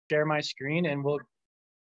share my screen and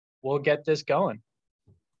we'll get this going.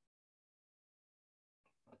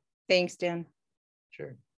 Thanks, Dan.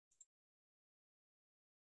 Sure.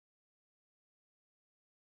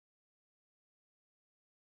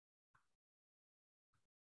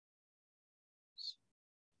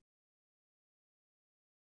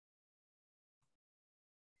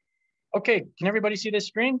 Okay, can everybody see this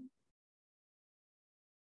screen?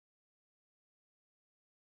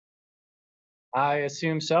 I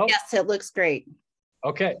assume so. Yes, it looks great.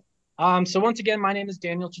 Okay. So once again, my name is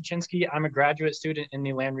Daniel Chichinsky. I'm a graduate student in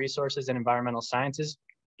the Land Resources and Environmental Sciences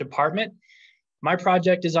department. My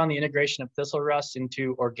project is on the integration of thistle rust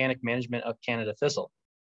into organic management of Canada thistle.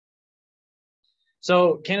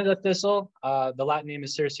 So Canada thistle, the Latin name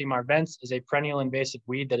is Circe marvens, is a perennial invasive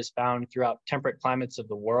weed that is found throughout temperate climates of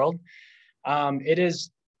the world. It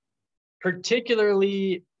is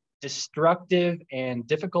particularly destructive and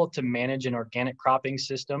difficult to manage in organic cropping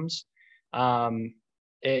systems.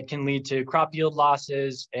 It can lead to crop yield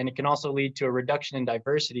losses, and it can also lead to a reduction in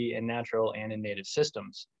diversity in natural and in native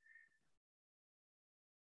systems.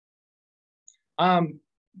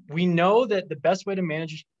 We know that the best way to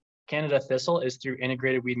manage Canada thistle is through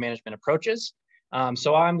integrated weed management approaches.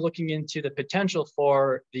 So I'm looking into the potential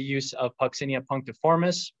for the use of Puccinia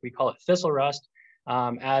punctiformis, we call it thistle rust,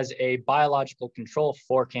 as a biological control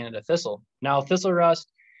for Canada thistle. Now, thistle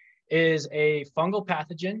rust is a fungal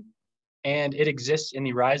pathogen, and it exists in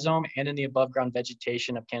the rhizome and in the above ground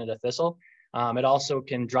vegetation of Canada thistle. It also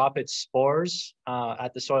can drop its spores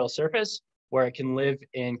at the soil surface, where it can live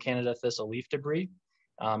in Canada thistle leaf debris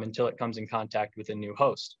until it comes in contact with a new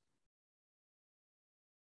host.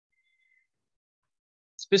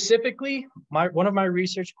 Specifically, one of my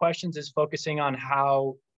research questions is focusing on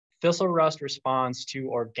how thistle rust responds to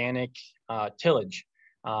organic tillage.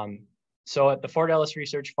 So at the Fort Ellis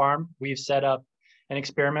Research Farm, we've set up an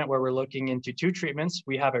experiment where we're looking into two treatments.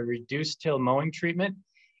 We have a reduced till mowing treatment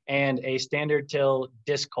and a standard till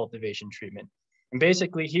disc cultivation treatment. And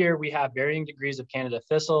basically here we have varying degrees of Canada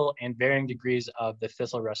thistle and varying degrees of the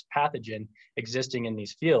thistle rust pathogen existing in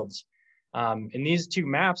these fields. And these two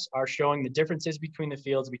maps are showing the differences between the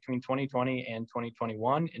fields between 2020 and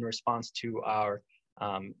 2021 in response to our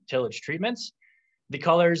tillage treatments. The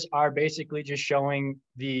colors are basically just showing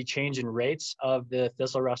the change in rates of the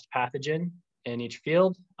thistle rust pathogen in each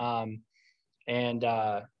field.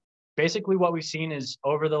 Basically what we've seen is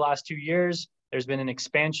over the last 2 years, there's been an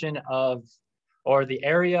expansion of, or the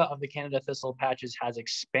area of the Canada thistle patches has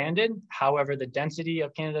expanded. However, the density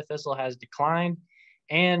of Canada thistle has declined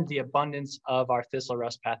and the abundance of our thistle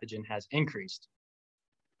rust pathogen has increased.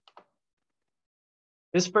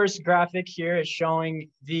 This first graphic here is showing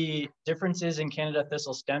the differences in Canada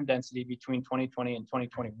thistle stem density between 2020 and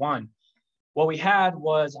 2021. What we had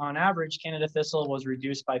was, on average, Canada thistle was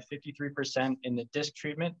reduced by 53% in the disc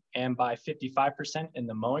treatment and by 55% in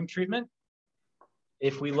the mowing treatment.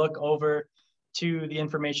 If we look over to the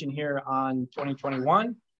information here on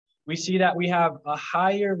 2021, we see that we have a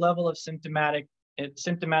higher level of symptomatically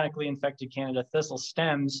infected Canada thistle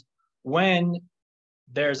stems when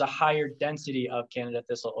there's a higher density of Canada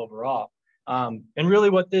thistle overall. And really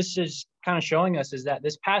what this is kind of showing us is that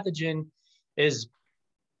this pathogen is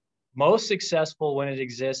most successful when it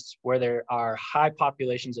exists where there are high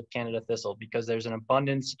populations of Canada thistle, because there's an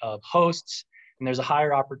abundance of hosts and there's a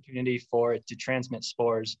higher opportunity for it to transmit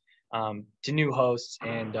spores to new hosts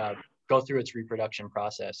and go through its reproduction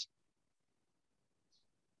process.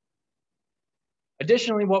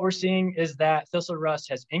 Additionally, what we're seeing is that thistle rust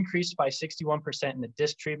has increased by 61% in the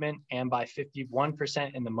disc treatment and by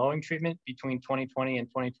 51% in the mowing treatment between 2020 and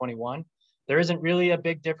 2021. There isn't really a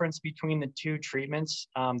big difference between the two treatments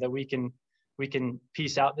that we can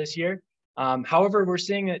piece out this year. However, we're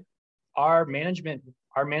seeing that our management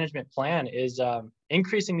plan is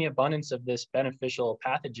increasing the abundance of this beneficial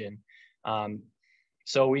pathogen.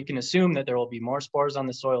 So we can assume that there will be more spores on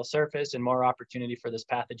the soil surface and more opportunity for this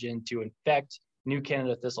pathogen to infect new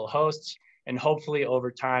Canada thistle hosts, and hopefully over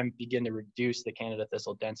time begin to reduce the Canada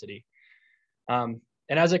thistle density. And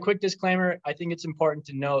as a quick disclaimer, I think it's important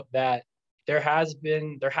to note that there have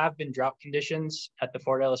been drought conditions at the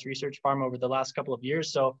Fort Ellis Research Farm over the last couple of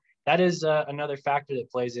years. So that is another factor that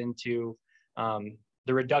plays into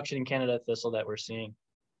the reduction in Canada thistle that we're seeing.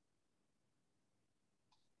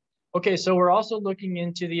 Okay, so we're also looking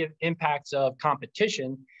into the impacts of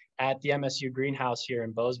competition at the MSU greenhouse here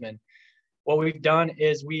in Bozeman. What we've done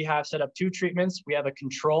is we have set up two treatments. We have a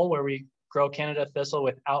control where we grow Canada thistle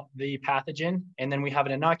without the pathogen, and then we have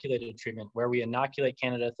an inoculated treatment where we inoculate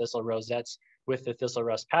Canada thistle rosettes with the thistle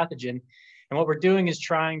rust pathogen. And what we're doing is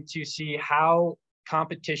trying to see how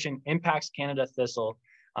competition impacts Canada thistle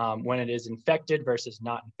when it is infected versus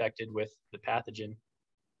not infected with the pathogen.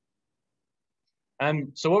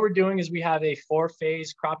 So what we're doing is we have a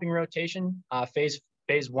 4-phase cropping rotation.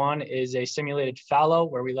 Phase 1 is a simulated fallow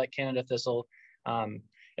where we let Canada thistle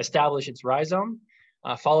establish its rhizome,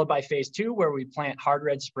 followed by phase 2 where we plant hard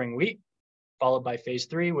red spring wheat, followed by phase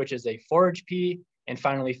 3, which is a forage pea, and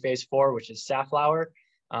finally phase 4, which is safflower.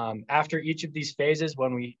 After each of these phases,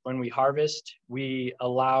 when we harvest, we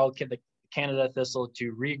allow the Canada thistle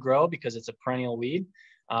to regrow because it's a perennial weed.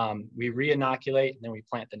 We re-inoculate and then we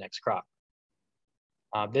plant the next crop.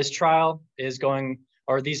 This trial is going,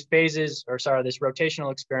 or these phases, or sorry, this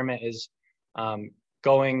rotational experiment is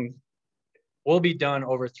will be done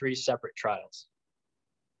over 3 separate trials.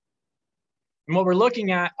 And what we're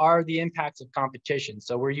looking at are the impacts of competition.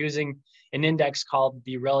 So we're using an index called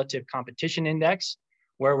the Relative Competition Index,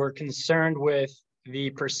 where we're concerned with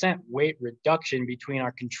the percent weight reduction between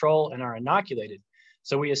our control and our inoculated.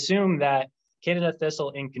 So we assume that Canada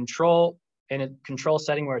thistle in a control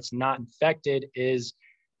setting where it's not infected is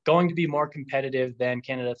going to be more competitive than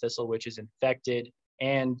Canada thistle, which is infected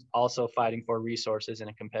and also fighting for resources in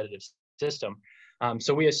a competitive system.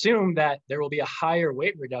 So we assume that there will be a higher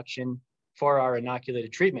weight reduction for our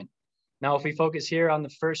inoculated treatment. Now, if we focus here on the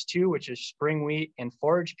first 2, which is spring wheat and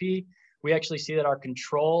forage pea, we actually see that our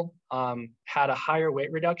control had a higher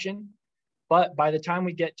weight reduction. But by the time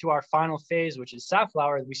we get to our final phase, which is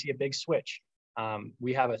safflower, we see a big switch.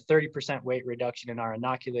 We have a 30% weight reduction in our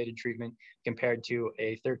inoculated treatment compared to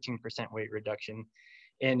a 13% weight reduction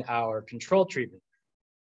in our control treatment.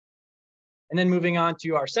 And then moving on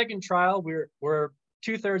to our second trial, we're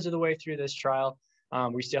 2/3 of the way through this trial.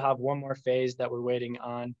 We still have one more phase that we're waiting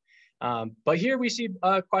on. But here we see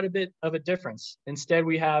quite a bit of a difference. Instead,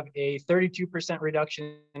 we have a 32%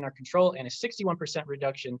 reduction in our control and a 61%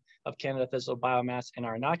 reduction of Canada thistle biomass in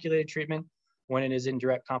our inoculated treatment when it is in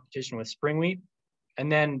direct competition with spring wheat.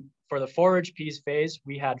 And then for the forage peas phase,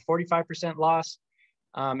 we had 45% loss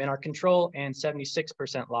in our control and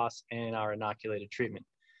 76% loss in our inoculated treatment.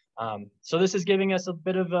 So this is giving us a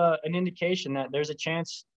bit of an indication that there's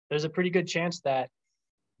a pretty good chance that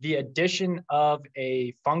the addition of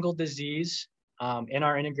a fungal disease in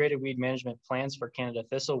our integrated weed management plans for Canada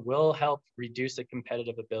thistle will help reduce the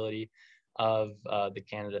competitive ability of the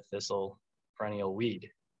Canada thistle perennial weed.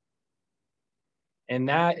 And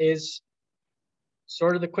that is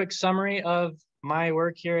sort of the quick summary of my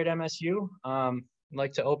work here at MSU. I'd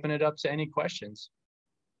like to open it up to any questions.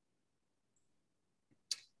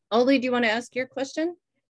 Oli, do you want to ask your question?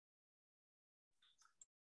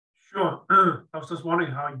 Sure. I was just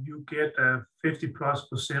wondering how you get a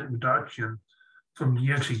 50+% reduction from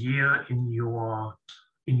year to year in your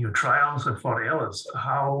trials and for the others.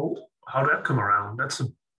 How that come around? That's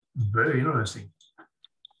very interesting.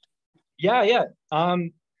 Yeah.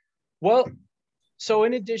 Well, so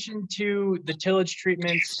in addition to the tillage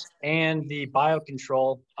treatments and the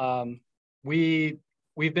biocontrol, we've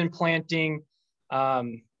been planting.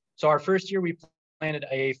 So our first year we planted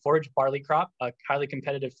a forage barley crop, a highly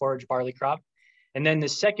competitive forage barley crop. And then the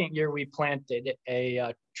second year we planted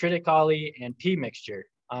a triticale and pea mixture.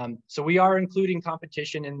 So we are including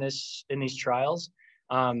competition in these trials.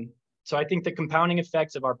 So I think the compounding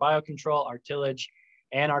effects of our biocontrol, our tillage,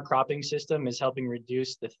 and our cropping system is helping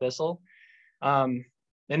reduce the thistle. And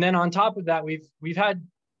then on top of that, we've had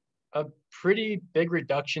a pretty big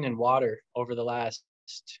reduction in water over the last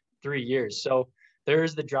 3 years. So there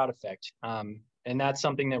is the drought effect. And that's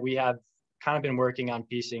something that we have kind of been working on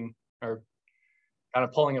piecing or kind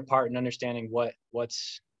of pulling apart and understanding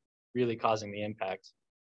what's really causing the impact.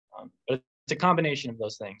 But it's a combination of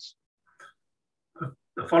those things.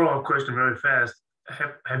 A follow-up question very fast.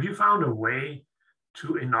 Have you found a way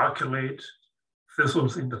to inoculate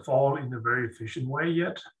thistles in the fall in a very efficient way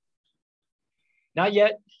yet? Not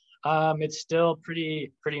yet. It's still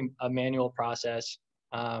pretty a manual process.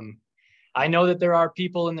 I know that there are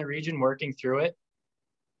people in the region working through it.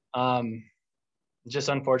 Just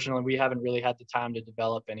unfortunately, we haven't really had the time to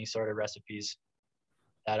develop any sort of recipes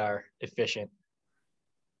that are efficient.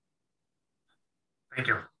 Thank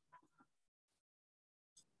you.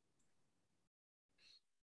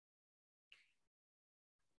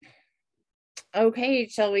 Okay,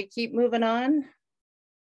 shall we keep moving on?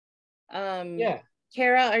 Yeah.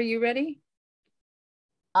 Kara, are you ready?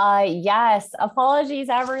 Yes, apologies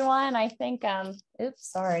everyone. I think oops,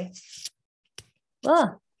 sorry.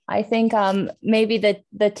 I think maybe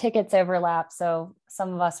the tickets overlap, so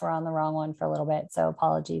some of us were on the wrong one for a little bit, so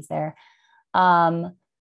apologies there.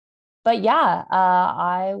 But yeah,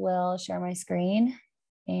 I will share my screen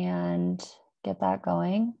and get that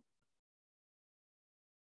going.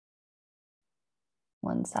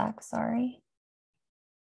 One sec, sorry.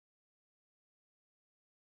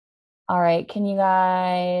 All right, can you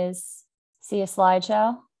guys see a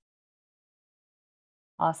slideshow?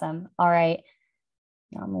 Awesome. All right,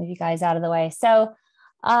 I'll move you guys out of the way. So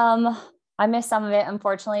I missed some of it,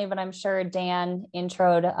 unfortunately, but I'm sure Dan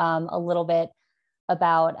introed a little bit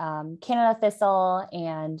about Canada thistle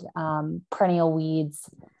and perennial weeds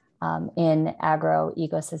in agro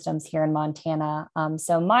ecosystems here in Montana.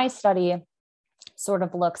 So my study sort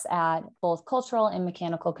of looks at both cultural and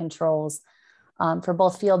mechanical controls for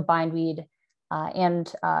both field bindweed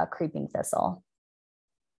and creeping thistle.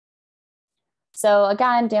 So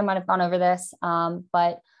again, Dan might have gone over this,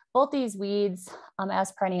 but both these weeds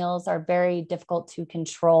as perennials are very difficult to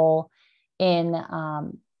control in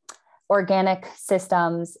organic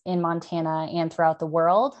systems in Montana and throughout the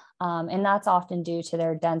world. And that's often due to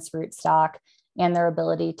their dense rootstock and their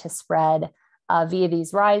ability to spread via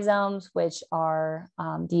these rhizomes, which are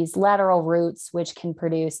these lateral roots, which can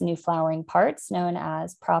produce new flowering parts known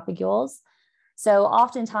as propagules. So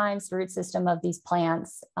oftentimes the root system of these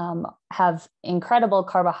plants have incredible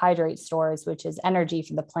carbohydrate stores, which is energy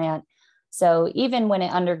for the plant. So even when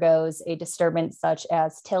it undergoes a disturbance such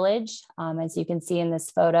as tillage, as you can see in this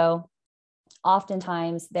photo,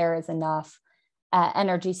 oftentimes there is enough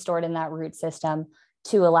energy stored in that root system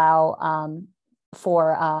to allow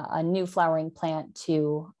for a new flowering plant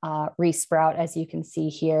to resprout, as you can see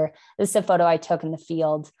here. This is a photo I took in the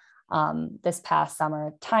field this past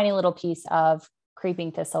summer. Tiny little piece of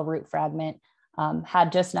creeping thistle root fragment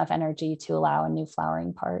had just enough energy to allow a new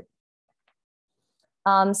flowering part.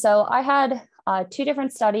 So I had two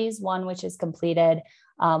different studies, one which is completed,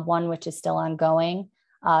 one which is still ongoing.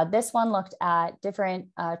 This one looked at different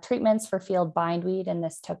treatments for field bindweed, and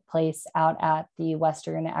this took place out at the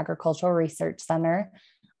Western Agricultural Research Center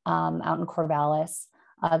out in Corvallis.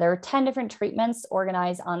 There were 10 different treatments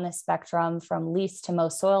organized on this spectrum from least to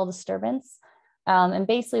most soil disturbance. And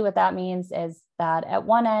basically what that means is that at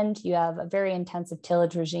one end, you have a very intensive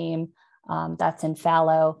tillage regime that's in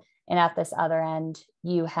fallow. And at this other end,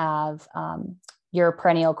 you have your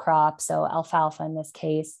perennial crop, so alfalfa in this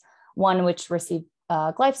case, one which received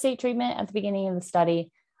glyphosate treatment at the beginning of the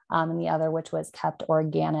study, and the other which was kept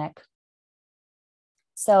organic.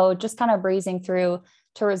 So just kind of breezing through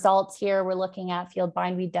to results here, we're looking at field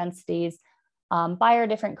bindweed densities by our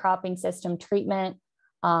different cropping system treatment.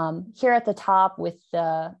 Here at the top with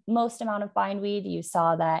the most amount of bindweed, you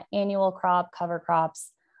saw that annual crop, cover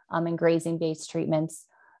crops, and grazing-based treatments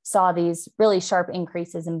saw these really sharp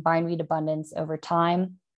increases in bindweed abundance over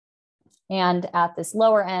time. And at this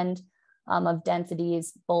lower end of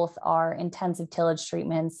densities, both our intensive tillage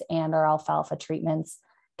treatments and our alfalfa treatments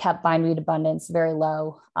kept bindweed abundance very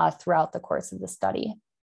low throughout the course of the study.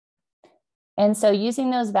 And so using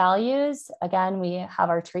those values, again, we have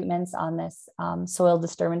our treatments on this soil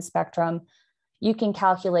disturbance spectrum. You can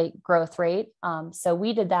calculate growth rate. So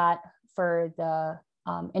we did that for the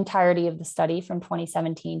entirety of the study from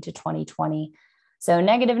 2017 to 2020. So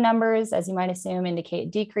negative numbers, as you might assume,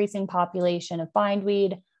 indicate decreasing population of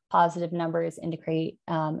bindweed. Positive numbers indicate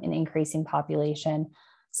an increasing population.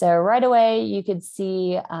 So right away, you could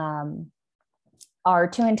see our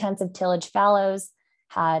two intensive tillage fallows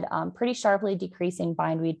had pretty sharply decreasing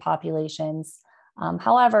bindweed populations.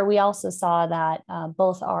 However, we also saw that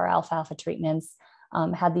both our alfalfa treatments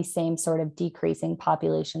had the same sort of decreasing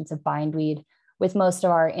populations of bindweed, with most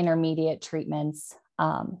of our intermediate treatments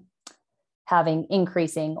having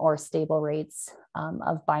increasing or stable rates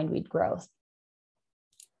of bindweed growth.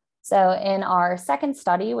 So in our second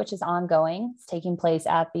study, which is ongoing, it's taking place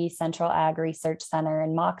at the Central Ag Research Center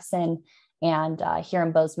in Moccasin and here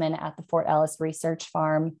in Bozeman at the Fort Ellis Research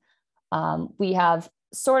Farm. We have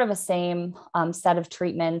sort of a same set of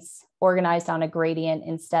treatments organized on a gradient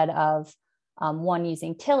instead of one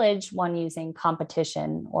using tillage, one using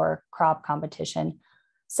competition or crop competition.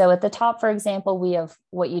 So at the top, for example, we have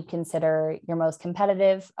what you'd consider your most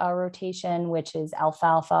competitive rotation, which is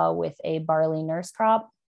alfalfa with a barley nurse crop.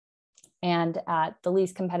 And at the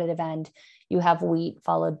least competitive end, you have wheat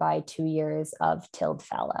followed by 2 years of tilled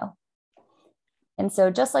fallow. And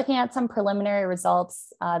so just looking at some preliminary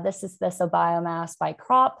results, this is thistle biomass by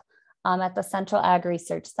crop at the Central Ag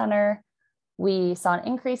Research Center. We saw an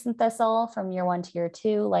increase in thistle from year 1 to year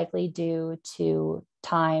 2, likely due to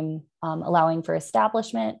time allowing for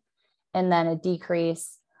establishment, and then a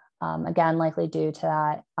decrease, again, likely due to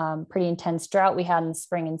that pretty intense drought we had in the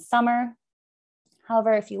spring and summer.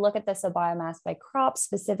 However, if you look at thistle biomass by crop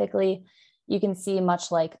specifically, you can see much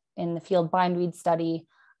like in the field bindweed study,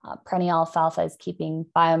 perennial alfalfa is keeping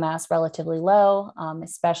biomass relatively low,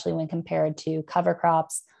 especially when compared to cover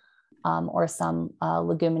crops. or some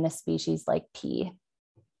leguminous species like pea.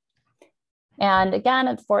 And again,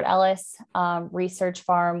 at Fort Ellis Research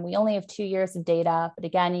Farm, we only have 2 years of data, but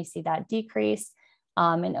again, you see that decrease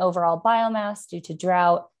in overall biomass due to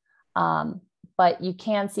drought. But you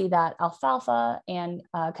can see that alfalfa and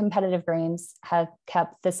competitive grains have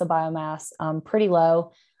kept thistle biomass pretty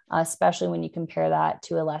low, especially when you compare that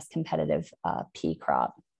to a less competitive pea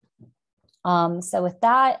crop. So with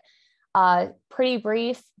that, pretty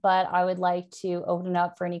brief, but I would like to open it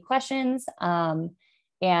up for any questions.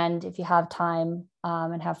 And if you have time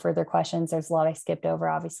and have further questions, there's a lot I skipped over,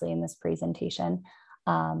 obviously, in this presentation.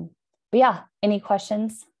 But yeah, any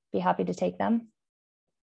questions? Be happy to take them.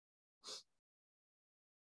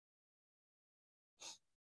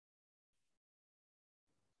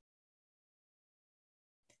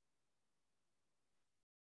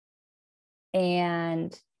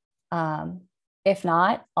 And if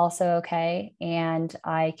not, also okay. And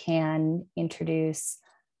I can introduce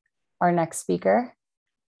our next speaker.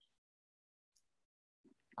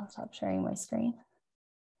 I'll stop sharing my screen.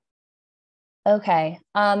 Okay,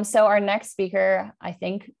 so our next speaker, I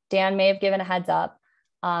think Dan may have given a heads up,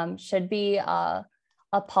 should be a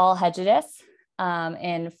Paul Hegedus,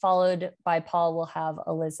 and followed by Paul, we'll have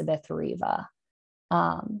Elizabeth Reiva.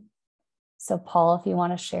 So Paul, if you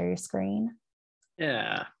want to share your screen.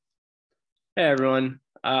 Yeah. Hey, everyone.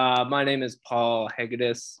 My name is Paul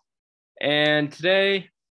Hegedus. And today,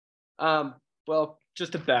 well,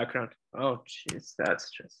 just a background. Oh, geez,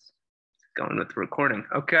 that's just going with the recording.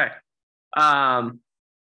 Okay.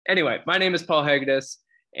 Anyway, my name is Paul Hegedus,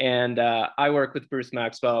 and I work with Bruce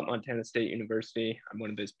Maxwell at Montana State University. I'm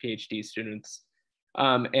one of his PhD students.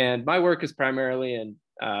 And my work is primarily in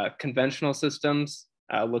conventional systems,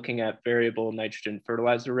 looking at variable nitrogen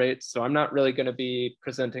fertilizer rates. So I'm not really going to be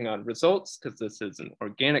presenting on results because this is an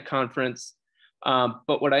organic conference.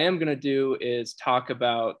 But what I am going to do is talk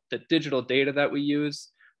about the digital data that we use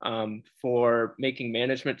for making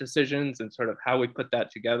management decisions and sort of how we put that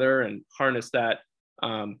together and harness that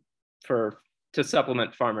to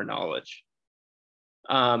supplement farmer knowledge.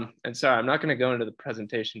 And sorry, I'm not going to go into the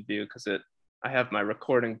presentation view because I have my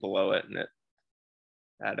recording below it, and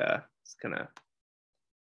it's gonna.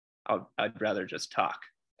 I'd rather just talk.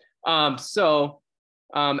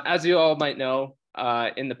 As you all might know,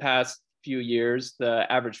 in the past few years,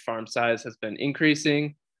 the average farm size has been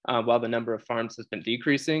increasing while the number of farms has been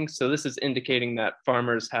decreasing. So this is indicating that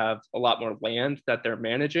farmers have a lot more land that they're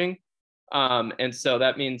managing. And so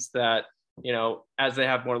that means that, you know, as they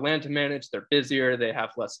have more land to manage, they're busier, they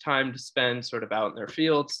have less time to spend sort of out in their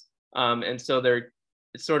fields. And so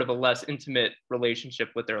it's sort of a less intimate relationship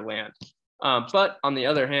with their land. But on the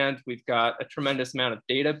other hand, we've got a tremendous amount of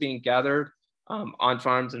data being gathered on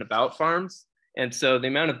farms and about farms. And so the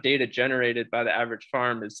amount of data generated by the average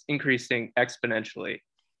farm is increasing exponentially.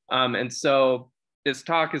 And so this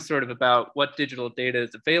talk is sort of about what digital data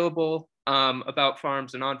is available about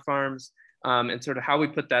farms and on farms, and sort of how we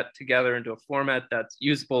put that together into a format that's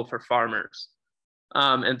usable for farmers.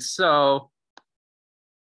 And so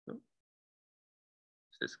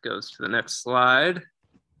this goes to the next slide.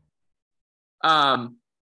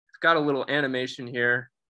 It's got a little animation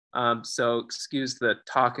here, so excuse the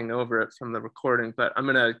talking over it from the recording, but I'm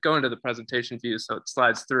gonna go into the presentation view so it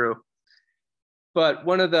slides through. But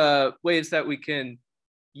one of the ways that we can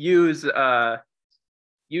use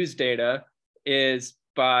data is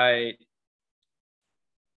by,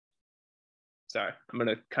 sorry, I'm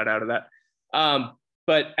gonna cut out of that.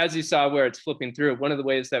 But as you saw where it's flipping through, one of the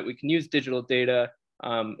ways that we can use digital data,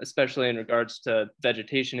 especially in regards to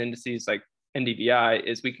vegetation indices like NDVI,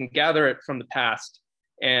 is we can gather it from the past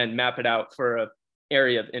and map it out for an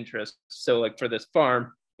area of interest. So like for this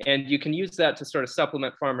farm, and you can use that to sort of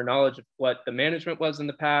supplement farmer knowledge of what the management was in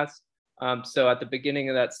the past. So at the beginning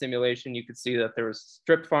of that simulation, you could see that there was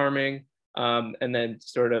strip farming, and then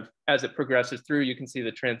sort of as it progresses through, you can see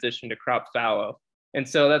the transition to crop fallow. And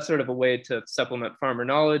so that's sort of a way to supplement farmer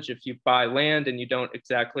knowledge. If you buy land and you don't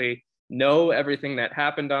exactly know everything that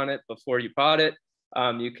happened on it before you bought it,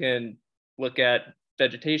 you can look at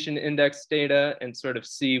vegetation index data and sort of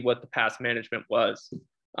see what the past management was.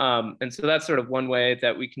 And so that's sort of one way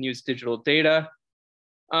that we can use digital data.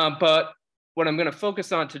 But what I'm going to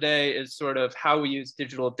focus on today is sort of how we use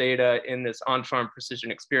digital data in this on-farm precision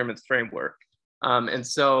experiments framework. And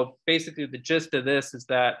so basically the gist of this is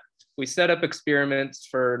that we set up experiments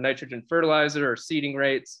for nitrogen fertilizer or seeding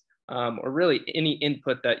rates, or really any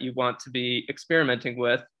input that you want to be experimenting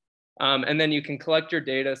with. And then you can collect your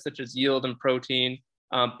data such as yield and protein,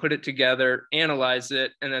 put it together, analyze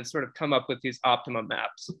it, and then sort of come up with these optimum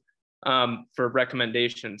maps for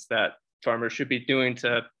recommendations that farmers should be doing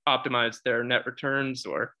to optimize their net returns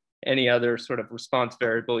or any other sort of response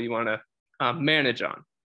variable you want to manage on.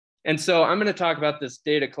 And so I'm going to talk about this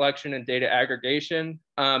data collection and data aggregation.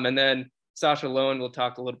 And then Sasha Loewen will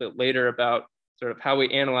talk a little bit later about sort of how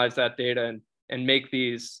we analyze that data and make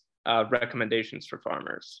these recommendations for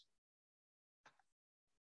farmers.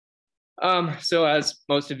 So as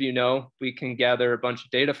most of you know, we can gather a bunch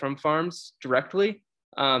of data from farms directly.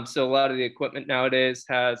 So a lot of the equipment nowadays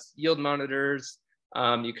has yield monitors.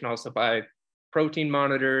 You can also buy protein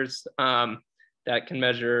monitors that can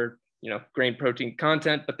measure, grain protein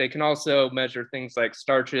content, but they can also measure things like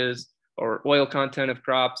starches or oil content of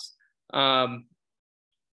crops, all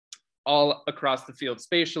across the field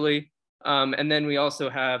spatially. And then we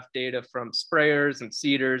also have data from sprayers and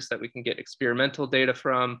seeders that we can get experimental data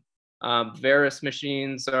from. Varus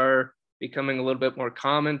machines are becoming a little bit more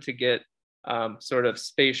common to get sort of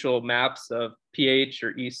spatial maps of pH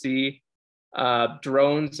or EC.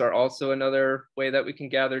 Drones are also another way that we can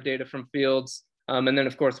gather data from fields. And then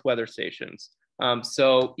of course, weather stations.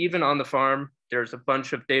 So even on the farm, there's a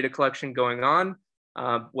bunch of data collection going on,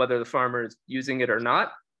 whether the farmer is using it or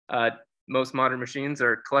not. Most modern machines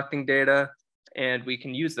are collecting data and we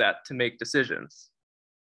can use that to make decisions.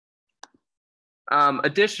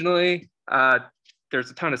 Additionally,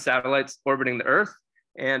 there's a ton of satellites orbiting the Earth,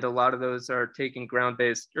 and a lot of those are taking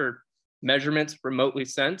ground-based or measurements remotely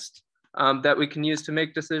sensed that we can use to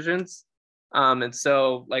make decisions. And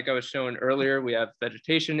so, like I was showing earlier, we have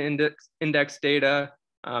vegetation index data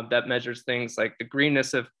that measures things like the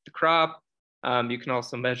greenness of the crop. You can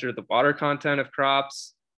also measure the water content of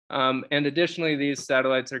crops. And additionally, these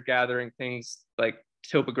satellites are gathering things like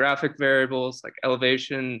topographic variables like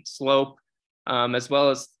elevation, slope, as well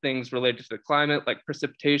as things related to the climate like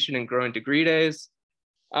precipitation and growing degree days.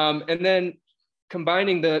 And then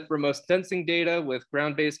combining the remote sensing data with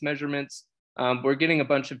ground-based measurements, we're getting a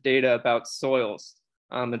bunch of data about soils.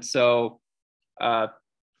 And so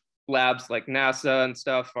labs like NASA and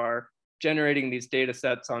stuff are generating these data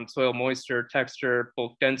sets on soil moisture, texture,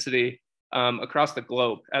 bulk density across the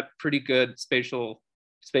globe at pretty good spatial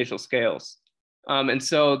scales. And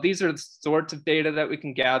so these are the sorts of data that we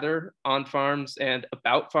can gather on farms and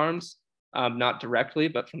about farms, not directly,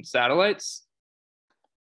 but from satellites.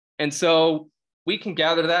 And so we can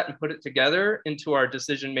gather that and put it together into our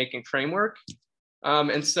decision-making framework.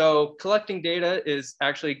 And so collecting data is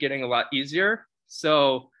actually getting a lot easier.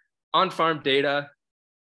 So on-farm data,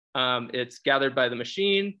 it's gathered by the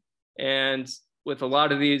machine. And with a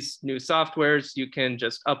lot of these new softwares, you can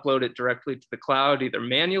just upload it directly to the cloud, either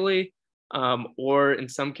manually, or in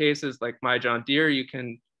some cases, like My John Deere, you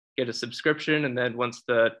can get a subscription. And then once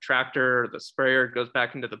the tractor or the sprayer goes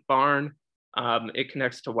back into the barn, it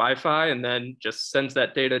connects to Wi-Fi and then just sends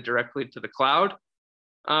that data directly to the cloud.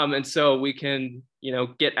 And so we can,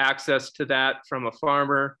 get access to that from a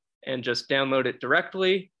farmer and just download it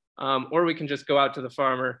directly. Or we can just go out to the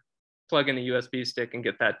farmer, plug in a USB stick and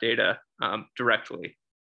get that data directly.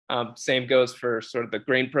 Same goes for sort of the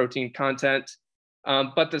grain protein content.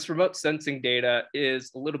 But this remote sensing data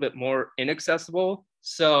is a little bit more inaccessible.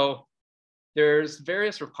 So there's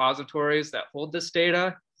various repositories that hold this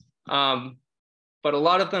data, but a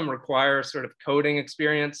lot of them require sort of coding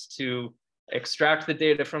experience to extract the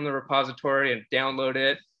data from the repository and download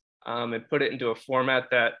it and put it into a format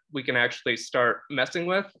that we can actually start messing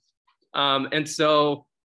with. And so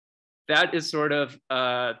that is sort of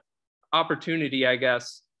an opportunity, I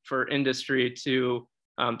guess, for industry to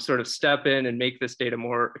sort of step in and make this data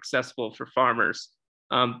more accessible for farmers.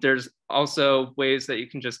 There's also ways that you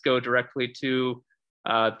can just go directly to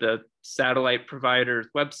the satellite provider's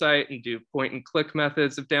website and do point and click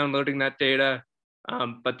methods of downloading that data.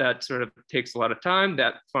 But that sort of takes a lot of time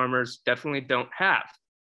that farmers definitely don't have.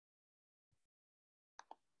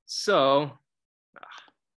 So,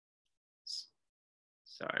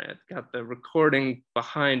 sorry, I've got the recording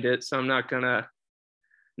behind it, so I'm not gonna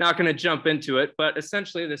jump into it, but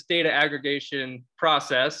essentially this data aggregation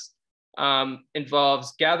process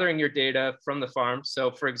involves gathering your data from the farm.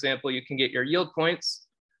 So for example, you can get your yield points,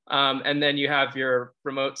 and then you have your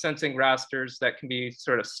remote sensing rasters that can be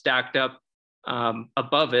sort of stacked up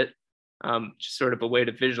above it, just sort of a way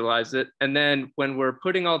to visualize it. And then when we're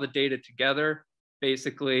putting all the data together,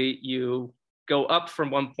 basically you go up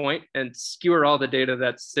from one point and skewer all the data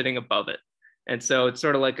that's sitting above it. And so it's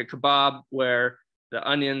sort of like a kebab where the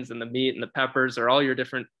onions and the meat and the peppers are all your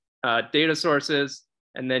different data sources.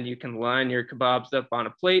 And then you can line your kebabs up on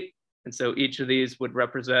a plate. And so each of these would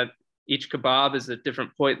represent, each kebab is a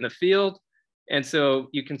different point in the field. And so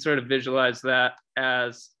you can sort of visualize that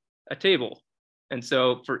as a table. And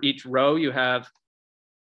so for each row, you have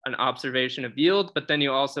an observation of yield, but then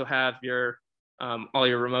you also have your all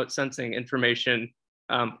your remote sensing information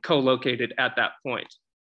co-located at that point.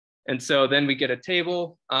 And so then we get a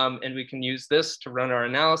table and we can use this to run our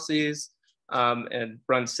analyses and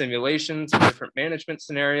run simulations of different management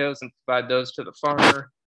scenarios and provide those to the farmer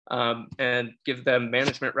and give them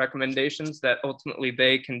management recommendations that ultimately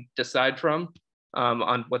they can decide from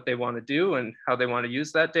on what they want to do and how they want to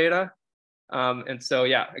use that data. And so,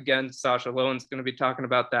 yeah, again, Sasha Loewen's going to be talking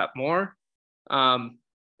about that more.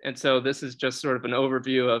 And so this is just sort of an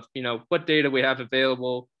overview of, what data we have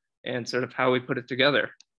available and sort of how we put it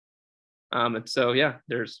together. And so, yeah,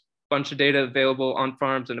 there's a bunch of data available on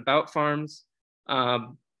farms and about farms.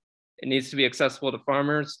 It needs to be accessible to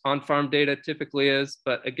farmers. On-farm data typically is,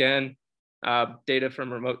 but again, data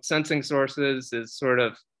from remote sensing sources is sort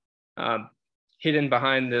of hidden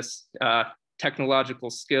behind this technological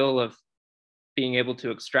skill of being able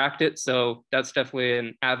to extract it. So that's definitely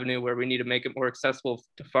an avenue where we need to make it more accessible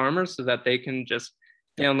to farmers so that they can just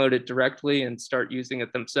download it directly and start using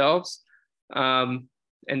it themselves.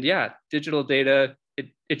 And yeah, digital data,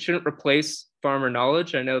 it shouldn't replace farmer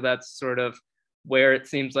knowledge. I know that's sort of where it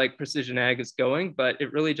seems like precision ag is going, but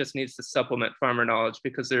it really just needs to supplement farmer knowledge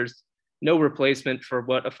because there's no replacement for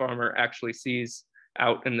what a farmer actually sees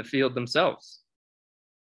out in the field themselves.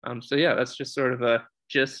 So yeah, that's just sort of a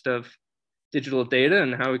gist of digital data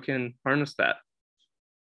and how we can harness that.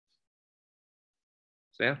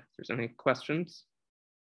 So yeah, if there's any questions.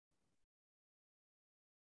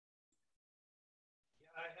 Yeah,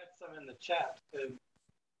 I had some in the chat.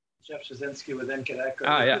 Jeff Chichinsky with NCAD.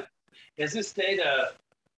 Yeah. Is this data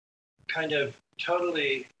kind of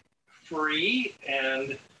totally free?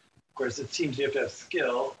 And of course, it seems you have to have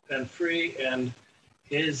skill and free. And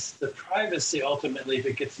is the privacy ultimately, if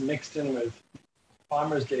it gets mixed in with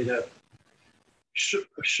farmers' data,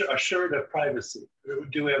 assured of privacy?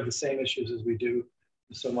 Do we have the same issues as we do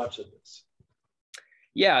with so much of this?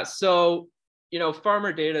 Yeah, so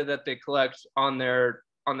farmer data that they collect on their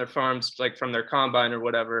farms, like from their combine or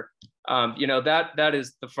whatever, that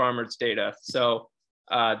is the farmer's data. So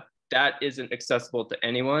that isn't accessible to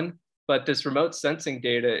anyone. But this remote sensing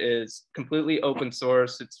data is completely open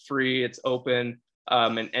source. It's free. It's open,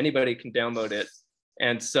 and anybody can download it.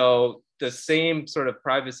 And so the same sort of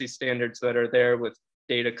privacy standards that are there with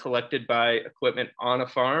data collected by equipment on a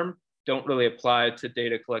farm don't really apply to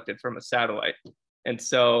data collected from a satellite. And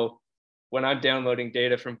so when I'm downloading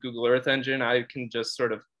data from Google Earth Engine, I can just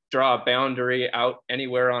sort of draw a boundary out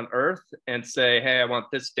anywhere on Earth and say, hey, I want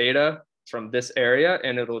this data from this area,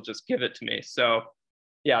 and it'll just give it to me. So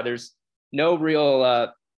yeah, there's no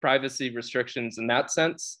real privacy restrictions in that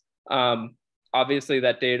sense. Obviously,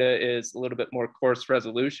 that data is a little bit more coarse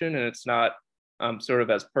resolution, and it's not sort of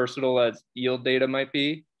as personal as yield data might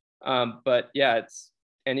be. But yeah, it's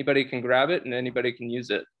anybody can grab it and anybody can use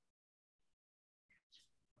it.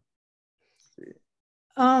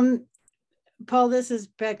 Paul, this is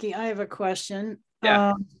Becky. I have a question.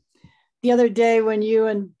 Yeah. The other day when you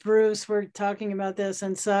and Bruce were talking about this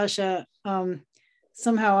and Sasha,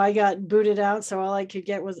 somehow I got booted out, so all I could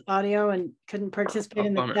get was audio and couldn't participate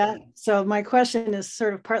in the chat. So my question is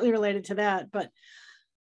sort of partly related to that. But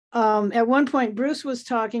at one point, Bruce was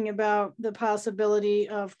talking about the possibility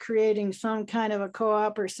of creating some kind of a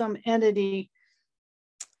co-op or some entity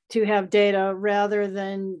to have data rather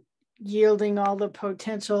than yielding all the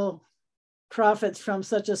potential profits from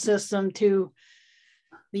such a system to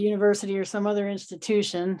the university or some other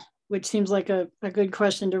institution, which seems like a good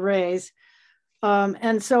question to raise.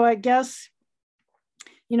 And so I guess,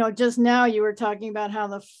 just now you were talking about how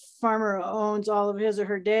the farmer owns all of his or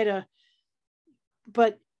her data,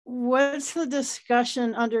 but what's the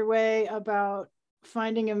discussion underway about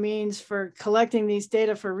finding a means for collecting these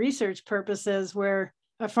data for research purposes where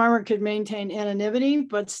a farmer could maintain anonymity,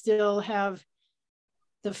 but still have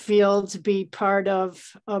the fields be part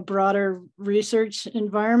of a broader research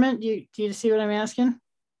environment? Do you see what I'm asking?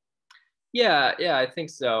 Yeah, I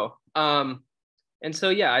think so. And so,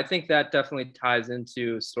 yeah, I think that definitely ties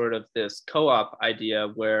into sort of this co-op idea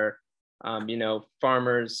where,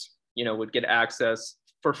 farmers, would get access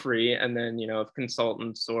for free. And then, if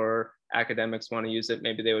consultants or academics want to use it,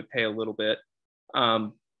 maybe they would pay a little bit.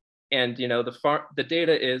 And, the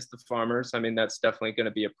data is the farmers. I mean, that's definitely going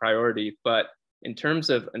to be a priority. But in terms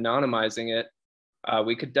of anonymizing it,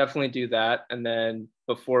 we could definitely do that. And then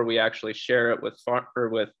before we actually share it with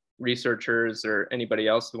researchers or anybody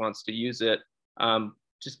else who wants to use it,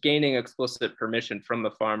 just gaining explicit permission from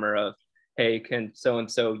the farmer of, hey, can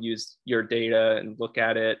so-and-so use your data and look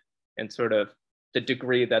at it, and sort of the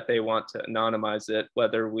degree that they want to anonymize it,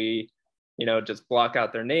 whether we, just block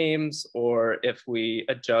out their names, or if we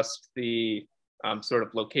adjust the sort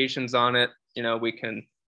of locations on it, we can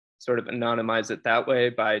sort of anonymize it that way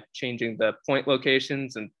by changing the point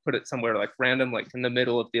locations and put it somewhere like random, like in the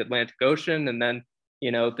middle of the Atlantic Ocean. And then,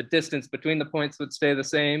 the distance between the points would stay the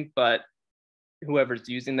same, but whoever's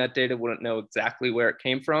using that data wouldn't know exactly where it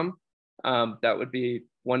came from. That would be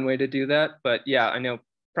one way to do that. But yeah, I know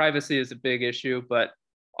privacy is a big issue, but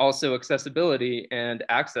also accessibility and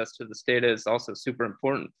access to this data is also super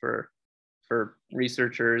important for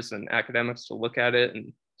researchers and academics to look at it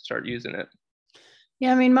and start using it.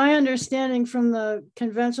 Yeah, I mean, my understanding from the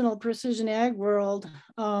conventional precision ag world,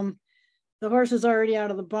 the horse is already out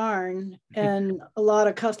of the barn, and a lot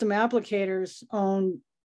of custom applicators own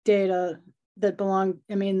data that belong,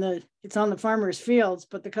 it's on the farmers' fields,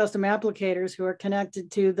 but the custom applicators who are connected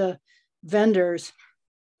to the vendors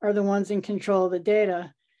are the ones in control of the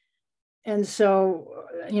data. And so,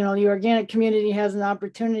 the organic community has an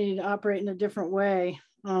opportunity to operate in a different way.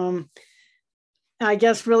 I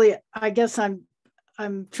guess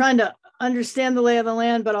I'm trying to understand the lay of the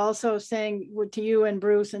land, but also saying to you and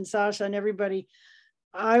Bruce and Sasha and everybody,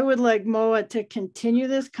 I would like MOA to continue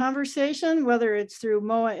this conversation, whether it's through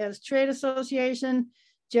MOA as trade association.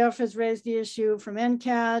 Jeff has raised the issue from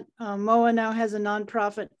NCAT. MOA now has a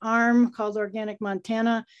nonprofit arm called Organic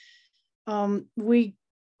Montana. We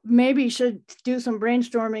maybe should do some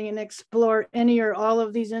brainstorming and explore any or all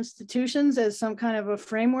of these institutions as some kind of a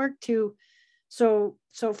framework so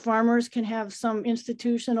farmers can have some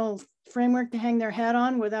institutional framework to hang their hat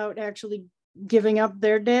on without actually giving up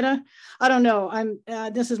their data. I don't know.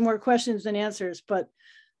 This is more questions than answers, but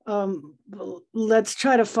let's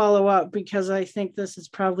try to follow up, because I think this is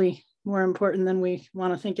probably more important than we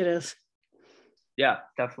want to think it is. Yeah,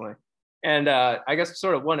 definitely. And I guess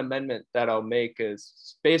sort of one amendment that I'll make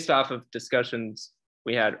is based off of discussions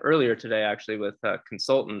we had earlier today, actually, with a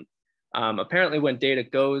consultant. Apparently, when data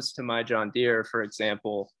goes to My John Deere, for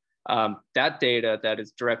example, that data that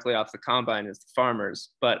is directly off the combine is the farmers,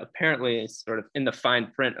 but apparently sort of in the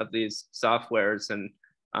fine print of these softwares and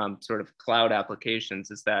sort of cloud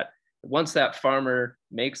applications is that once that farmer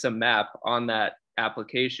makes a map on that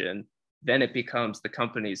application, then it becomes the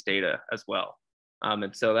company's data as well.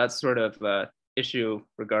 And so that's sort of an issue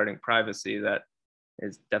regarding privacy that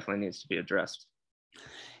definitely needs to be addressed.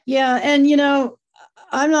 Yeah, and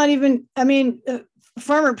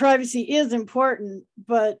farmer privacy is important,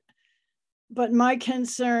 but my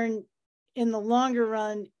concern in the longer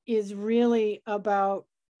run is really about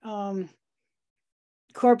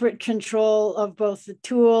corporate control of both the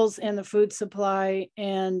tools and the food supply,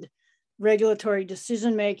 and regulatory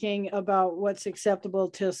decision-making about what's acceptable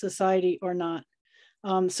to society or not.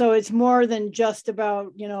 So it's more than just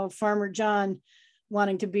about, Farmer John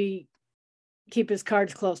wanting to keep his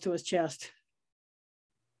cards close to his chest.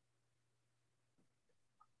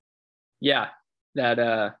 Yeah,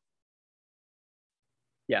 that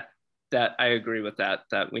I agree with that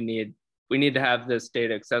we need to have this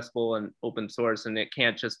data accessible and open source, and it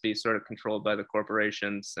can't just be sort of controlled by the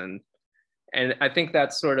corporations. And I think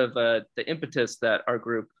that's sort of the impetus that our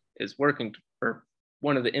group is working, or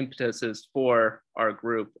one of the impetuses for our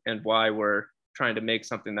group, and why we're trying to make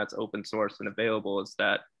something that's open source and available, is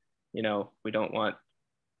that, we don't want,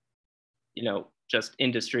 just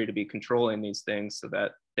industry to be controlling these things, so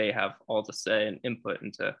that they have all the say and input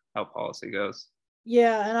into how policy goes.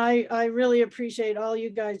 Yeah, and I really appreciate all you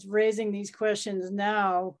guys raising these questions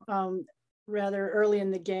now, rather early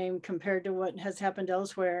in the game compared to what has happened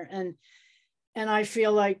elsewhere. And I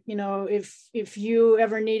feel like, if you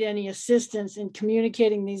ever need any assistance in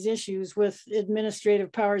communicating these issues with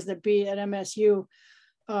administrative powers that be at MSU,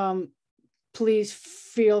 please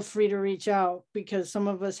feel free to reach out, because some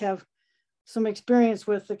of us have some experience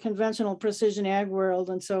with the conventional precision ag world.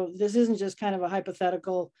 And so this isn't just kind of a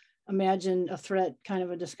hypothetical, imagine a threat kind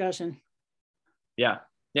of a discussion. Yeah,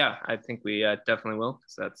 I think we definitely will,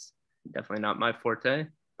 because that's definitely not my forte,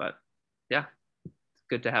 but yeah, it's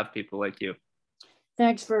good to have people like you.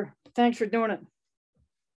 Thanks for doing it.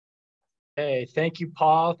 Hey, thank you,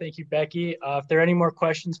 Paul. Thank you, Becky. If there are any more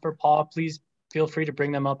questions for Paul, please feel free to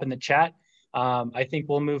bring them up in the chat. I think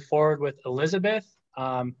we'll move forward with Elizabeth,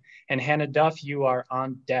 and Hanna Duff, you are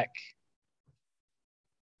on deck.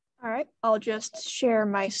 All right, I'll just share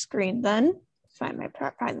my screen then. Find the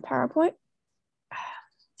PowerPoint.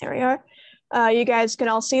 There we are. You guys can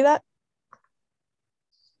all see that?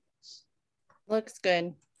 Looks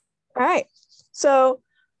good. All right, so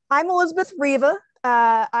I'm Elizabeth Reiva.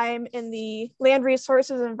 I'm in the Land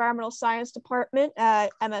Resources and Environmental Science Department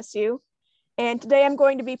at MSU. And today I'm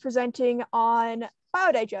going to be presenting on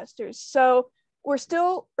biodigesters. So we're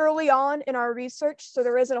still early on in our research, so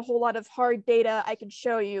there isn't a whole lot of hard data I can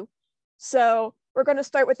show you. So we're going to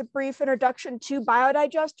start with a brief introduction to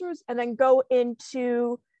biodigesters and then go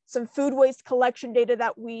into some food waste collection data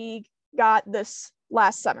that we got this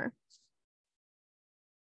last summer.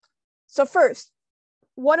 So first,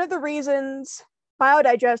 one of the reasons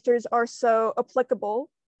biodigesters are so applicable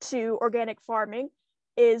to organic farming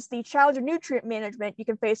is the challenge of nutrient management you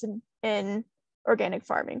can face in organic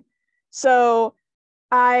farming. So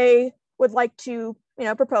I would like to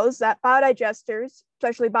propose that biodigesters,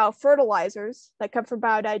 especially biofertilizers that come from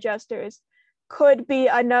biodigesters, could be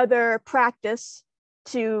another practice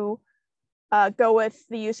to go with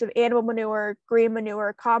the use of animal manure, green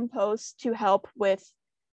manure, compost to help with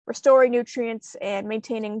restoring nutrients and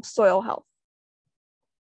maintaining soil health.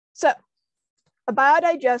 So a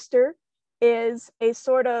biodigester is a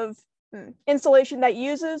sort of installation that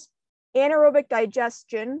uses anaerobic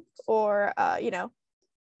digestion, or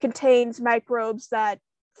contains microbes that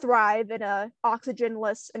thrive in an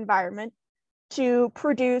oxygenless environment to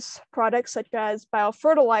produce products such as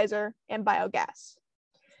biofertilizer and biogas,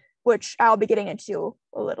 which I'll be getting into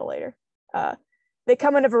a little later. They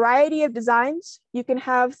come in a variety of designs. You can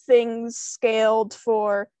have things scaled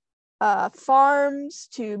for farms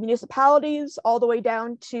to municipalities, all the way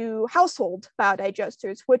down to household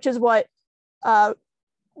biodigesters, which is what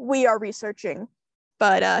we are researching.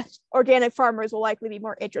 But organic farmers will likely be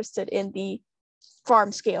more interested in the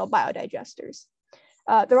farm scale biodigesters.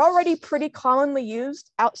 They're already pretty commonly used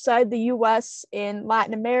outside the US in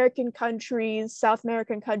Latin American countries, South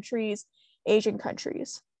American countries, Asian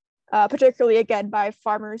countries, particularly again by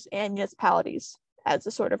farmers and municipalities as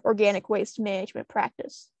a sort of organic waste management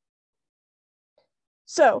practice.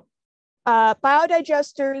 So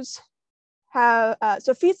biodigesters have,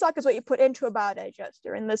 so feedstock is what you put into a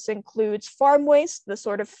biodigester, and this includes farm waste, the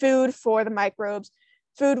sort of food for the microbes,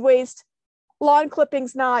 food waste, lawn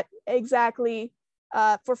clippings, not exactly,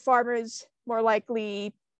 for farmers, more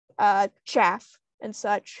likely chaff and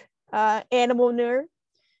such, animal manure.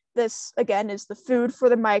 This again is the food for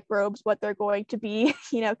the microbes, what they're going to be,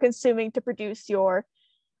 consuming to produce your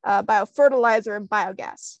biofertilizer and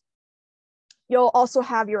biogas. You'll also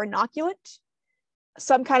have your inoculant,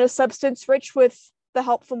 some kind of substance rich with the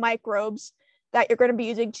helpful microbes that you're going to be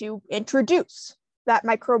using to introduce that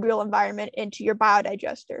microbial environment into your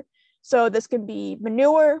biodigester. So this can be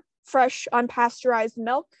manure, fresh unpasteurized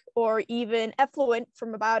milk, or even effluent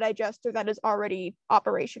from a biodigester that is already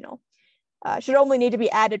operational. Should only need to be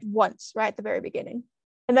added once, right at the very beginning.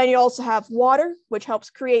 And then you also have water, which helps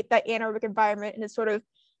create that anaerobic environment and is sort of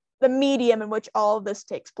the medium in which all of this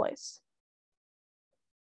takes place.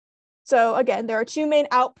 So again, there are two main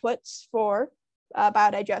outputs for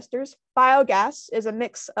biodigesters. Biogas is a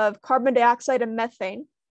mix of carbon dioxide and methane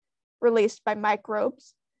released by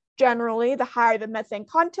microbes. Generally, the higher the methane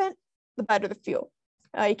content, the better the fuel.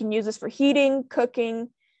 You can use this for heating, cooking,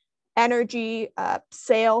 energy,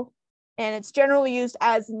 sale, and it's generally used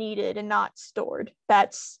as needed and not stored.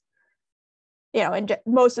 That's, and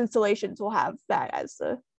most installations will have that as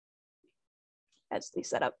the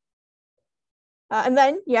setup. And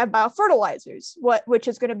then you have biofertilizers, which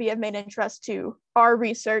is going to be of main interest to our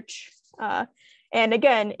research, and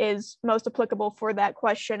again, is most applicable for that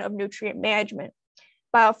question of nutrient management.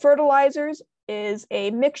 Biofertilizers is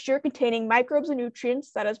a mixture containing microbes and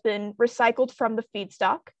nutrients that has been recycled from the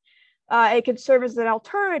feedstock. It can serve as an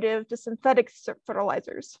alternative to synthetic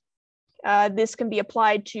fertilizers. This can be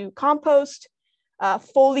applied to compost,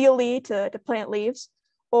 folially to plant leaves,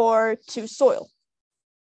 or to soil.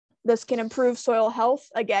 This can improve soil health,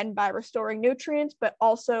 again, by restoring nutrients, but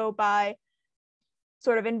also by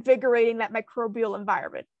sort of invigorating that microbial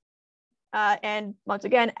environment. And once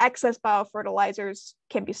again, excess biofertilizers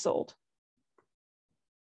can be sold.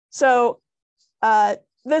 So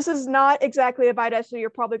this is not exactly a biodigester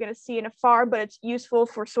you're probably going to see in a farm, but it's useful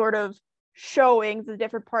for sort of showing the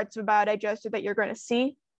different parts of a biodigester that you're going to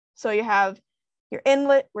see. So you have your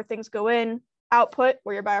inlet where things go in, output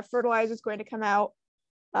where your biofertilizer is going to come out,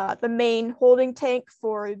 the main holding tank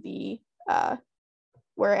for the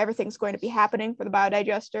where everything's going to be happening for the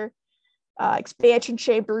biodigester, expansion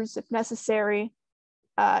chambers if necessary,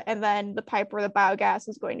 and then the pipe where the biogas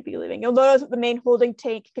is going to be leaving. You'll notice that the main holding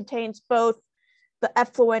tank contains both the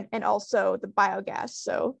effluent and also the biogas.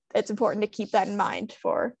 So it's important to keep that in mind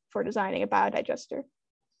for designing a biodigester.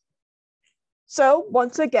 So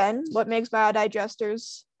once again, what makes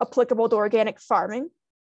biodigesters applicable to organic farming?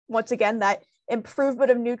 Once again, that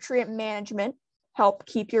improvement of nutrient management help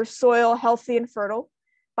keep your soil healthy and fertile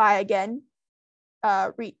by, again,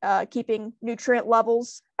 keeping nutrient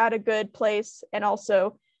levels at a good place and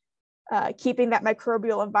also keeping that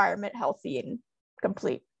microbial environment healthy and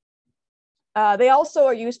complete. They also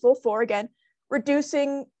are useful for, again,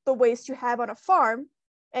 reducing the waste you have on a farm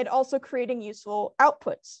and also creating useful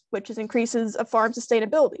outputs, which increases a farm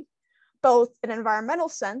sustainability. Both in an environmental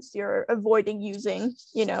sense, you're avoiding using,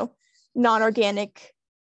 non-organic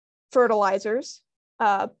fertilizers,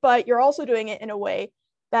 but you're also doing it in a way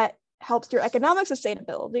that helps your economic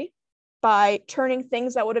sustainability by turning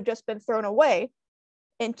things that would have just been thrown away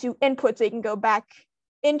into inputs that you can go back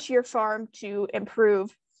into your farm to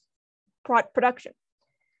improve production.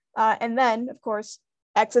 And then, of course,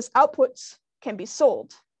 excess outputs can be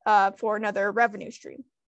sold for another revenue stream,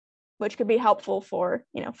 which could be helpful for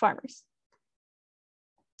farmers.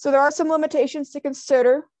 So there are some limitations to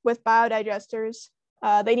consider with biodigesters.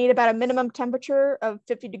 They need about a minimum temperature of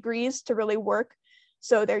 50 degrees to really work.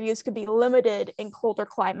 So their use could be limited in colder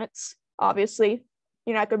climates. Obviously,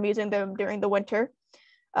 you're not going to be using them during the winter.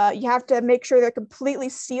 You have to make sure they're completely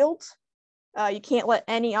sealed. You can't let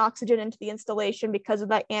any oxygen into the installation because of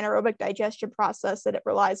that anaerobic digestion process that it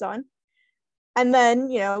relies on. And then,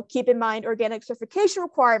 keep in mind organic certification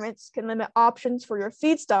requirements can limit options for your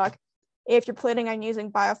feedstock if you're planning on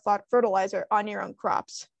using biofertilizer on your own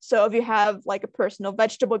crops. So if you have like a personal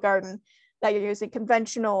vegetable garden that you're using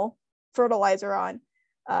conventional fertilizer on,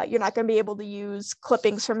 you're not going to be able to use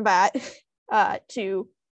clippings from that to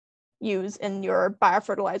use in your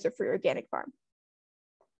biofertilizer for your organic farm.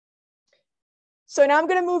 So now I'm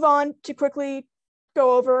going to move on to quickly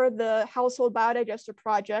go over the household biodigester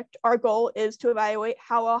project. Our goal is to evaluate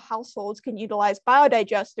how well households can utilize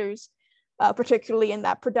biodigesters, particularly in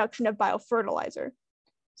that production of biofertilizer.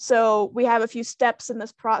 So we have a few steps in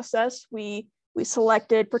this process. We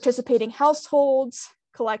selected participating households,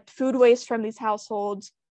 collect food waste from these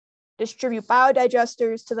households, distribute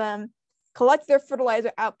biodigesters to them, collect their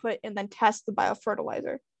fertilizer output, and then test the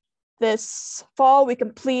biofertilizer. This fall, we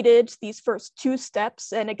completed these first two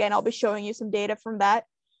steps. And again, I'll be showing you some data from that.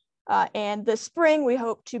 And this spring, we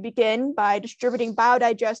hope to begin by distributing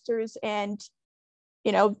biodigesters and,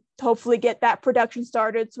 hopefully get that production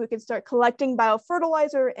started so we can start collecting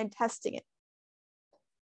biofertilizer and testing it.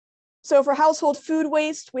 So for household food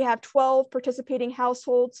waste, we have 12 participating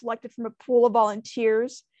households selected from a pool of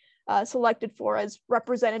volunteers, selected for as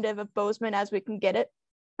representative of Bozeman as we can get it.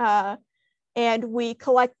 And we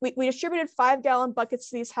distributed 5-gallon buckets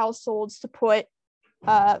to these households to put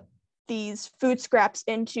these food scraps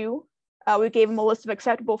into. We gave them a list of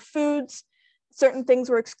acceptable foods. Certain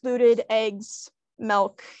things were excluded: eggs,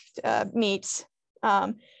 milk, meat.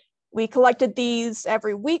 We collected these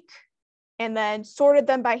every week and then sorted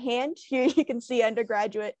them by hand. Here you can see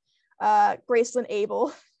Undergraduate Gracelyn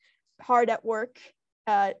Abel hard at work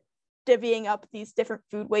divvying up these different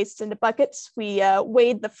food wastes into buckets. We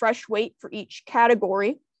weighed the fresh weight for each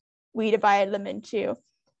category. We divided them into,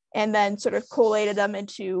 and then sort of collated them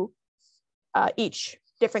into each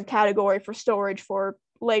different category for storage for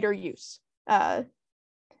later use.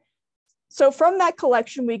 So from that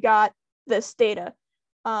collection, we got this data.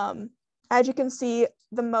 As you can see,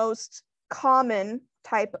 the most common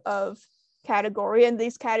type of category, and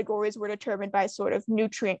these categories were determined by sort of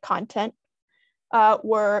nutrient content,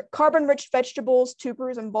 were carbon-rich vegetables,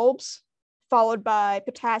 tubers, and bulbs, followed by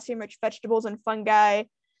potassium-rich vegetables and fungi,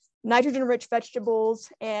 nitrogen-rich vegetables,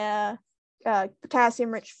 and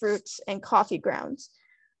potassium-rich fruits, and coffee grounds.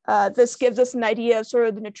 This gives us an idea of sort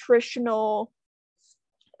of the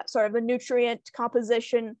nutrient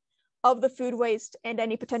composition of the food waste and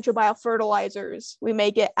any potential biofertilizers we may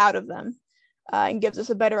get out of them, and gives us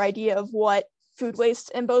a better idea of what food waste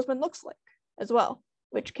in Bozeman looks like as well,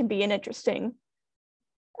 which can be an interesting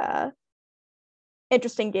data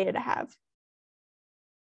to have.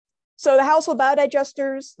 So the household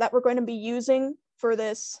biodigesters that we're going to be using for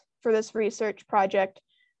this research project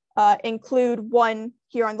include one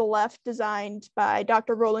here on the left, designed by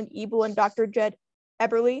Dr. Roland Ebel and Dr. Jed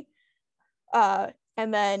Eberly.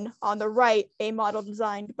 And then on the right, a model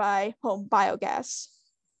designed by Home Biogas,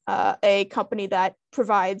 a company that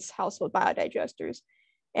provides household biodigesters.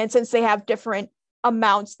 And since they have different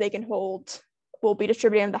amounts they can hold, we'll be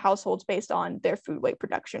distributing the households based on their food weight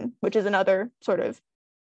production, which is another sort of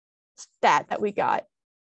stat that we got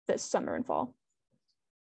this summer and fall.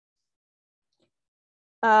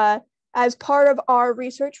 As part of our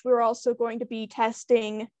research, we're also going to be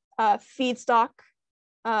testing different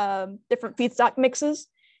feedstock mixes.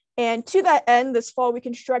 And to that end, this fall, we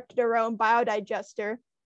constructed our own biodigester.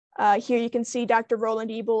 Here you can see Dr.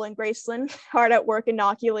 Roland Ebel and Gracelyn hard at work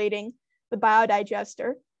inoculating the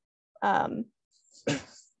biodigester.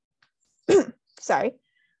 Sorry.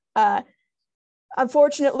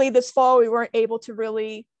 Unfortunately, this fall, we weren't able to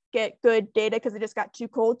really get good data because it just got too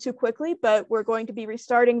cold too quickly, but we're going to be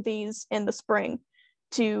restarting these in the spring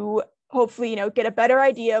to hopefully, get a better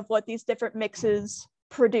idea of what these different mixes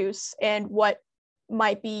produce and what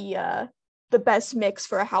might be the best mix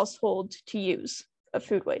for a household to use of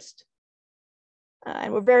food waste.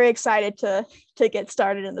 And we're very excited to get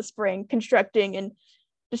started in the spring, constructing and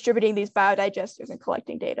distributing these biodigesters and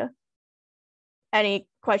collecting data. Any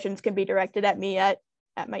questions can be directed at me at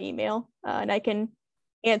my email, and I can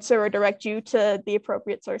answer or direct you to the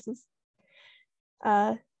appropriate sources.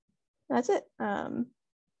 That's it.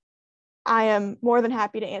 I am more than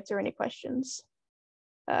happy to answer any questions.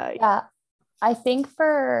 Yeah, I think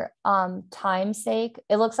for time's sake,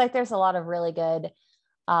 it looks like there's a lot of really good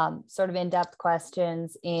sort of in-depth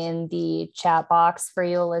questions in the chat box for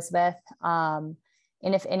you, Elizabeth.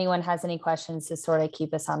 And if anyone has any questions to sort of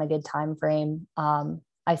keep us on a good time frame,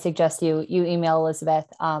 I suggest you email Elizabeth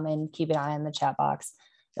and keep an eye on the chat box.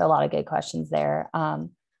 There are a lot of good questions there.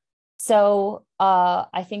 So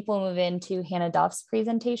I think we'll move into Hanna Duff's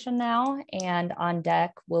presentation now, and on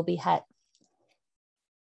deck will be Het.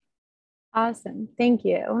 Awesome, thank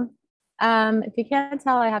you. If you can't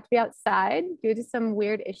tell, I have to be outside due to some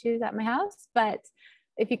weird issues at my house, but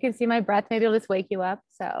if you can see my breath, maybe it'll just wake you up,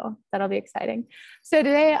 so that'll be exciting. So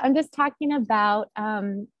today I'm just talking about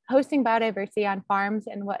hosting biodiversity on farms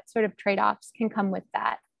and what sort of trade-offs can come with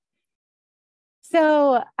that.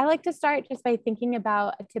 So I like to start just by thinking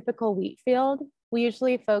about a typical wheat field. We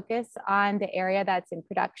usually focus on the area that's in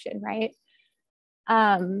production, right?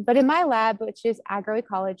 But in my lab, which is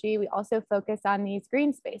agroecology, we also focus on these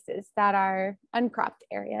green spaces that are uncropped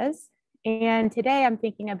areas. And today I'm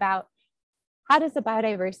thinking about how does the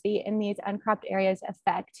biodiversity in these uncropped areas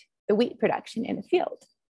affect the wheat production in the field?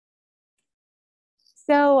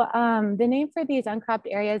 So the name for these uncropped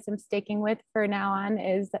areas I'm sticking with for now on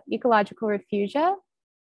is ecological refugia.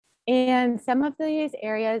 And some of these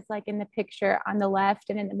areas, like in the picture on the left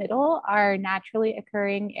and in the middle, are naturally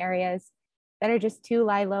occurring areas that are just too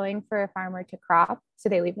low-lying for a farmer to crop, so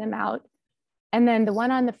they leave them out. And then the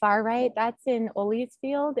one on the far right, that's in Oli's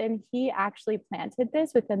field, and he actually planted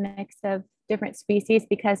this with a mix of different species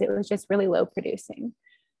because it was just really low producing.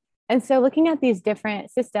 And so looking at these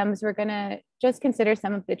different systems, we're gonna just consider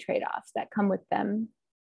some of the trade-offs that come with them.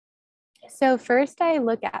 So first I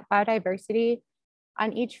look at biodiversity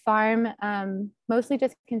on each farm, mostly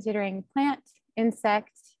just considering plant,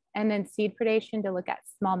 insect, and then seed predation to look at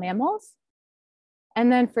small mammals. And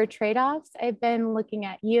then for trade-offs, I've been looking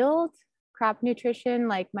at yield, crop nutrition,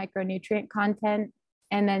 like micronutrient content,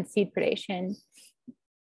 and then seed predation.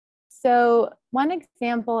 So one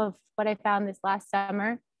example of what I found this last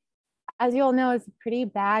summer, as you all know, is a pretty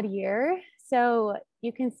bad year. So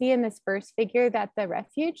you can see in this first figure that the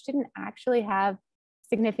refuge didn't actually have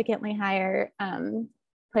significantly higher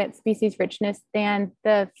plant species richness than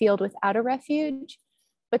the field without a refuge,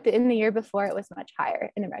 but in the year before it was much higher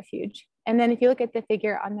in the refuge. And then if you look at the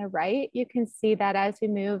figure on the right, you can see that as we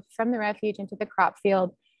move from the refuge into the crop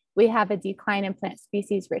field, we have a decline in plant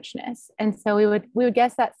species richness. And so we would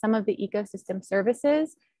guess that some of the ecosystem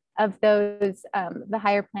services of those, the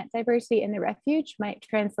higher plant diversity in the refuge might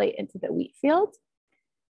translate into the wheat field.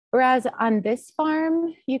 Whereas on this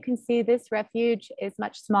farm, you can see this refuge is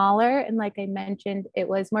much smaller. And like I mentioned, it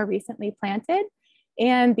was more recently planted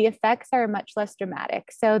and the effects are much less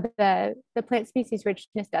dramatic. So the plant species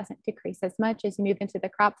richness doesn't decrease as much as you move into the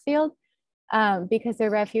crop field because the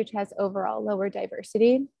refuge has overall lower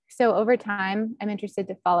diversity. So over time, I'm interested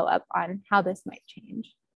to follow up on how this might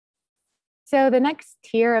change. So the next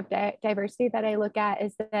tier of diversity that I look at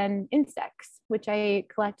is then insects, which I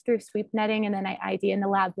collect through sweep netting and then I ID in the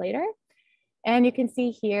lab later. And you can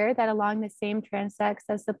see here that along the same transects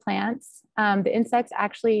as the plants, the insects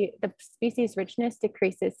actually, the species richness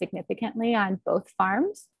decreases significantly on both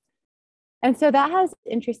farms. And so that has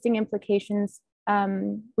interesting implications.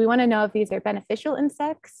 We want to know if these are beneficial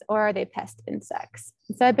insects or are they pest insects.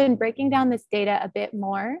 So I've been breaking down this data a bit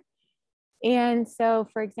more. And so,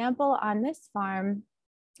 for example, on this farm,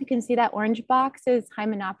 you can see that orange box is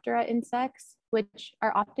Hymenoptera insects, which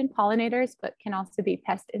are often pollinators, but can also be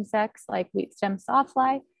pest insects like wheat stem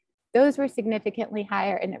sawfly. Those were significantly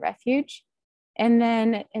higher in the refuge. And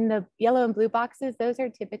then in the yellow and blue boxes, those are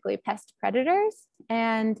typically pest predators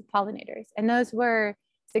and pollinators. And those were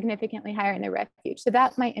significantly higher in the refuge. So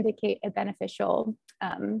that might indicate a beneficial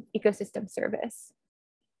ecosystem service.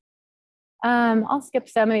 I'll skip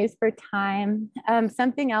some of these for time.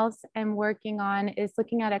 Something else I'm working on is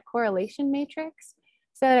looking at a correlation matrix.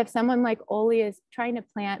 So that if someone like Oli is trying to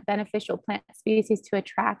plant beneficial plant species to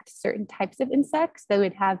attract certain types of insects, they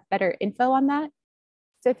would have better info on that.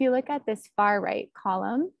 So if you look at this far right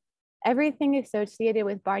column, everything associated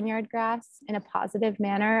with barnyard grass in a positive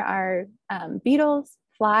manner are beetles,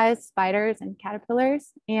 flies, spiders, and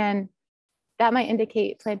caterpillars. And that might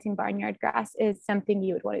indicate planting barnyard grass is something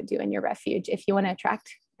you would want to do in your refuge if you want to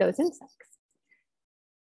attract those insects.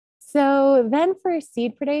 So then for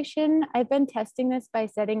seed predation, I've been testing this by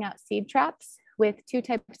setting out seed traps with 2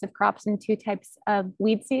 types of crops and 2 types of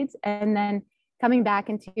weed seeds, and then coming back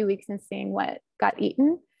in 2 weeks and seeing what got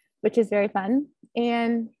eaten, which is very fun.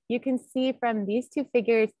 And you can see from these 2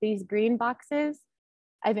 figures, these green boxes,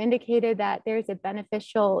 I've indicated that there's a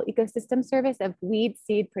beneficial ecosystem service of weed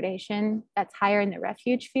seed predation that's higher in the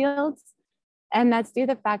refuge fields. And that's due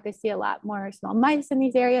to the fact I see a lot more small mice in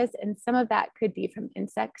these areas, and some of that could be from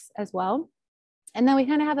insects as well. And then we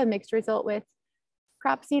kind of have a mixed result with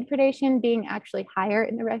crop seed predation being actually higher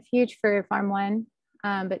in the refuge for farm 1,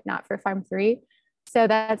 but not for farm 3. So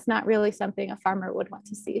that's not really something a farmer would want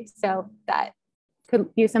to see. So that could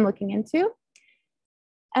use some looking into.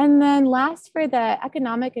 And then last, for the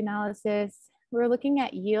economic analysis, we're looking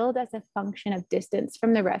at yield as a function of distance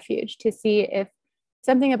from the refuge to see if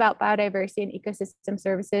something about biodiversity and ecosystem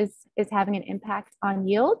services is having an impact on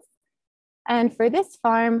yield. And for this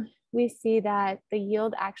farm, we see that the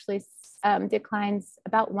yield actually declines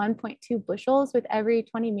about 1.2 bushels with every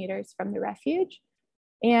 20 meters from the refuge.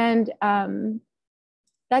 And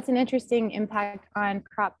that's an interesting impact on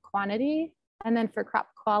crop quantity. And then for crop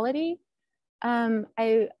quality,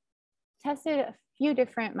 I tested a few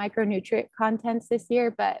different micronutrient contents this year,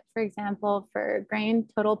 but for example, for grain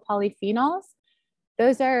total polyphenols,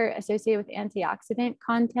 those are associated with antioxidant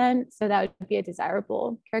content. So that would be a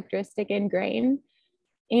desirable characteristic in grain.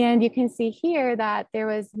 And you can see here that there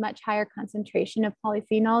was much higher concentration of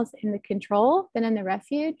polyphenols in the control than in the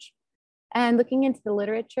refuge. And looking into the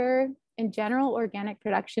literature, in general, organic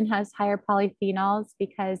production has higher polyphenols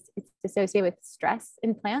because it's associated with stress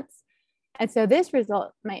in plants. And so this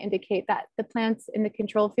result might indicate that the plants in the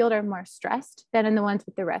control field are more stressed than in the ones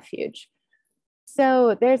with the refuge.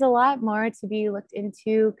 So there's a lot more to be looked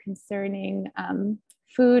into concerning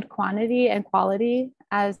food quantity and quality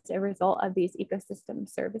as a result of these ecosystem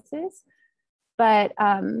services. But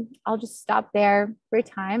I'll just stop there for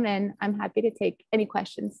time, and I'm happy to take any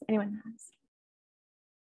questions anyone has.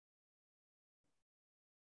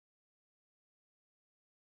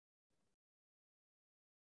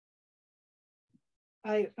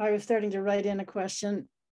 I was starting to write in a question.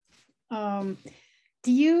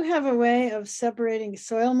 Do you have a way of separating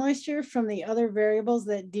soil moisture from the other variables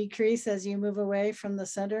that decrease as you move away from the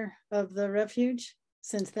center of the refuge,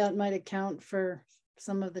 since that might account for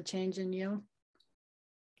some of the change in yield?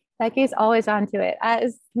 Becky's always onto it.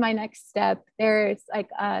 As my next step, there's like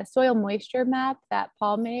a soil moisture map that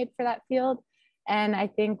Paul made for that field. And I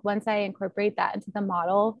think once I incorporate that into the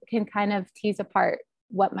model, can kind of tease apart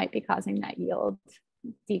what might be causing that yield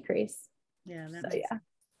decrease. Yeah, so, yeah.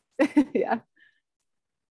 Yeah.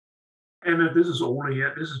 And this is Ole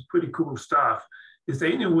here. This is pretty cool stuff. Is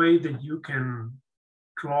there any way that you can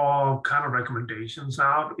draw kind of recommendations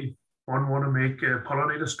out if one want to make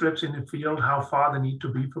pollinator strips in the field, how far they need to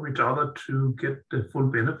be from each other to get the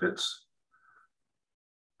full benefits?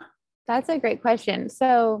 That's a great question.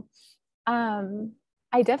 So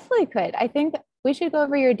I definitely could. I think we should go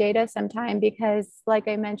over your data sometime because, like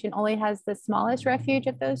I mentioned, Ole has the smallest refuge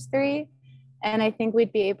of those 3. And I think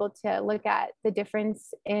we'd be able to look at the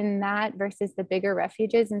difference in that versus the bigger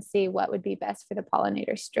refuges and see what would be best for the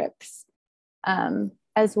pollinator strips,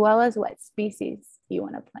 as well as what species you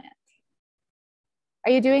want to plant.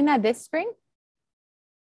 Are you doing that this spring?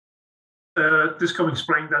 This coming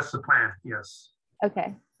spring, that's the plan, yes.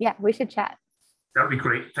 Okay, yeah, we should chat. That'd be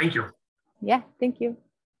great, thank you. Yeah, thank you.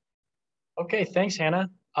 Okay, thanks, Hannah.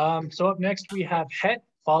 So up next we have Het,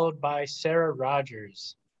 followed by Sarah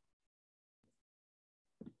Rodgers.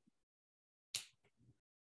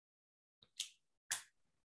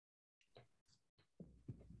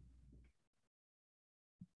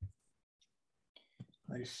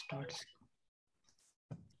 I'll start.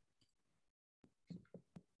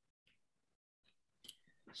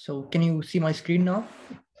 So can you see my screen now?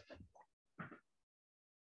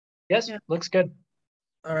 Yes, yeah. Looks good.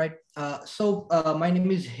 All right. My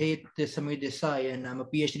name is Het Desai, and I'm a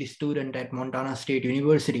PhD student at Montana State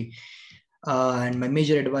University. And my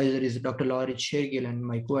major advisor is Dr. Laurie Shergill, and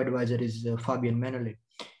my co-advisor is Fabian Menele.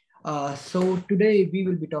 So today we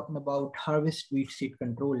will be talking about harvest weed seed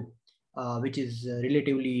control, which is a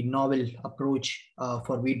relatively novel approach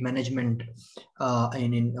for weed management,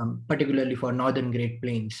 particularly for northern Great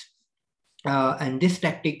Plains. And this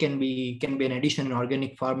tactic can be an addition in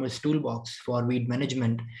organic farmers' toolbox for weed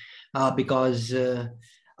management because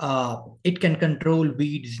it can control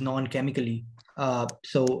weeds non-chemically.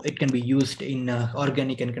 So it can be used in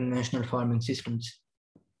organic and conventional farming systems.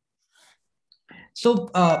 So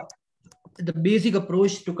the basic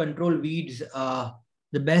approach to control weeds,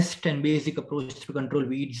 the best and basic approach to control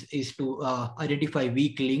weeds is to identify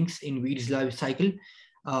weak links in weeds life cycle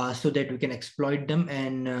so that we can exploit them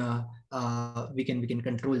and we can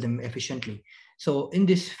control them efficiently. So in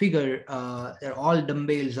this figure, all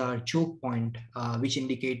dumbbells are choke point, which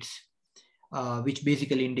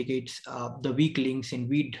basically indicates the weak links in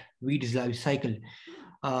weeds life cycle.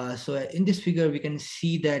 So in this figure, we can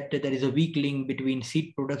see that there is a weak link between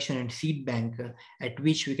seed production and seed bank at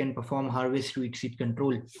which we can perform harvest weed seed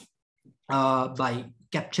control by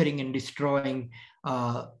capturing and destroying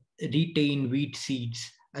retained weed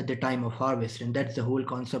seeds at the time of harvest. And that's the whole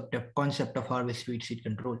concept of harvest weed seed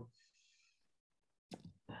control.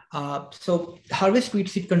 So harvest weed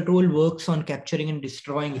seed control works on capturing and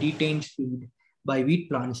destroying retained seed by wheat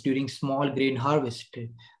plants during small grain harvest.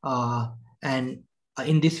 And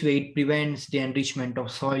in this way, it prevents the enrichment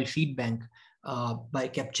of soil seed bank by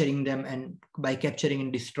capturing them and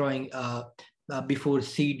destroying before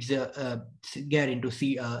seeds get into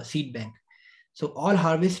seed bank. So all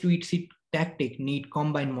harvest weed seed tactic need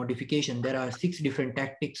combined modification. There are 6 different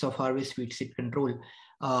tactics of harvest weed seed control.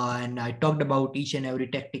 And I talked about each and every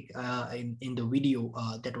tactic in the video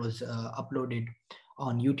that was uploaded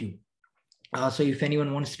on YouTube. So if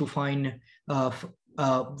anyone wants to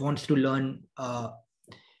learn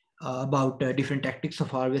about different tactics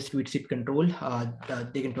of harvest weed seed control,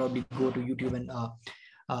 they can probably go to YouTube and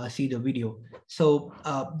see the video. So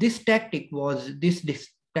this tactic was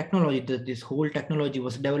this whole technology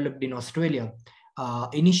was developed in Australia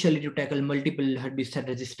initially to tackle multiple herbicide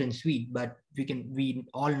resistance weed, but we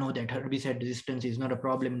all know that herbicide resistance is not a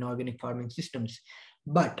problem in organic farming systems.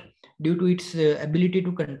 But due to its ability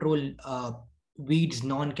to control weeds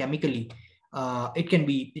non-chemically, it can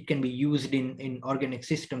be used in organic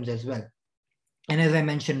systems as well. And as I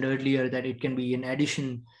mentioned earlier, that it can be an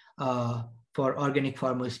addition for organic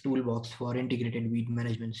farmers' toolbox for integrated weed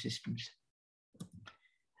management systems.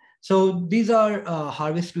 So these are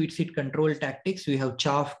harvest weed seed control tactics. We have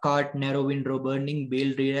chaff cart, narrow windrow burning,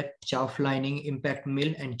 bale direct, chaff lining, impact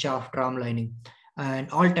mill, and chaff tram lining. And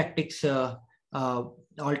all tactics were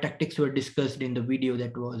discussed in the video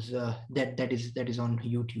that was that is on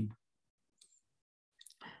YouTube.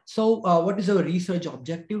 So what is our research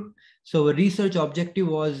objective? So our research objective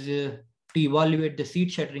was to evaluate the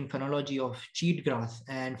seed shattering phenology of cheatgrass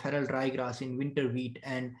and feral ryegrass in winter wheat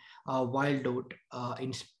and wild oat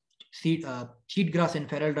in cheatgrass and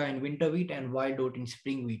feral rye in winter wheat and wild oat in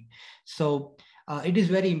spring wheat. So it is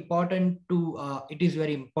very important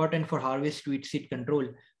for harvest weed seed control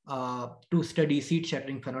to study seed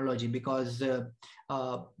shattering phenology, because the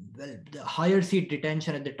higher seed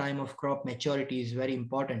retention at the time of crop maturity is very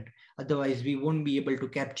important. Otherwise, we won't be able to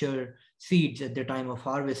capture seeds at the time of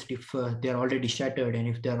harvest if they're already shattered and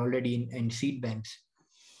if they're already in seed banks.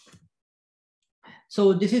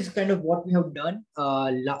 So this is kind of what we have done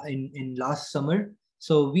in last summer.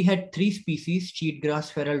 So we had 3 species: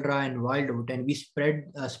 cheatgrass, feral rye, and wild oat, and we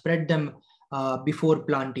spread them before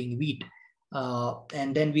planting wheat.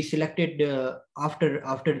 And then we selected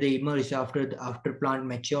after they emerge, after plant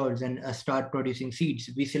matures and start producing seeds,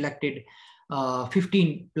 we selected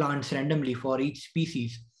 15 plants randomly for each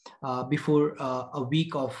species before a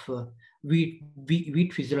week of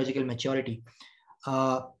wheat physiological maturity,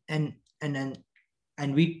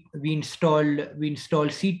 and we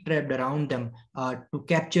installed seed traps around them to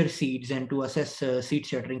capture seeds and to assess seed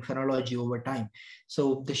shattering phenology over time.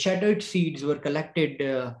 So the shattered seeds were collected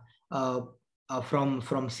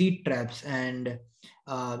from seed traps, and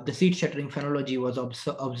the seed shattering phenology was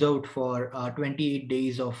observed for 28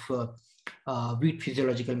 days of wheat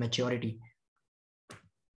physiological maturity.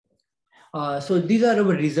 So these are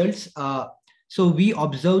our results. So we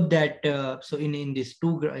observed that so in these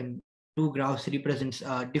two graphs represents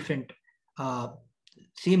different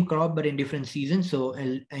same crop but in different seasons. So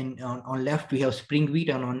and on left we have spring wheat,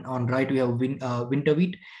 and on right we have winter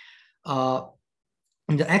wheat.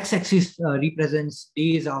 And the x-axis represents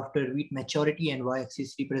days after wheat maturity, and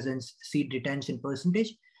y-axis represents seed retention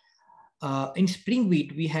percentage. In spring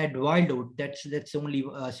wheat, we had wild oat. That's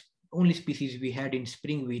only species we had in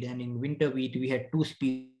spring wheat, and in winter wheat we had 2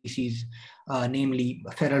 species, namely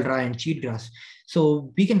feral rye and cheatgrass.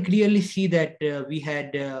 So we can clearly see that we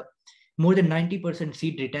had more than 90%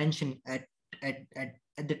 seed retention at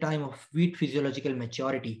the time of wheat physiological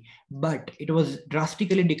maturity, but it was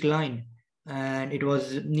drastically declined, and it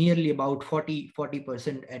was nearly about 40%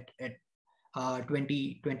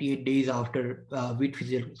 28 days after wheat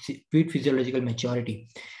physiological maturity.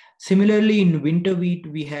 Similarly, in winter wheat,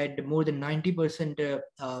 we had more than 90%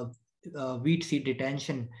 wheat seed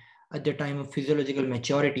retention at the time of physiological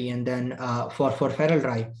maturity, and then for feral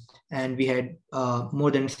rye, and we had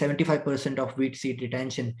more than 75% of wheat seed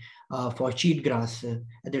retention for cheatgrass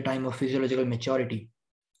at the time of physiological maturity.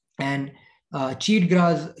 And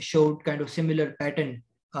cheatgrass showed kind of similar pattern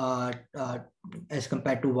as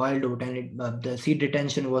compared to wild oat, and the seed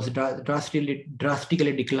retention was drastically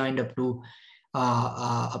declined up to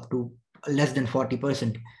less than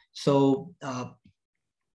 40%. So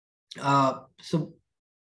so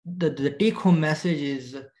the take-home message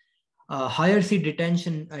is higher seed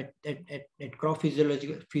retention at crop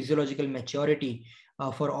physiological maturity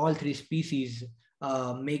for all three species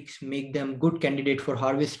make them good candidate for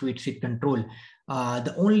harvest wheat seed control.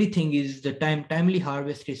 The only thing is the timely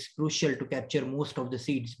harvest is crucial to capture most of the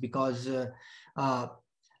seeds, because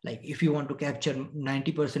like if you want to capture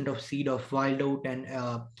 90% of seed of wild oat, and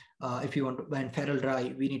if you want to and feral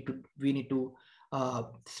rye, we need to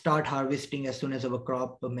start harvesting as soon as our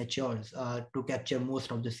crop matures to capture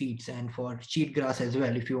most of the seeds. And for cheatgrass as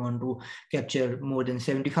well, if you want to capture more than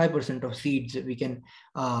 75% of seeds, we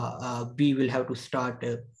will have to start,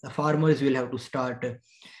 farmers will have to start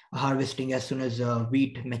harvesting as soon as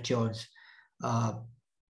wheat matures.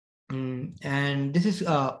 And this is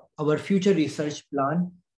our future research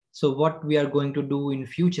plan. So what we are going to do in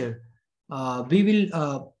future, we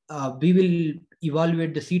will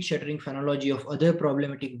evaluate the seed shattering phenology of other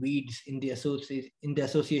problematic weeds in the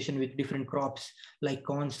association with different crops like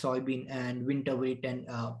corn, soybean, and winter wheat and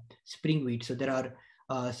spring wheat. So there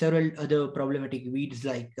are several other problematic weeds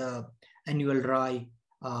like annual rye,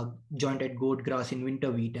 jointed goat grass in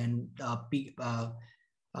winter wheat, and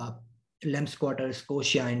lamb squatter,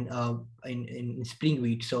 scotia in spring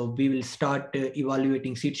wheat. So we will start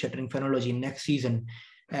evaluating seed shattering phenology next season.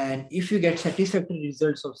 And if you get satisfactory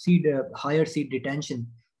results of higher seed retention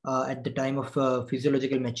at the time of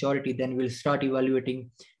physiological maturity, then we'll start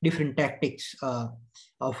evaluating different tactics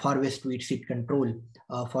of harvest wheat seed control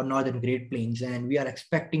for northern Great Plains. And we are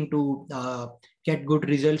expecting to get good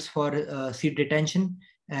results for seed retention.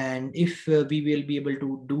 And if we will be able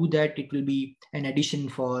to do that, it will be an additional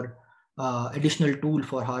tool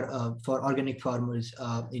for organic farmers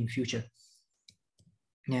in future.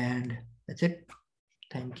 And that's it.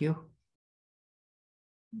 Thank you.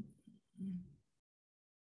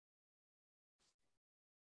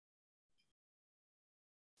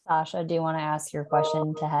 Sasha, do you want to ask your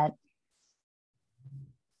question to Het?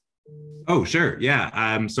 Oh, sure.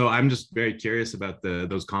 Yeah. So I'm just very curious about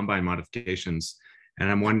those combine modifications.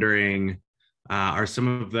 And I'm wondering, are some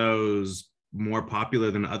of those more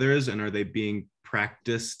popular than others? And are they being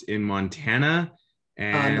practiced in Montana?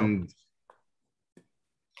 And no.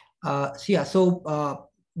 If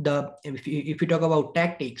you talk about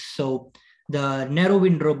tactics, so the narrow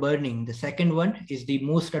windrow burning, the second one is the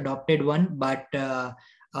most adopted one, but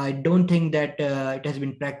I don't think that it has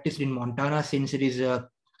been practiced in Montana, since it is a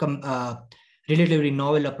relatively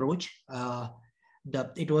novel approach.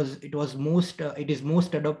 It is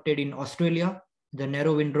most adopted in Australia, the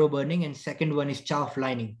narrow windrow burning, and second one is chaff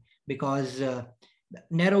lining, because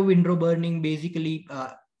narrow windrow burning basically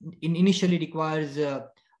initially requires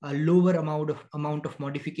a lower amount of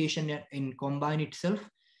modification in combine itself.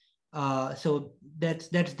 So that's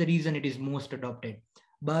the reason it is most adopted.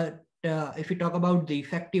 But if you talk about the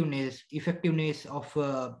effectiveness of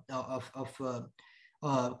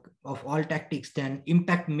all tactics, then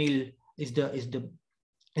impact mill is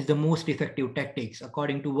the most effective tactics.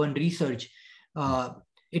 According to one research,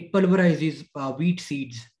 it pulverizes wheat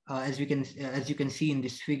seeds, as you can see in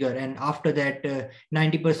this figure, and after that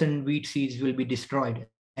 90% wheat seeds will be destroyed,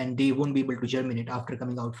 and they won't be able to germinate after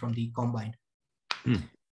coming out from the combine.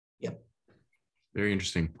 Yep. Very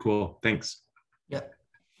interesting. Cool. Thanks. Yeah.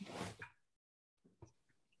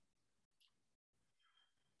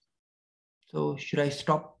 So should I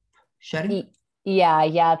stop sharing?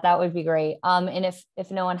 Yeah, that would be great. And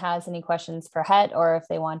if no one has any questions for Het, or if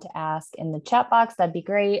they want to ask in the chat box, that'd be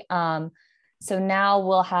great. So now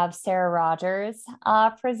we'll have Sarah Rodgers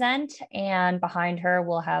present, and behind her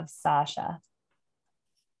we'll have Sasha.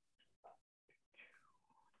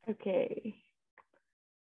 Okay.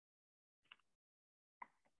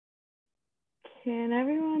 Can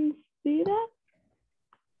everyone see that?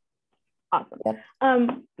 Awesome. Yep.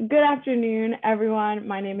 Good afternoon, everyone.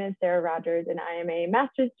 My name is Sarah Rodgers, and I am a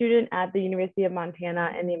master's student at the University of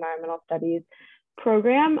Montana in the Environmental Studies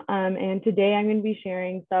program. And today I'm going to be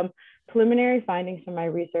sharing some preliminary findings from my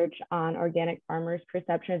research on organic farmers'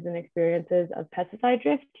 perceptions and experiences of pesticide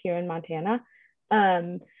drift here in Montana.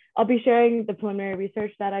 I'll be sharing the preliminary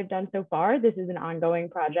research that I've done so far. This is an ongoing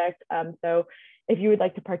project. So if you would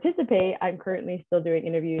like to participate, I'm currently still doing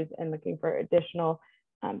interviews and looking for additional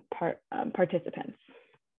participants.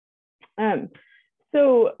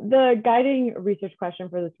 So the guiding research question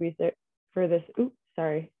for this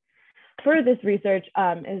research,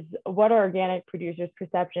 is what are organic producers'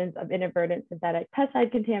 perceptions of inadvertent synthetic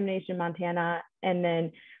pesticide contamination in Montana? And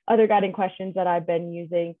then other guiding questions that I've been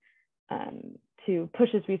using to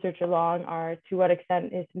push this research along are, to what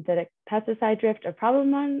extent is synthetic pesticide drift a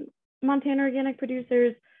problem on Montana organic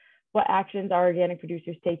producers? What actions are organic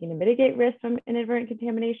producers taking to mitigate risk from inadvertent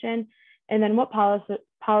contamination? And then what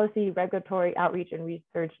policy, regulatory outreach, and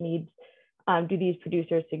research needs do these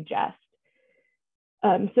producers suggest?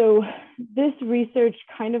 So this research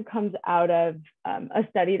kind of comes out of a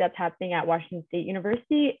study that's happening at Washington State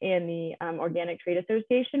University and the Organic Trade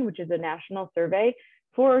Association, which is a national survey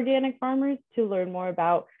for organic farmers to learn more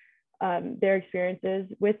about their experiences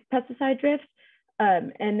with pesticide drift.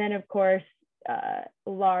 And then, of course,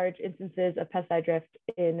 large instances of pesticide drift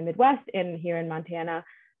in the Midwest and here in Montana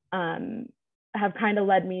have kind of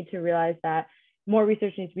led me to realize that more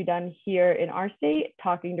research needs to be done here in our state,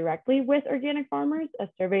 talking directly with organic farmers. A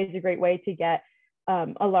survey is a great way to get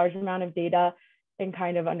a large amount of data and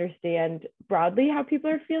kind of understand broadly how people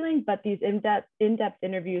are feeling. But these in-depth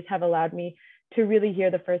interviews have allowed me to really hear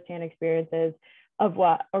the firsthand experiences of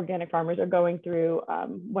what organic farmers are going through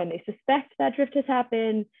when they suspect that drift has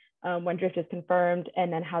happened, when drift is confirmed,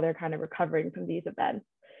 and then how they're kind of recovering from these events.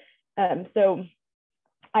 So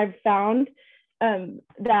I've found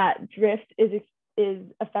that drift is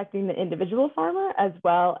affecting the individual farmer as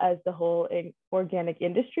well as the whole organic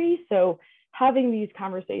industry. So having these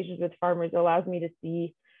conversations with farmers allows me to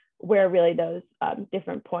see where really those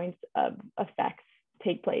different points of effects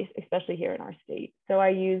take place, especially here in our state. So I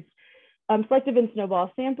used selective and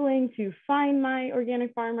snowball sampling to find my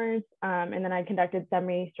organic farmers, and then I conducted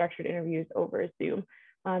semi-structured interviews over Zoom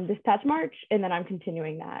this past March, and then I'm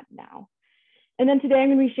continuing that now. And then today I'm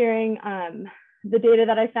going to be sharing the data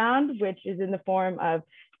that I found, which is in the form of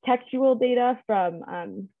textual data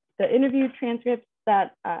from the interview transcripts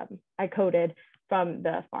that I coded from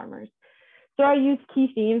the farmers. So I used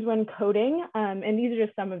key themes when coding, and these are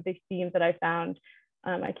just some of the themes that I found.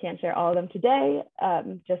 I can't share all of them today,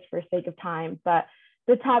 just for sake of time, but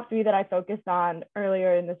the top three that I focused on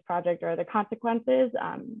earlier in this project are the consequences,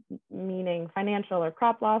 meaning financial or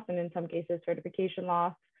crop loss, and in some cases certification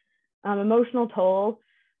loss, emotional toll.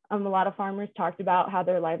 A lot of farmers talked about how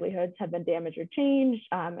their livelihoods have been damaged or changed,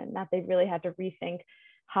 and that they've really had to rethink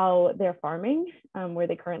how they're farming where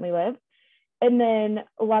they currently live. And then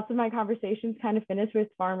lots of my conversations kind of finished with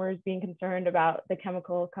farmers being concerned about the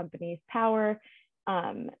chemical company's power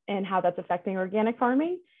and how that's affecting organic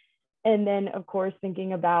farming. And then, of course,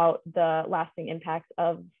 thinking about the lasting impacts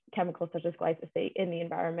of chemicals such as glyphosate in the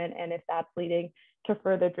environment and if that's leading to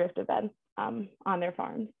further drift events on their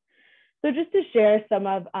farms. So just to share some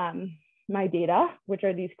of my data, which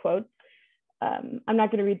are these quotes, I'm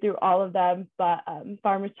not going to read through all of them, but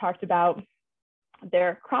farmers talked about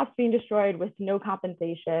their crops being destroyed with no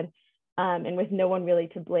compensation and with no one really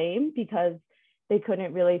to blame because they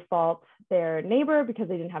couldn't really fault their neighbor because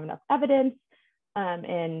they didn't have enough evidence,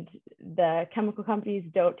 and the chemical companies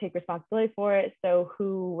don't take responsibility for it. So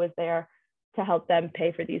who was there to help them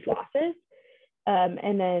pay for these losses?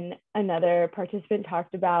 And then another participant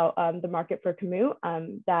talked about the market for kamut,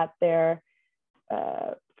 that their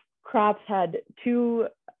crops had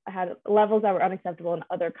levels that were unacceptable in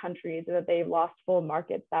other countries, and that they've lost full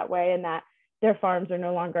markets that way, and that their farms are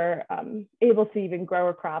no longer able to even grow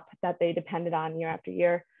a crop that they depended on year after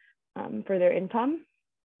year for their income.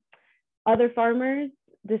 Other farmers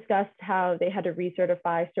discussed how they had to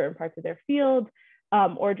recertify certain parts of their field,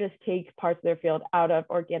 or just take parts of their field out of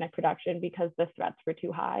organic production because the threats were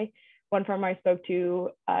too high. One farmer I spoke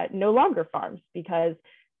to no longer farms because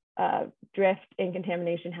drift and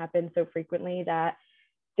contamination happen so frequently that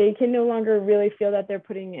they can no longer really feel that they're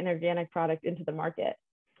putting an organic product into the market.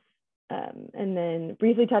 And then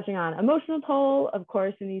briefly touching on emotional toll, of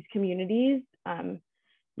course, in these communities,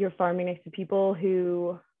 you're farming next to people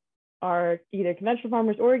who are either conventional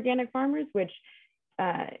farmers or organic farmers, which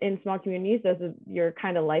in small communities, those are your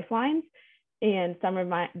kind of lifelines. And some of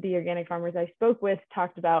the organic farmers I spoke with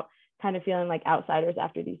talked about kind of feeling like outsiders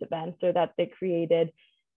after these events, so that they created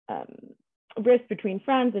risk between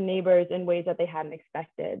friends and neighbors in ways that they hadn't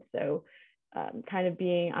expected. So kind of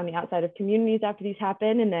being on the outside of communities after these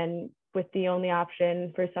happen, and then with the only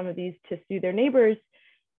option for some of these to sue their neighbors,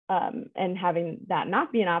 and having that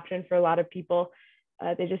not be an option for a lot of people,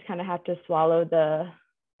 they just kind of have to swallow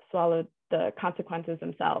the consequences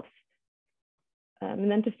themselves.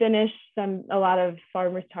 And then to finish, a lot of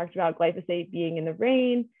farmers talked about glyphosate being in the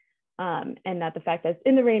rain, and that the fact that it's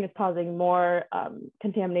in the rain is causing more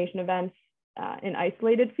contamination events in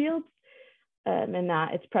isolated fields, and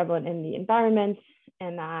that it's prevalent in the environment,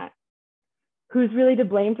 and that who's really to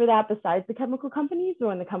blame for that besides the chemical companies? Or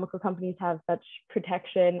when the chemical companies have such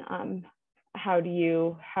protection, how do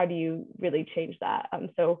you really change that?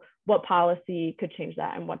 So what policy could change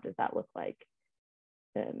that, and what does that look like?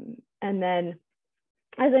 And then,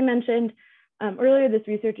 as I mentioned earlier, this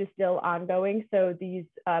research is still ongoing. So these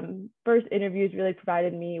first interviews really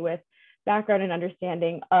provided me with background and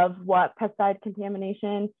understanding of what pesticide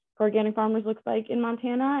contamination for organic farmers looks like in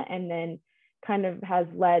Montana, and then kind of has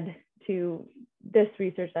led to this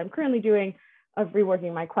research that I'm currently doing of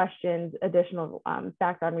reworking my questions, additional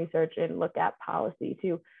background research, and look at policy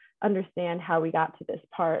to understand how we got to this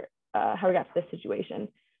part, how we got to this situation.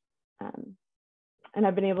 And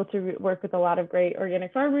I've been able to work with a lot of great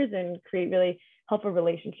organic farmers and create really helpful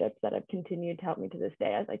relationships that have continued to help me to this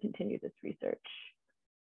day as I continue this research.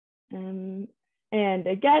 And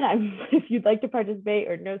again, if you'd like to participate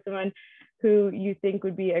or know someone who you think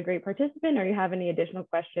would be a great participant, or you have any additional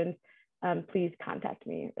questions, please contact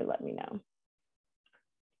me or let me know.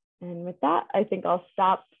 And with that, I think I'll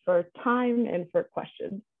stop for time and for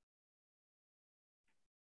questions.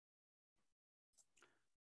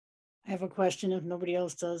 I have a question if nobody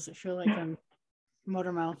else does. I feel like I'm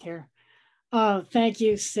motor mouth here. Thank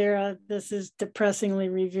you, Sarah. This is depressingly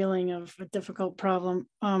revealing of a difficult problem.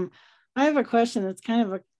 I have a question that's kind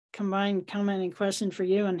of a combined comment and question for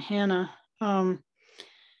you and Hanna.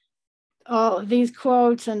 All these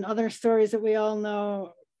quotes and other stories that we all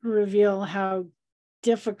know reveal how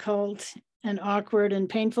difficult and awkward and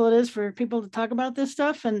painful it is for people to talk about this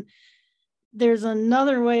stuff. And there's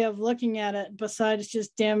another way of looking at it besides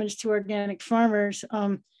just damage to organic farmers.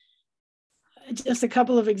 Just a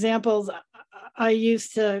couple of examples. I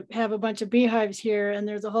used to have a bunch of beehives here, and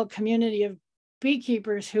there's a whole community of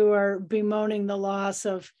beekeepers who are bemoaning the loss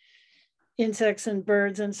of insects and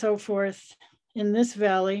birds and so forth in this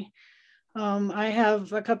valley. I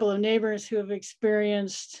have a couple of neighbors who have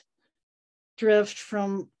experienced drift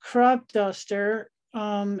from crop duster,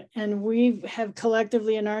 and we have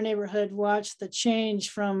collectively in our neighborhood watched the change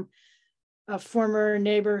from a former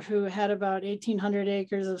neighbor who had about 1,800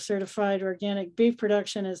 acres of certified organic beef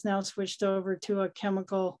production has now switched over to a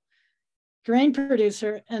chemical grain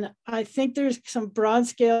producer. And I think there's some broad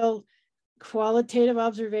scale qualitative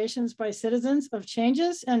observations by citizens of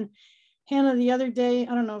changes. And Hanna, the other day,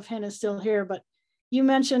 I don't know if Hanna's still here, but you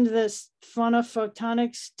mentioned this fauna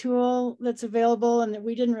photonics tool that's available and that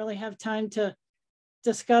we didn't really have time to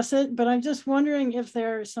discuss it, but I'm just wondering if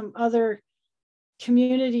there are some other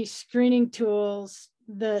community screening tools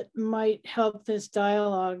that might help this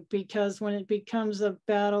dialogue, because when it becomes a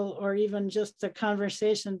battle or even just a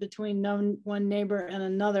conversation between one neighbor and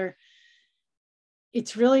another,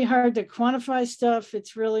 it's really hard to quantify stuff.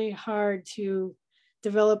 It's really hard to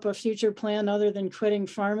develop a future plan other than quitting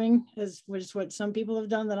farming, which is what some people have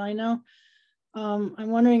done that I know. I'm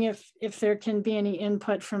wondering if there can be any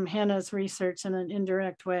input from Hanna's research in an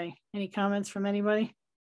indirect way. Any comments from anybody?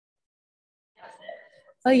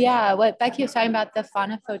 Oh yeah, what Becky was talking about, the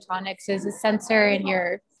fauna photonics, is a sensor in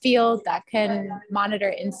your field that can monitor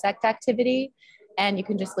insect activity, and you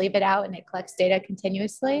can just leave it out and it collects data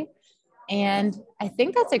continuously. And I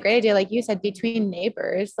think that's a great idea, like you said, between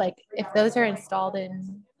neighbors. Like if those are installed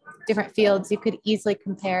in different fields, you could easily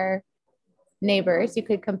compare neighbors. You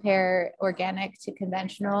could compare organic to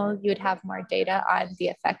conventional. You would have more data on the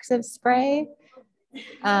effects of spray.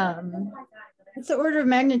 What's the order of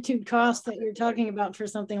magnitude cost that you're talking about for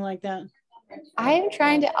something like that? I'm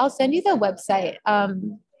trying to, I'll send you the website.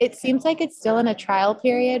 It seems like it's still in a trial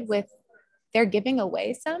period with, they're giving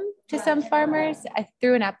away some to some farmers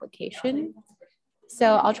through an application.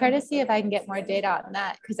 So I'll try to see if I can get more data on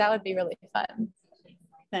that, because that would be really fun.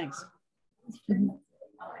 Thanks.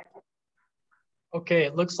 Okay,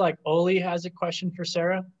 it looks like Oli has a question for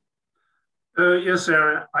Sarah. Yes,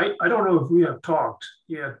 Sarah. I don't know if we have talked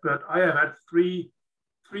yet, but I have had three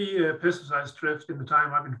pesticides drift in the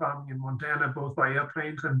time I've been farming in Montana, both by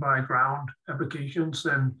airplanes and by ground applications,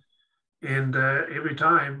 and every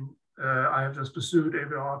time I have just pursued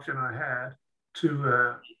every option I had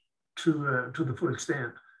to the full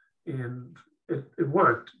extent, and it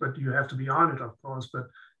worked. But you have to be on it, of course. But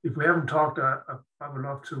if we haven't talked, I would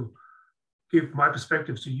love to give my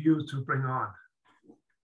perspectives to you to bring on.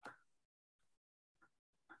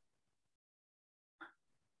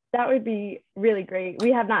 That would be really great.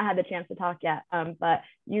 We have not had the chance to talk yet, but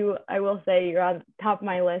I will say you're on top of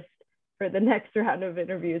my list for the next round of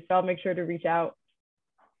interviews, so I'll make sure to reach out.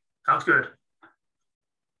 Sounds good.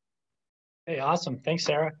 Hey, awesome. Thanks,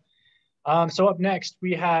 Sarah. So up next,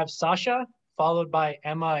 we have Sasha, followed by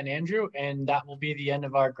Emma and Andrew, and that will be the end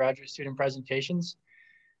of our graduate student presentations.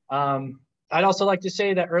 I'd also like to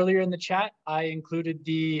say that earlier in the chat, I included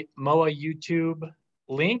the MOA YouTube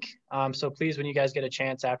link. So please, when you guys get a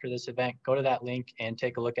chance after this event, go to that link and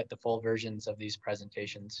take a look at the full versions of these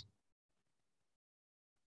presentations.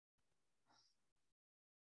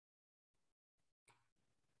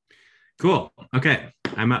 Cool. Okay,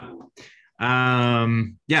 I'm up.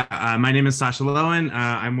 My name is Sasha Loewen.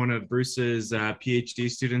 I'm one of Bruce's PhD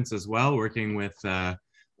students as well, working with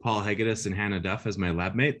Paul Hegedus and Hanna Duff as my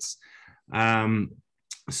lab mates.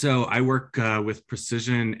 So I work with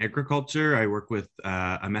precision agriculture. I work with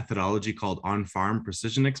a methodology called on-farm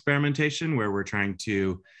precision experimentation, where we're trying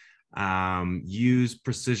to use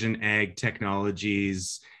precision ag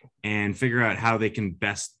technologies and figure out how they can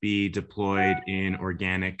best be deployed in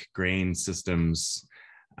organic grain systems.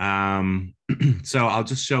 So I'll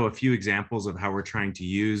just show a few examples of how we're trying to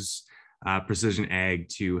use precision ag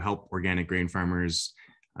to help organic grain farmers,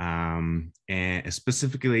 and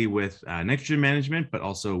specifically with nitrogen management, but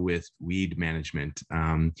also with weed management.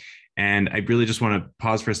 And I really just want to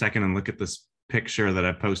pause for a second and look at this picture that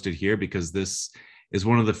I posted here, because this is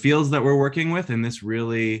one of the fields that we're working with, and this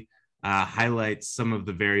really highlights some of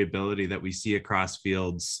the variability that we see across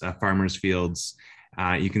fields, farmers' fields.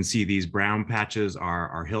 You can see these brown patches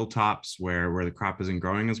are hilltops where the crop isn't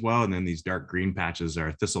growing as well, and then these dark green patches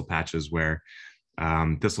are thistle patches where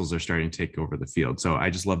thistles are starting to take over the field. So I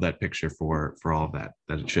just love that picture for all of that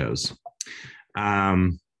it shows.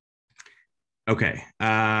 Okay,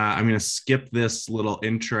 I'm going to skip this little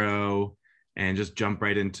intro and just jump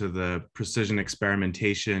right into the precision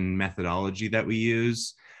experimentation methodology that we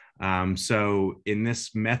use. So in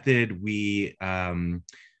this method, we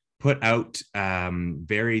put out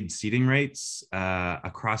varied seeding rates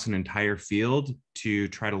across an entire field to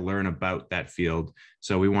try to learn about that field.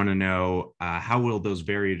 So we want to know how will those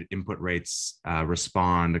varied input rates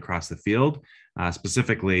respond across the field,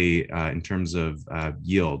 specifically in terms of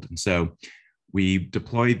yield. And so we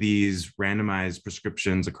deploy these randomized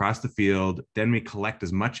prescriptions across the field. Then we collect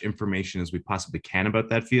as much information as we possibly can about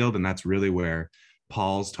that field. And that's really where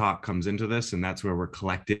Paul's talk comes into this. And that's where we're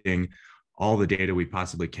collecting all the data we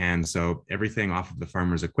possibly can. So everything off of the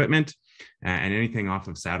farmer's equipment and anything off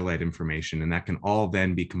of satellite information. And that can all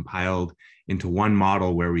then be compiled into one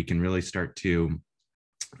model where we can really start to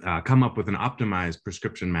come up with an optimized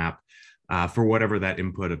prescription map for whatever that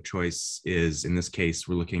input of choice is. In this case,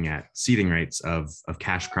 we're looking at seeding rates of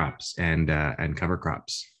cash crops and cover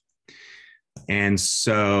crops. And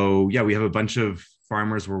so, yeah, we have a bunch of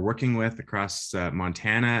farmers we're working with across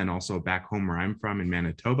Montana and also back home where I'm from in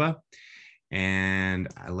Manitoba. And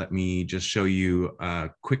let me just show you a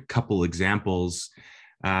quick couple examples.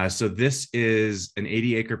 So this is an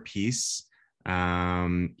 80-acre piece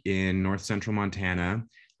in north central Montana.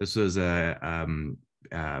 This was a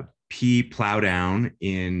pea plowdown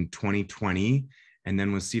in 2020, and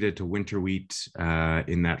then was seeded to winter wheat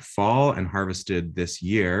in that fall and harvested this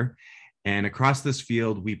year. And across this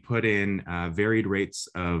field, we put in varied rates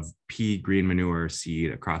of pea green manure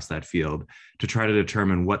seed across that field to try to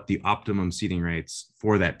determine what the optimum seeding rates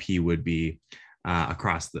for that pea would be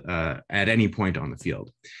across the, at any point on the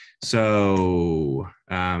field. So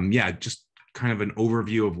yeah, just kind of an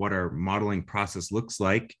overview of what our modeling process looks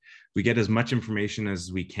like. We get as much information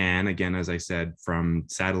as we can, again, as I said, from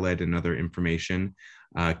satellite and other information.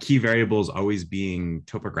 Key variables always being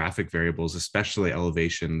topographic variables, especially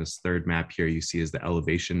elevation. This third map here you see is the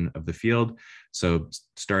elevation of the field. So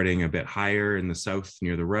starting a bit higher in the south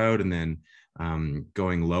near the road, and then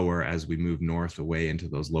going lower as we move north away into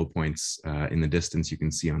those low points in the distance you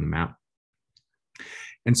can see on the map.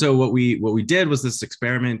 And so what we did was this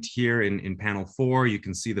experiment here in panel 4. You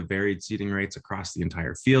can see the varied seeding rates across the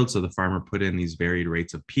entire field. So the farmer put in these varied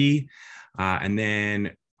rates of pea, and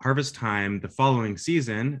then harvest time the following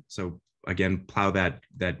season. So again, plow that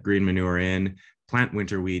green manure in, plant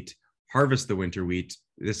winter wheat, harvest the winter wheat.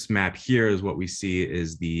 This map here is what we see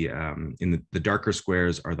is the in the darker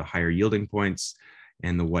squares are the higher yielding points,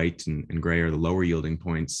 and the white and gray are the lower yielding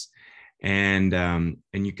points. And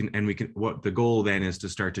what the goal then is to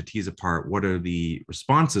start to tease apart what are the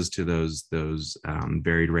responses to those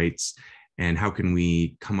varied rates, and how can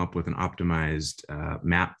we come up with an optimized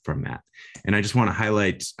map from that. And I just want to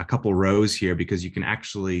highlight a couple rows here because you can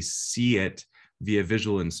actually see it via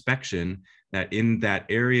visual inspection that in that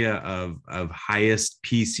area of highest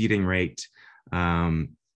P seeding rate,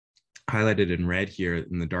 highlighted in red here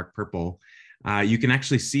in the dark purple, you can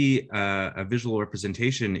actually see a visual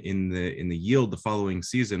representation in the yield the following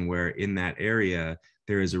season, where in that area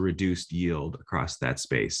there is a reduced yield across that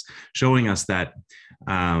space, showing us that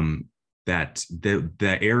that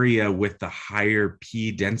the area with the higher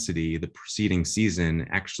P density the preceding season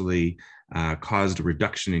actually caused a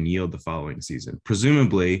reduction in yield the following season,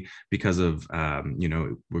 presumably because of,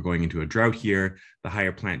 we're going into a drought here, the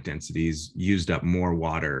higher plant densities used up more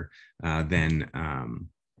water than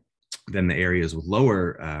the areas with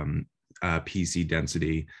lower PC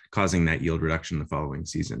density, causing that yield reduction the following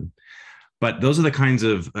season. But those are the kinds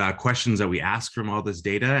of questions that we ask from all this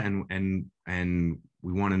data, and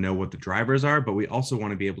we want to know what the drivers are, but we also want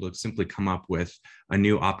to be able to simply come up with a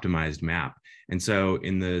new optimized map. And so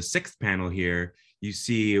in the sixth panel here, you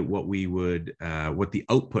see what we would, what the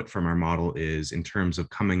output from our model is in terms of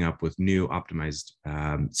coming up with new optimized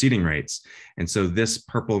seeding rates. And so this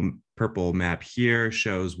purple map here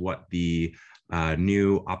shows what the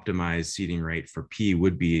new optimized seeding rate for P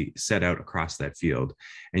would be set out across that field.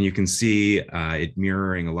 And you can see it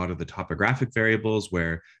mirroring a lot of the topographic variables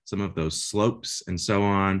where some of those slopes and so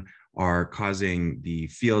on are causing the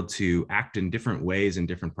field to act in different ways in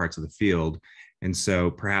different parts of the field. And so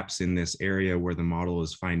perhaps in this area where the model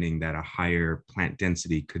is finding that a higher plant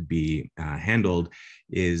density could be handled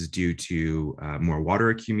is due to more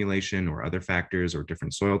water accumulation or other factors or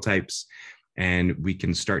different soil types. And we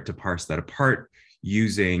can start to parse that apart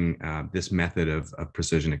using this method of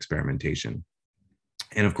precision experimentation.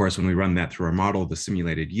 And of course, when we run that through our model, the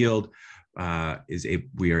simulated yield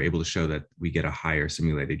we are able to show that we get a higher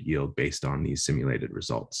simulated yield based on these simulated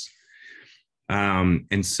results.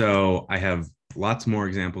 And so I have lots more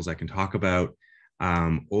examples I can talk about.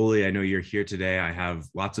 Oli, I know you're here today. I have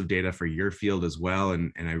lots of data for your field as well,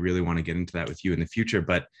 and I really want to get into that with you in the future.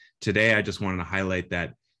 But today I just wanted to highlight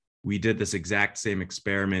that we did this exact same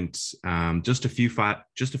experiment just a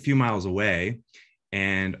few miles away.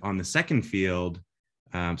 And on the second field,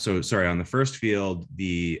 on the first field,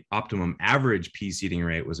 the optimum average P seeding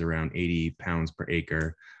rate was around 80 pounds per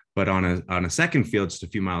acre. But on a second field, just a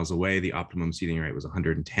few miles away, the optimum seeding rate was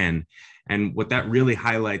 110. And what that really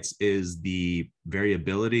highlights is the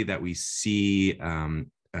variability that we see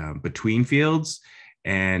between fields,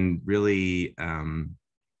 and really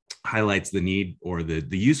highlights the need or the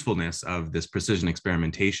usefulness of this precision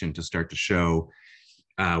experimentation to start to show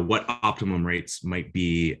what optimum rates might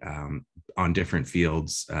be on different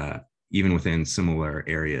fields, even within similar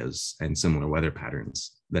areas and similar weather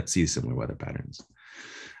patterns that see similar weather patterns.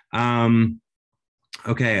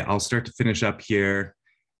 Okay, I'll start to finish up here.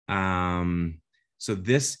 So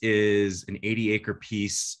this is an 80-acre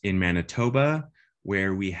piece in Manitoba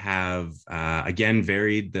where we have, again,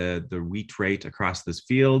 varied the wheat rate across this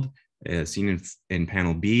field, seen in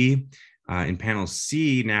panel B. In panel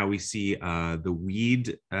C, now we see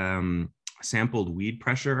the sampled weed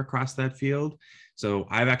pressure across that field. So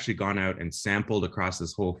I've actually gone out and sampled across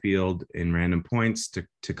this whole field in random points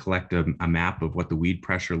to collect a map of what the weed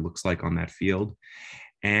pressure looks like on that field.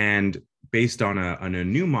 And based on a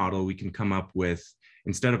new model, we can come up with,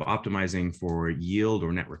 instead of optimizing for yield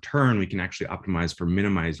or net return, we can actually optimize for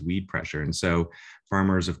minimized weed pressure. And so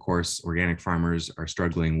farmers, of course, organic farmers are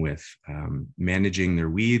struggling with managing their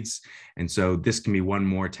weeds. And so this can be one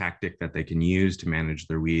more tactic that they can use to manage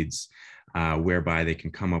their weeds, whereby they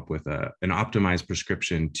can come up with an optimized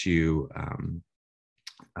prescription to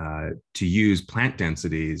use plant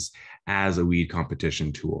densities as a weed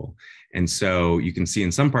competition tool. And so you can see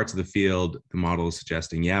in some parts of the field, the model is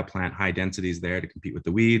suggesting, yeah, plant high densities there to compete with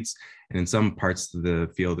the weeds. And in some parts of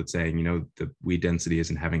the field, it's saying, the weed density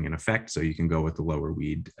isn't having an effect. So you can go with the lower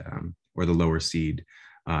weed or the lower seed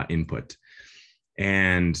input.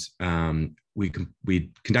 And we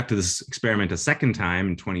conducted this experiment a second time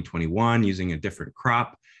in 2021 using a different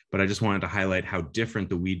crop. But I just wanted to highlight how different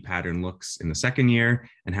the weed pattern looks in the second year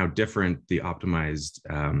and how different the optimized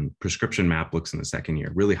prescription map looks in the second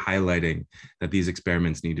year, really highlighting that these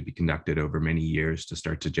experiments need to be conducted over many years to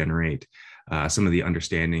start to generate some of the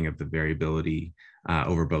understanding of the variability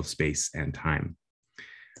over both space and time.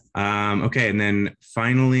 Okay, and then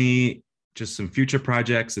finally, just some future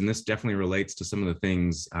projects, and this definitely relates to some of the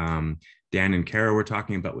things Dan and Kara were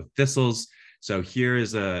talking about with thistles. So here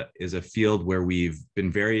is a field where we've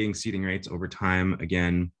been varying seeding rates over time,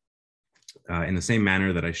 again, in the same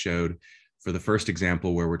manner that I showed for the first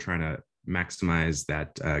example, where we're trying to maximize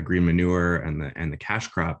that green manure and the cash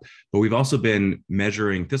crop. But we've also been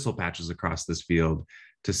measuring thistle patches across this field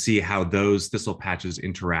to see how those thistle patches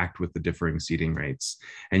interact with the differing seeding rates.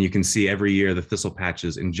 And you can see every year the thistle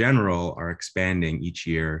patches in general are expanding each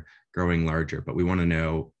year, growing larger, but we want to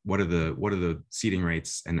know what are the seeding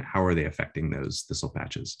rates and how are they affecting those thistle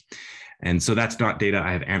patches. And so that's not data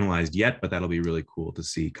I have analyzed yet, but that'll be really cool to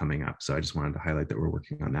see coming up. So I just wanted to highlight that we're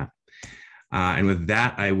working on that. And with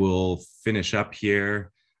that, I will finish up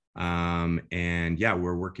here. And yeah,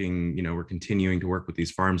 we're working, we're continuing to work with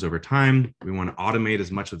these farms over time. We want to automate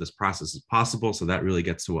as much of this process as possible. So that really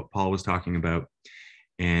gets to what Paul was talking about,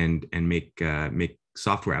 and make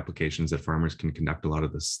software applications that farmers can conduct a lot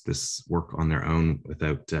of this work on their own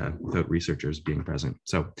without researchers being present.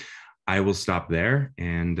 So I will stop there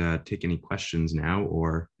and take any questions now,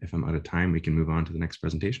 or if I'm out of time, we can move on to the next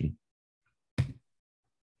presentation.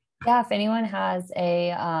 Yeah, if anyone has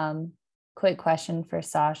a quick question for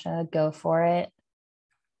Sasha, go for it.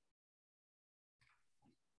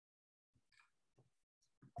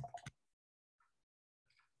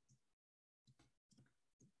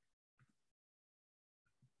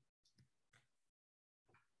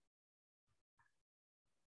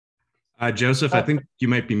 Joseph, I think you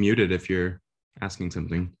might be muted if you're asking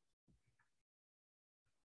something.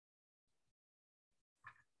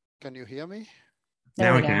 Can you hear me?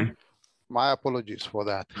 Now I can. My apologies for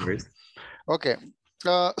that. No worries. Okay,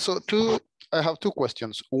 so I have two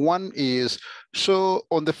questions. One is, so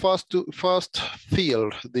on the first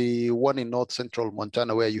field, the one in north central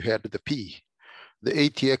Montana where you had the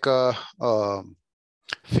 80-acre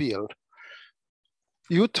field,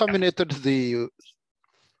 you terminated the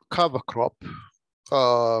cover crop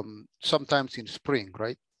sometimes in spring,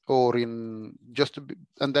 right? Or in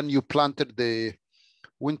and then you planted the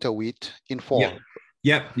winter wheat in fall.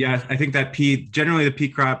 Yeah. I think that generally the pea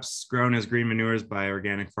crops grown as green manures by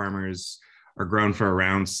organic farmers are grown for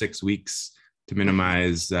around 6 weeks to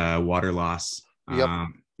minimize water loss.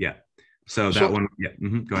 Yeah. So that one, yeah.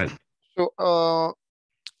 Go ahead. So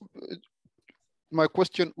my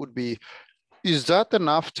question would be, is that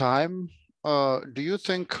enough time? Do you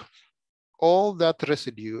think all that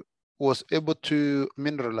residue was able to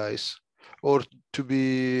mineralize or to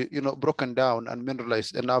be, broken down and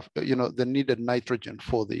mineralized enough, the needed nitrogen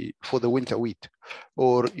for the winter wheat?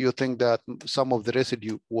 Or you think that some of the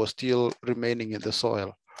residue was still remaining in the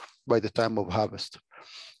soil by the time of harvest?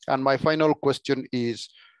 And my final question is,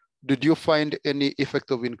 did you find any effect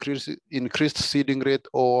of increased seeding rate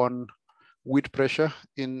on weed pressure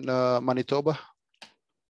in Manitoba?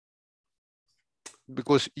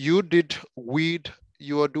 Because you did weed,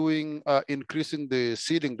 you are doing increasing the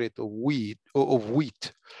seeding rate of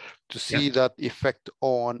wheat to see that effect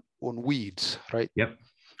on weeds, right? Yep.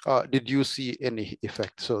 Did you see any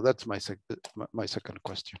effect? So that's my second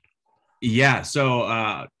question. Yeah.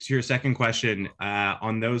 So to your second question,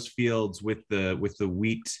 on those fields with the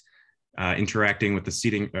wheat interacting with the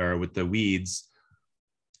seeding or with the weeds,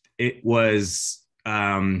 it was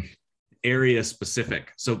area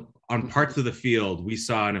specific. So on parts of the field, we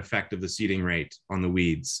saw an effect of the seeding rate on the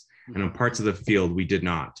weeds, and on parts of the field, we did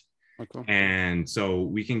not. Okay. And so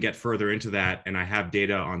we can get further into that, and I have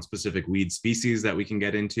data on specific weed species that we can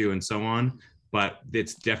get into and so on, but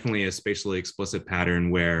it's definitely a spatially explicit pattern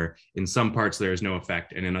where in some parts there is no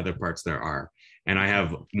effect and in other parts there are. And I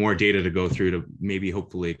have more data to go through to maybe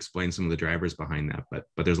hopefully explain some of the drivers behind that, but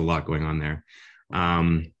there's a lot going on there.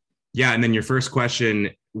 Yeah, and then your first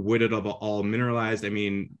question, would it have all mineralized? I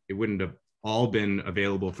mean, it wouldn't have all been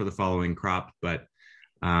available for the following crop, but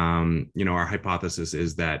our hypothesis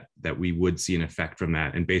is that we would see an effect from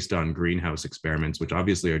that. And based on greenhouse experiments, which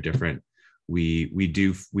obviously are different, we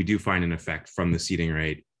do find an effect from the seeding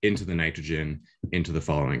rate into the nitrogen into the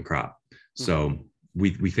following crop. So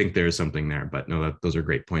we think there is something there, but no, those are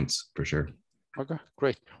great points for sure. Okay,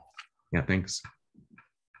 great. Yeah, thanks.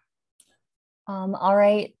 All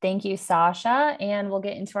right, thank you, Sasha. And we'll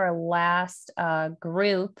get into our last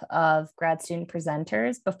group of grad student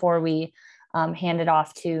presenters before we hand it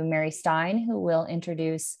off to Mary Stein, who will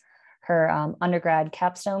introduce her undergrad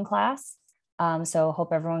capstone class. So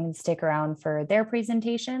hope everyone can stick around for their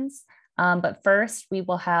presentations. But first, we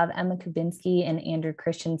will have Emma Kubinski and Andrew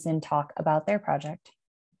Christensen talk about their project.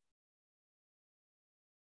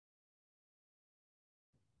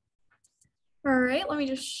 All right, let me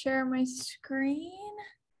just share my screen.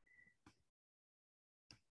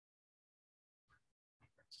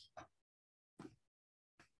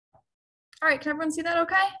 All right, can everyone see that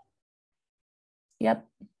okay? Yep.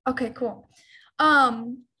 Okay, cool.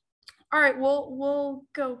 All right, we'll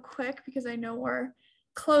go quick because I know we're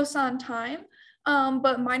close on time.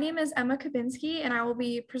 But my name is Emma Kubinski, and I will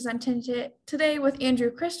be presenting today with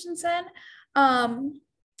Andrew Christensen.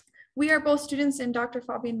 We are both students in Dr.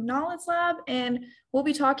 Fabian Manala's lab, and we'll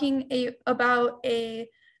be talking about a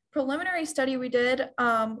preliminary study we did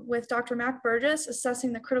with Dr. Mac Burgess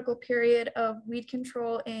assessing the critical period of weed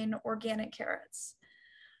control in organic carrots.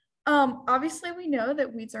 Obviously, we know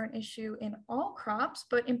that weeds are an issue in all crops,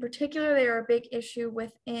 but in particular, they are a big issue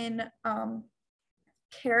within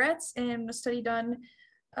carrots. And a study done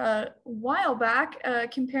a while back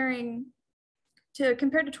compared to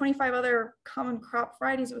 25 other common crop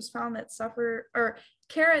varieties, it was found that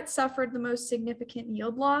carrots suffered the most significant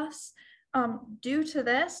yield loss. Due to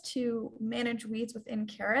this, to manage weeds within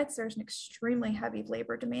carrots, there's an extremely heavy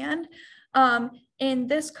labor demand. And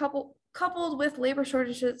this coupled with labor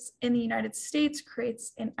shortages in the United States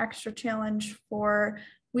creates an extra challenge for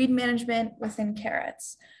weed management within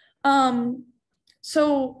carrots.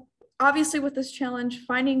 So obviously with this challenge,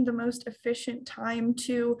 finding the most efficient time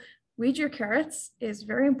to weed your carrots is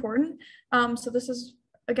very important. So this is,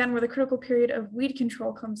 again, where the critical period of weed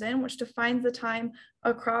control comes in, which defines the time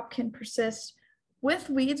a crop can persist with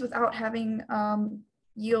weeds without having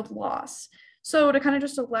yield loss. So to kind of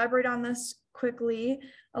just elaborate on this quickly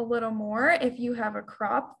a little more, if you have a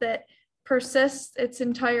crop that persists its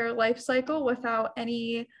entire life cycle without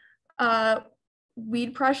any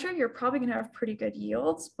weed pressure, you're probably going to have pretty good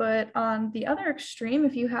yields. But on the other extreme,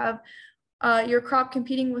 if you have your crop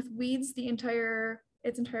competing with weeds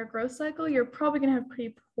its entire growth cycle, you're probably going to have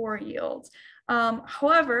pretty poor yields.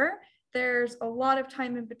 However, there's a lot of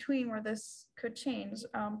time in between where this could change.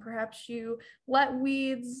 Perhaps you let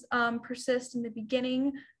weeds persist in the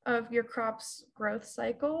beginning of your crop's growth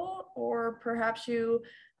cycle, or perhaps you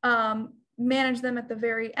manage them at the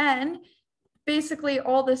very end. Basically,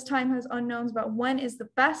 all this time has unknowns about when is the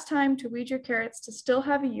best time to weed your carrots to still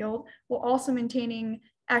have a yield, while also maintaining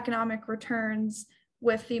economic returns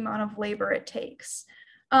with the amount of labor it takes.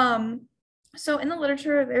 So in the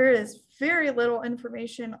literature, there is very little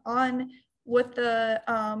information on what the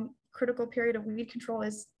critical period of weed control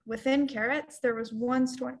is within carrots. There was one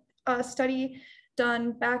study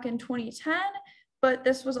done back in 2010, but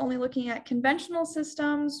this was only looking at conventional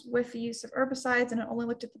systems with the use of herbicides, and it only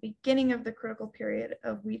looked at the beginning of the critical period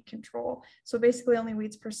of weed control. So basically only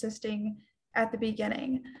weeds persisting at the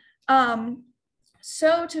beginning.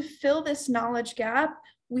 So to fill this knowledge gap,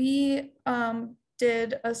 we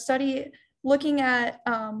did a study looking at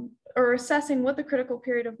or assessing what the critical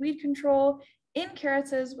period of weed control in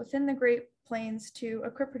carrots is within the Great Plains to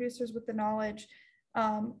equip producers with the knowledge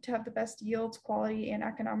to have the best yields, quality, and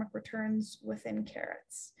economic returns within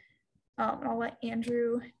carrots. And I'll let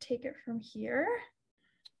Andrew take it from here.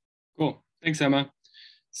 Cool, thanks, Emma.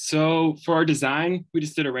 So for our design, we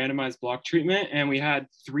just did a randomized block treatment, and we had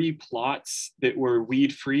 3 plots that were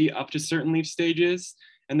weed-free up to certain leaf stages,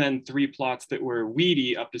 and then 3 plots that were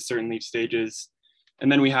weedy up to certain leaf stages. And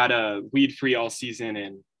then we had a weed-free all season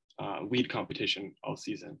and weed competition all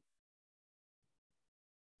season.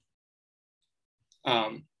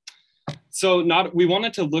 We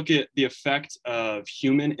wanted to look at the effect of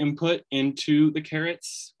human input into the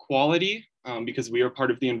carrots quality because we are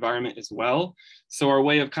part of the environment as well. So our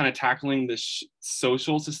way of kind of tackling this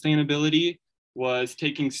social sustainability was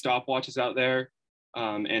taking stopwatches out there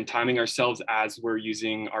and timing ourselves as we're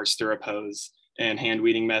using our stirrup hose and hand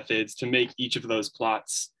weeding methods to make each of those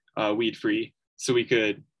plots weed free, so we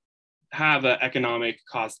could have an economic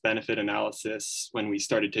cost benefit analysis when we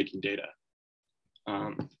started taking data.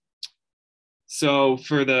 So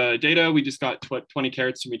for the data, we just got 20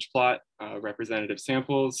 carrots from each plot, representative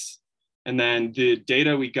samples. And then the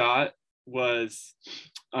data we got was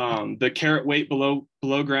the carrot weight below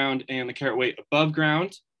ground and the carrot weight above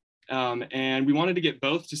ground. And we wanted to get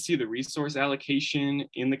both to see the resource allocation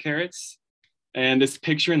in the carrots. And this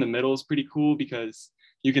picture in the middle is pretty cool because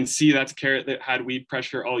you can see that's a carrot that had weed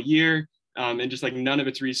pressure all year. And just like none of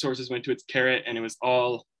its resources went to its carrot, and it was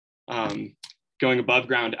all going above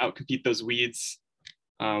ground to outcompete those weeds.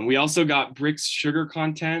 We also got Brix sugar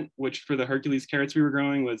content, which for the Hercules carrots we were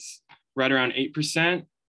growing was right around 8%.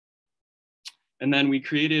 And then we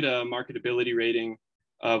created a marketability rating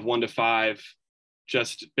of 1 to 5,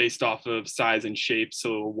 just based off of size and shape.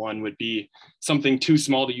 So 1 would be something too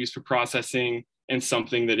small to use for processing and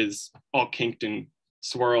something that is all kinked and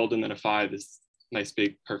swirled. And then a 5 is nice,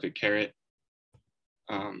 big, perfect carrot.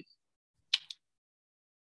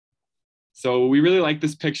 So we really like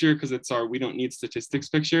this picture because it's our we don't need statistics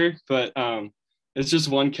picture, but it's just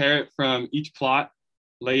 1 carrot from each plot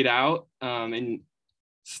laid out and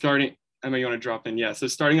starting, Emma, you want to drop in? Yeah, so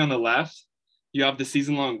starting on the left, you have the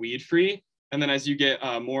season-long weed-free. And then as you get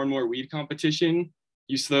more and more weed competition,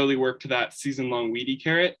 you slowly work to that season-long weedy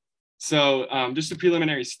carrot. So just a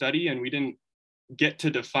preliminary study, and we didn't get to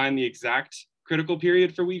define the exact critical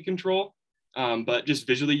period for weed control, but just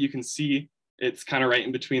visually you can see it's kind of right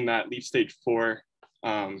in between that leaf stage 4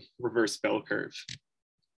 reverse bell curve.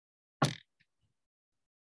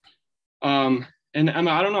 And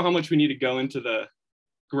Emma, I don't know how much we need to go into the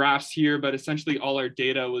graphs here, but essentially all our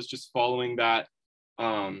data was just following that,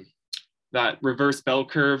 that reverse bell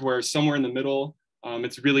curve, where somewhere in the middle,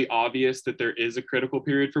 it's really obvious that there is a critical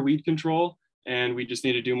period for weed control. And we just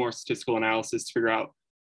need to do more statistical analysis to figure out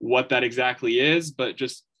what that exactly is. But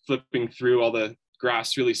just flipping through all the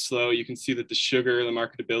graphs really slow, you can see that the sugar, the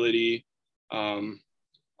marketability,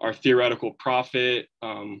 our theoretical profit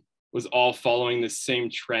was all following the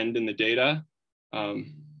same trend in the data,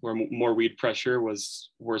 where more weed pressure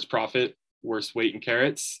was worse profit, worse weight in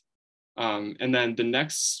carrots. And then the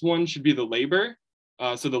next one should be the labor.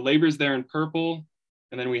 So the labor is there in purple,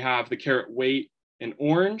 and then we have the carrot weight in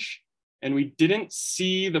orange. And we didn't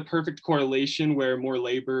see the perfect correlation where more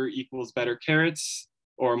labor equals better carrots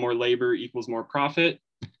or more labor equals more profit.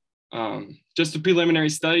 Just a preliminary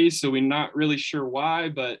study, so we're not really sure why,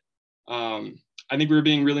 but I think we were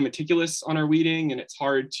being really meticulous on our weeding, and it's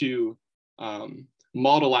hard to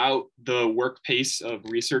model out the work pace of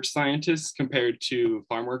research scientists compared to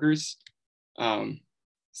farm workers. Moving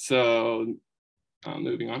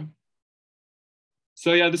on.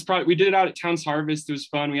 So yeah, this project, we did it out at Towns Harvest. It was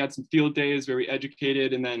fun. We had some field days where we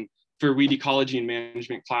educated, and then for weed ecology and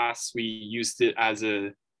management class, we used it as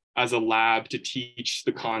a lab to teach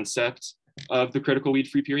the concept of the critical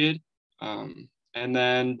weed-free period. And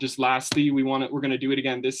then just lastly, we're gonna do it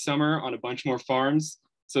again this summer on a bunch more farms.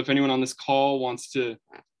 So if anyone on this call wants to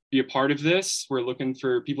be a part of this, we're looking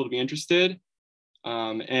for people to be interested.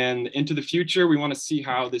 And into the future, we wanna see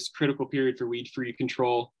how this critical period for weed-free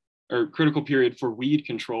control, or critical period for weed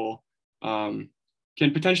control, can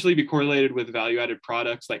potentially be correlated with value-added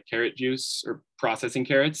products like carrot juice or processing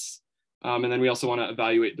carrots. And then we also wanna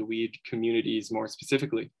evaluate the weed communities more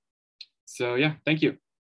specifically. So yeah, thank you.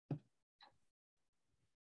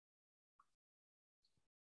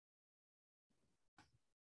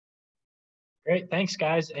 Great, thanks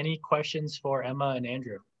guys. Any questions for Emma and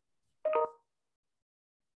Andrew?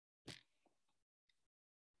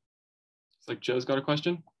 It's like Joe's got a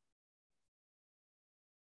question.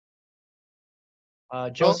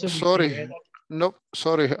 Joseph, sorry. Nope,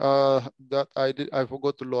 sorry. That I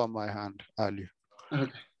forgot to lower my hand earlier.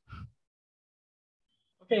 Okay.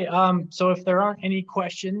 Okay, so if there aren't any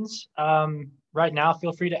questions right now,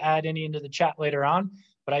 feel free to add any into the chat later on.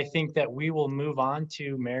 But I think that we will move on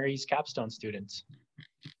to Mary's capstone students.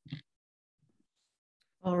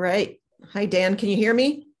 All right. Hi, Dan. Can you hear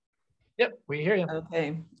me? Yep, we hear you.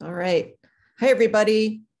 Okay. All right. Hi,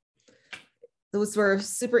 everybody. Those were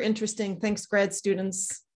super interesting. Thanks, grad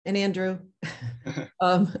students and Andrew.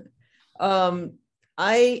 I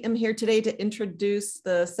am here today to introduce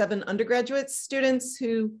the 7 undergraduate students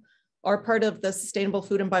who are part of the Sustainable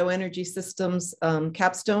Food and Bioenergy Systems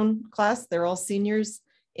capstone class. They're all seniors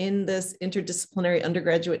in this interdisciplinary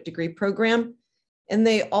undergraduate degree program. And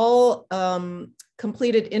they all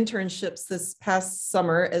completed internships this past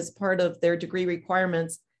summer as part of their degree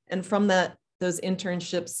requirements. And from those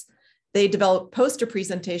internships, they developed poster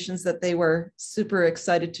presentations that they were super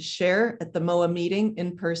excited to share at the MOA meeting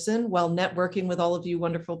in person while networking with all of you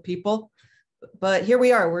wonderful people. But here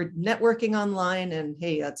we are, we're networking online, and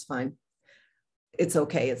hey, that's fine. It's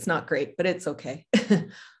okay, it's not great, but it's okay.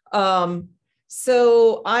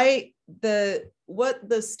 So what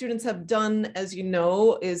the students have done, as you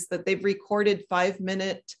know, is that they've recorded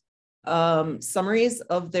 5-minute summaries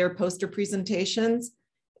of their poster presentations.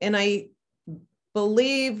 And I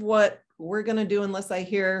believe what we're going to do, unless I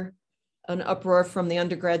hear an uproar from the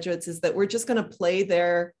undergraduates, is that we're just going to play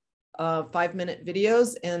their 5-minute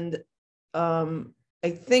videos. And I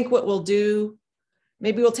think what we'll do,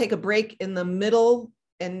 maybe we'll take a break in the middle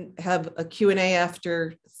and have a Q&A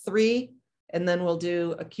after 3, and then we'll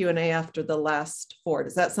do a Q&A after the last 4.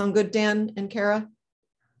 Does that sound good, Dan and Kara?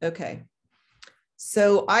 Okay.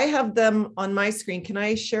 So I have them on my screen. Can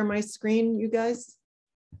I share my screen, you guys?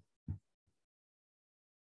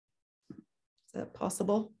 Is that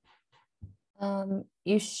possible?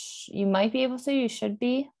 You might be able to, you should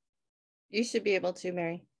be. You should be able to,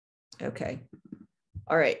 Mary. Okay.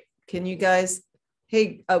 All right. Can you guys,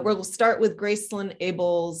 hey, we'll start with Gracelyn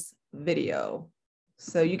Abel's video.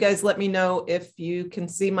 So you guys let me know if you can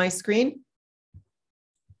see my screen.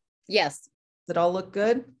 Yes. Does it all look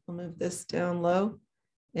good? I'll move this down low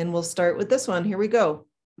and we'll start with this one. Here we go.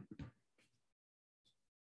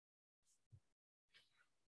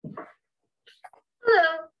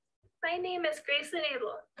 Hello, my name is Gracelyn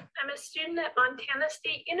Abel. I'm a student at Montana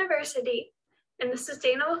State University in the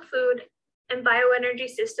Sustainable Food and Bioenergy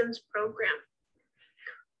Systems program.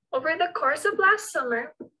 Over the course of last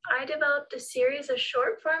summer, I developed a series of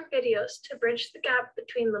short-form videos to bridge the gap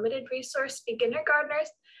between limited resource beginner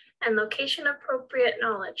gardeners and location-appropriate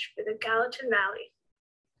knowledge for the Gallatin Valley.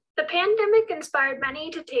 The pandemic inspired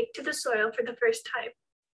many to take to the soil for the first time,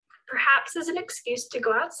 perhaps as an excuse to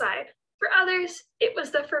go outside. For others, it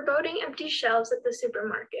was the foreboding empty shelves at the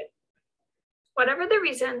supermarket. Whatever the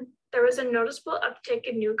reason, there was a noticeable uptick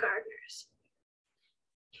in new gardeners.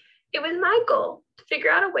 It was my goal to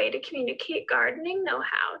figure out a way to communicate gardening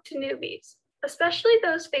know-how to newbies, especially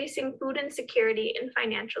those facing food insecurity and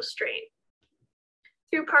financial strain.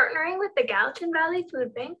 Through partnering with the Gallatin Valley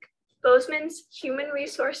Food Bank, Bozeman's Human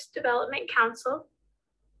Resource Development Council,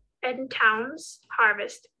 and Town's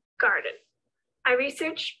Harvest Garden, I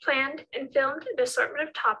researched, planned, and filmed an assortment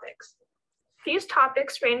of topics. These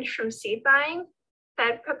topics range from seed buying,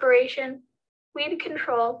 bed preparation, weed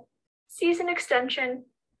control, season extension,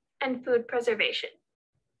 and food preservation.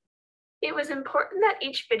 It was important that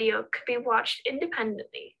each video could be watched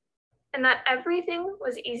independently and that everything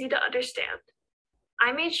was easy to understand.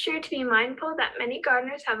 I made sure to be mindful that many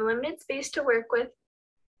gardeners have limited space to work with,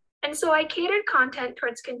 and so I catered content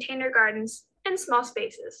towards container gardens and small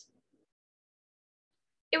spaces.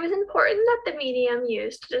 It was important that the medium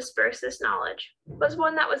used to disperse this knowledge was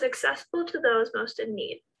one that was accessible to those most in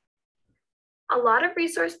need. A lot of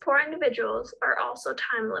resource-poor individuals are also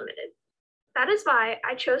time limited. That is why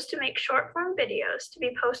I chose to make short-form videos to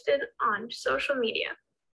be posted on social media.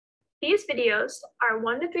 These videos are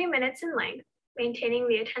 1 to 3 minutes in length, maintaining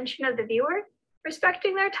the attention of the viewer,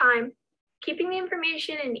 respecting their time, keeping the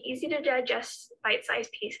information in easy-to-digest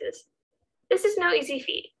bite-sized pieces. This is no easy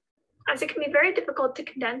feat, as it can be very difficult to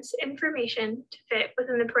condense information to fit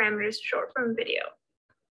within the parameters of short-form video.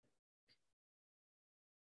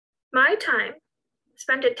 My time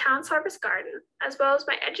spent at Town's Harvest Garden, as well as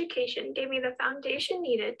my education, gave me the foundation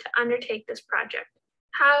needed to undertake this project.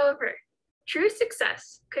 However, true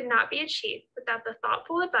success could not be achieved without the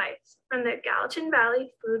thoughtful advice from the Gallatin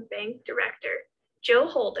Valley Food Bank Director, Jill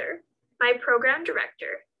Holder, my program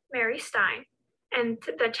director, Mary Stein, and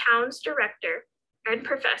the town's director and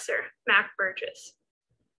professor, Mac Burgess.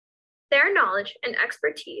 Their knowledge and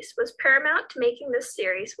expertise was paramount to making this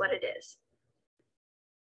series what it is.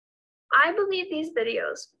 I believe these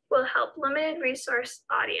videos will help limited resource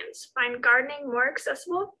audience find gardening more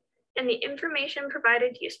accessible and the information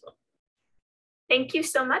provided useful. Thank you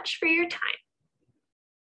so much for your time.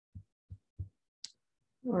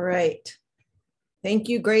 All right. Thank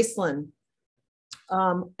you, Gracelyn.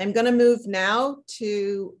 I'm going to move now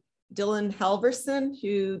to Dylan Halvorson,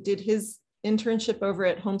 who did his internship over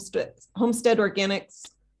at Homestead Organics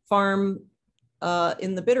Farm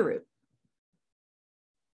in the Bitterroot.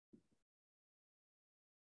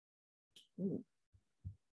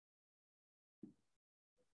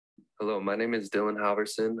 Hello, my name is Dylan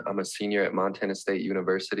Halvorson. I'm a senior at Montana State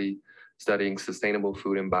University studying sustainable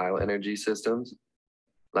food and bioenergy systems.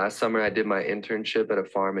 Last summer, I did my internship at a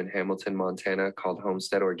farm in Hamilton, Montana called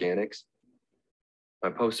Homestead Organics. My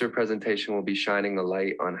poster presentation will be shining a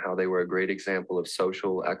light on how they were a great example of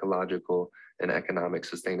social, ecological, and economic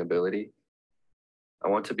sustainability. I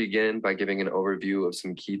want to begin by giving an overview of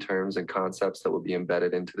some key terms and concepts that will be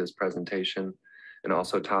embedded into this presentation, and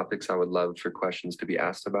also topics I would love for questions to be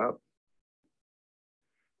asked about.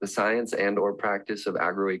 The science and/or practice of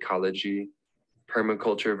agroecology,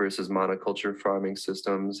 permaculture versus monoculture farming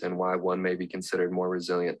systems, and why one may be considered more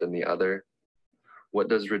resilient than the other. What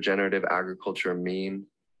does regenerative agriculture mean?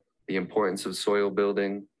 The importance of soil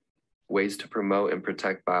building, ways to promote and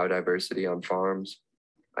protect biodiversity on farms,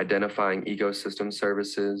 identifying ecosystem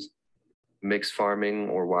services, mixed farming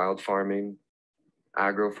or wild farming,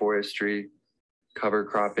 agroforestry, cover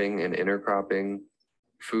cropping and intercropping,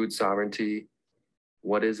 food sovereignty.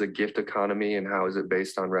 What is a gift economy and how is it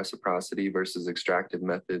based on reciprocity versus extractive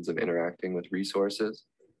methods of interacting with resources?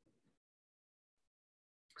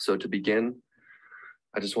 So to begin,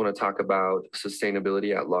 I just want to talk about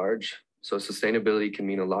sustainability at large. So sustainability can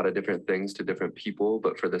mean a lot of different things to different people,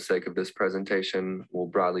 but for the sake of this presentation, we'll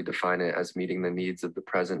broadly define it as meeting the needs of the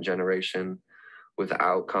present generation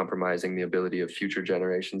without compromising the ability of future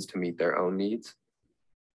generations to meet their own needs.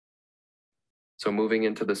 So moving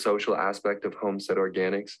into the social aspect of Homestead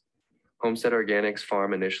Organics. Homestead Organics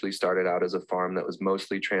farm initially started out as a farm that was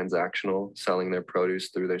mostly transactional, selling their produce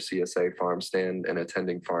through their CSA farm stand and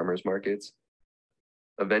attending farmers markets.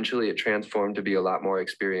 Eventually, it transformed to be a lot more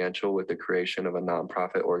experiential with the creation of a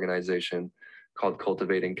nonprofit organization called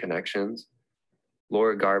Cultivating Connections.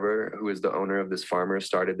 Laura Garber, who is the owner of this farmer,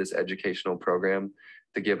 started this educational program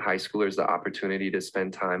to give high schoolers the opportunity to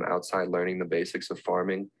spend time outside learning the basics of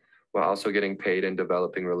farming while also getting paid and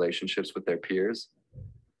developing relationships with their peers.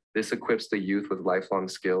 This equips the youth with lifelong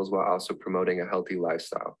skills while also promoting a healthy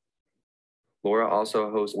lifestyle. Laura also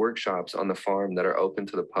hosts workshops on the farm that are open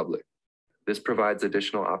to the public. This provides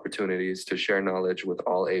additional opportunities to share knowledge with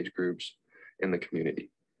all age groups in the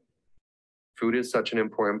community. Food is such an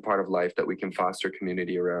important part of life that we can foster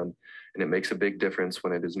community around, and it makes a big difference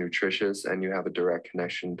when it is nutritious and you have a direct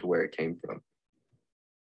connection to where it came from.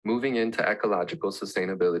 Moving into ecological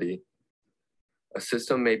sustainability, a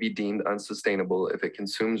system may be deemed unsustainable if it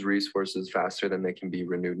consumes resources faster than they can be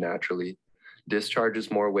renewed naturally,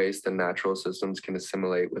 discharges more waste than natural systems can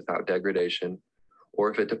assimilate without degradation,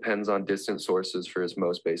 or if it depends on distant sources for its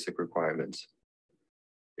most basic requirements.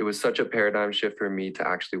 It was such a paradigm shift for me to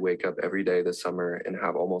actually wake up every day this summer and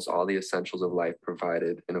have almost all the essentials of life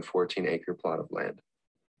provided in a 14-acre plot of land.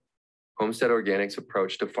 Homestead Organics'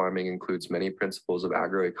 approach to farming includes many principles of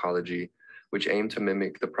agroecology, which aim to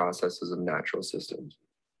mimic the processes of natural systems.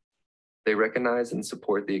 They recognize and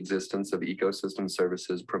support the existence of ecosystem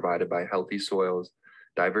services provided by healthy soils,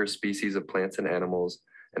 diverse species of plants and animals,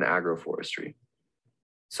 and agroforestry.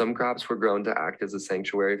 Some crops were grown to act as a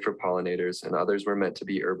sanctuary for pollinators, and others were meant to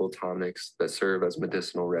be herbal tonics that serve as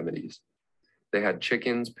medicinal remedies. They had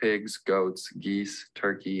chickens, pigs, goats, geese,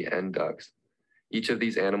 turkey, and ducks. Each of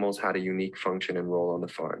these animals had a unique function and role on the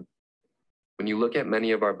farm. When you look at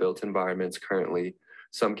many of our built environments currently,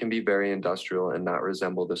 some can be very industrial and not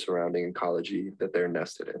resemble the surrounding ecology that they're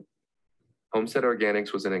nested in. Homestead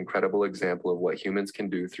Organics was an incredible example of what humans can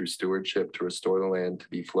do through stewardship to restore the land to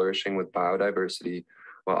be flourishing with biodiversity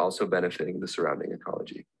while also benefiting the surrounding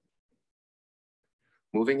ecology.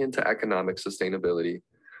 Moving into economic sustainability,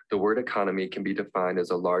 the word economy can be defined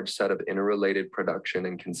as a large set of interrelated production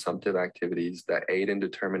and consumptive activities that aid in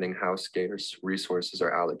determining how scarce resources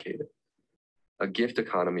are allocated. A gift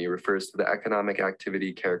economy refers to the economic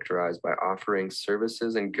activity characterized by offering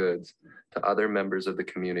services and goods to other members of the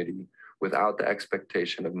community without the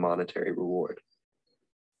expectation of monetary reward.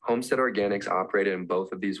 Homestead Organics operated in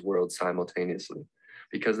both of these worlds simultaneously.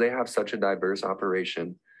 Because they have such a diverse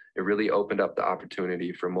operation, it really opened up the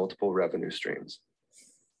opportunity for multiple revenue streams.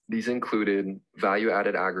 These included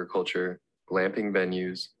value-added agriculture, glamping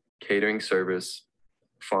venues, catering service,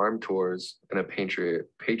 farm tours, and a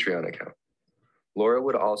Patreon account. Laura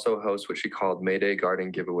would also host what she called Mayday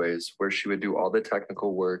Garden giveaways, where she would do all the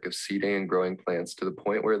technical work of seeding and growing plants to the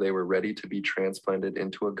point where they were ready to be transplanted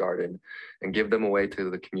into a garden and give them away to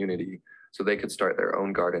the community so they could start their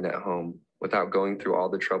own garden at home without going through all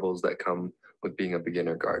the troubles that come with being a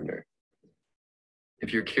beginner gardener.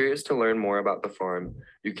 If you're curious to learn more about the farm,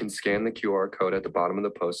 you can scan the QR code at the bottom of the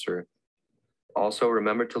poster. Also,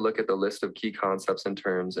 remember to look at the list of key concepts and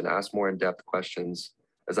terms and ask more in-depth questions,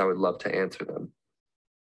 as I would love to answer them.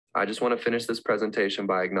 I just want to finish this presentation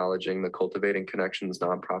by acknowledging the Cultivating Connections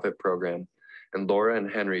nonprofit program and Laura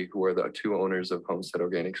and Henry, who are the two owners of Homestead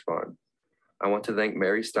Organics Farm. I want to thank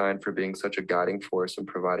Mary Stein for being such a guiding force and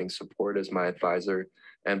providing support as my advisor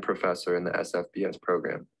and professor in the SFBS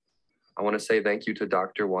program. I want to say thank you to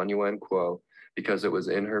Dr. Wanyuan Kuo, because it was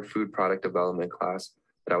in her food product development class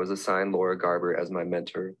that I was assigned Laura Garber as my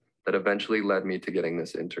mentor that eventually led me to getting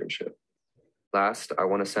this internship. Last, I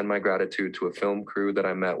want to send my gratitude to a film crew that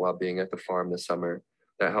I met while being at the farm this summer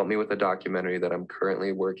that helped me with a documentary that I'm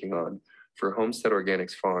currently working on for Homestead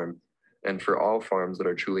Organics Farm and for all farms that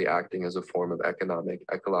are truly acting as a form of economic,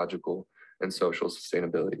 ecological, and social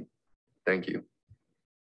sustainability. Thank you.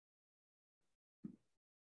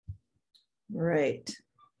 Right.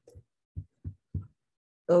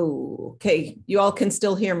 Oh, okay. You all can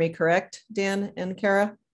still hear me, correct, Dan and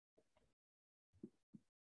Kara?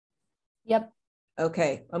 Yep.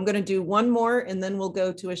 Okay, I'm going to do one more and then we'll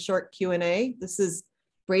go to a short Q&A. This is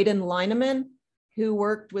Braedon Lineman, who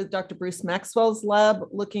worked with Dr. Bruce Maxwell's lab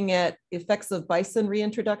looking at effects of bison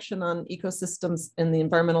reintroduction on ecosystems and the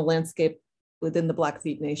environmental landscape within the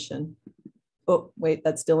Blackfeet Nation. Oh, wait,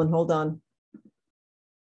 that's Dylan, hold on.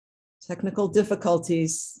 Technical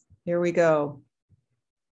difficulties, here we go.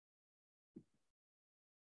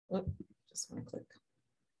 Oh, just want to click.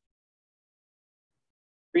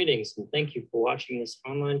 Greetings, and thank you for watching this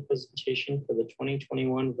online presentation for the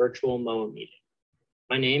 2021 virtual MOA meeting.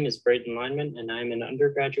 My name is Braedon Lineman, and I'm an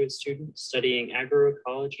undergraduate student studying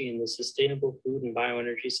agroecology in the Sustainable Food and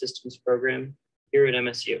Bioenergy Systems program here at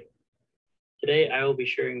MSU. Today, I will be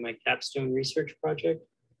sharing my capstone research project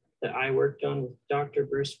that I worked on with Dr.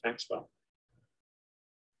 Bruce Maxwell.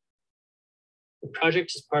 The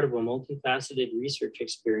project is part of a multifaceted research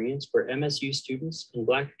experience where MSU students and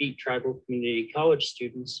Blackfeet Tribal Community College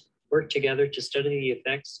students work together to study the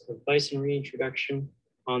effects of bison reintroduction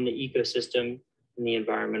on the ecosystem and the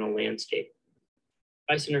environmental landscape.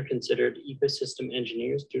 Bison are considered ecosystem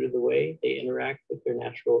engineers due to the way they interact with their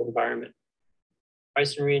natural environment.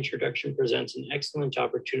 Bison reintroduction presents an excellent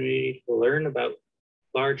opportunity to learn about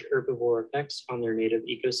large herbivore effects on their native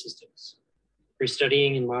ecosystems. Through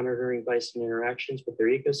studying and monitoring bison interactions with their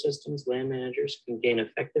ecosystems, land managers can gain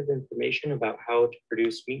effective information about how to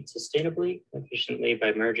produce meat sustainably and efficiently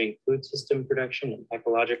by merging food system production and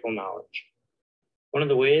ecological knowledge. One of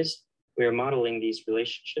the ways we are modeling these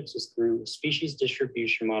relationships is through species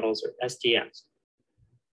distribution models, or SDMs.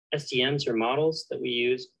 SDMs are models that we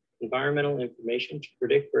use environmental information to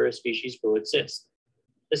predict where a species will exist.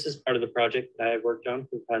 This is part of the project that I have worked on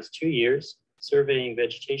for the past 2 years, surveying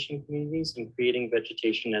vegetation communities and creating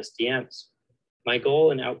vegetation SDMs. My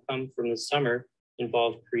goal and outcome from the summer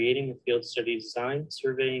involved creating a field study design,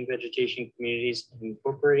 surveying vegetation communities, and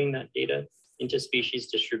incorporating that data into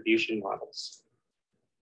species distribution models.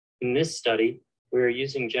 In this study, we are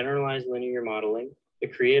using generalized linear modeling to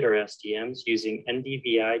create our SDMs using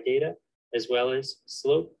NDVI data, as well as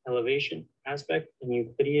slope, elevation, aspect, and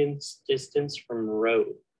Euclidean distance from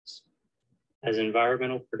roads as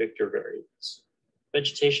environmental predictor variables.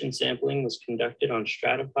 Vegetation sampling was conducted on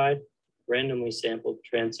stratified, randomly sampled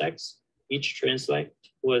transects. Each transect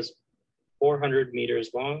was 400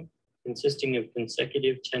 meters long, consisting of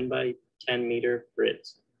consecutive 10 by 10 meter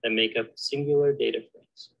grids that make up singular data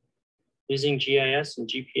frames. Using GIS and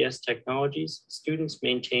GPS technologies, students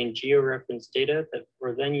maintained georeference data that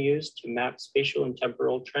were then used to map spatial and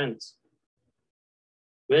temporal trends.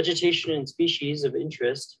 Vegetation and species of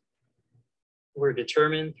interest were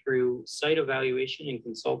determined through site evaluation and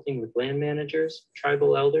consulting with land managers,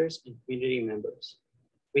 tribal elders, and community members.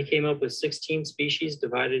 We came up with 16 species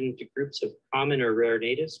divided into groups of common or rare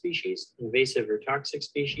native species, invasive or toxic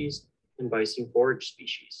species, and bison forage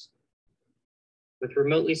species. With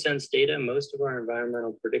remotely sensed data, most of our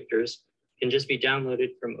environmental predictors can just be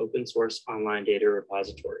downloaded from open source online data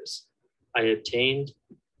repositories. I obtained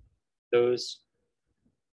those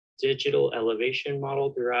digital elevation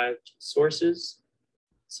model derived sources,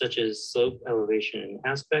 such as slope, elevation, and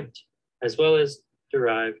aspect, as well as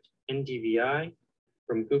derived NDVI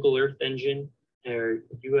from Google Earth Engine or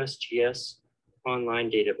USGS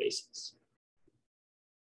online databases.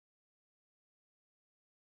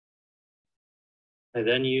 I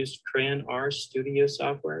then used Crayon R Studio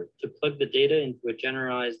software to plug the data into a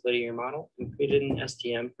generalized linear model and created an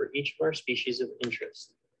SDM for each of our species of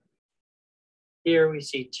interest. Here we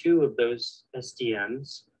see 2 of those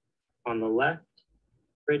SDMs. On the left,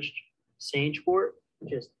 fringed sagewort,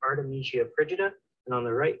 which is Artemisia frigida, and on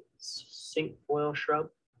the right, cinquefoil shrub,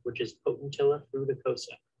 which is Potentilla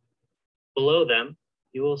fruticosa. Below them,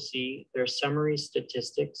 you will see their summary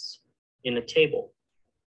statistics in a table.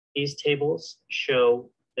 These tables show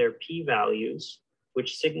their p-values,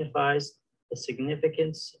 which signifies the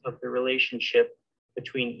significance of the relationship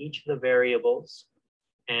between each of the variables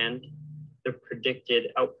and the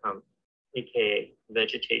predicted outcome, aka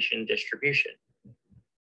vegetation distribution.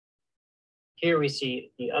 Here we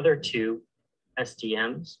see the other 2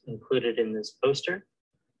 SDMs included in this poster,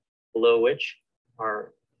 below which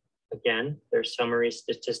are, again, their summary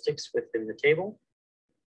statistics within the table.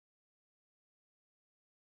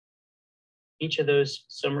 Each of those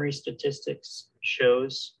summary statistics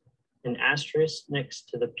shows an asterisk next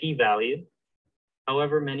to the p-value.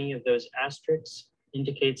 However, many of those asterisks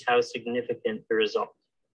indicates how significant the result.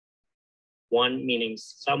 1 meaning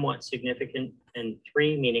somewhat significant, and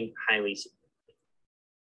 3 meaning highly significant.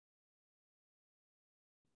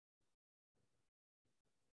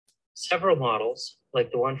 Several models,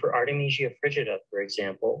 like the one for Artemisia frigida, for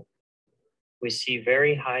example, we see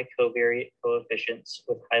very high covariate coefficients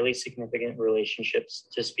with highly significant relationships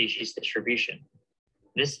to species distribution.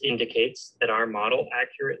 This indicates that our model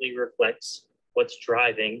accurately reflects what's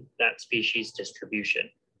driving that species distribution.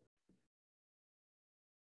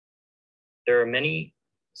 There are many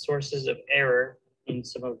sources of error in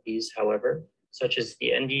some of these, however, such as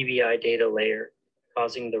the NDVI data layer,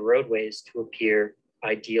 causing the roadways to appear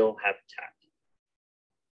ideal habitat.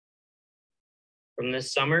 From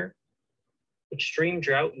this summer, extreme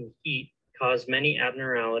drought and heat caused many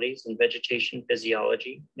abnormalities in vegetation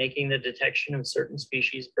physiology, making the detection of certain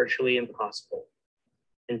species virtually impossible.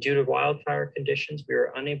 And due to wildfire conditions, we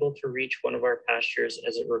were unable to reach one of our pastures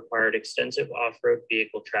as it required extensive off-road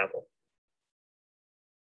vehicle travel.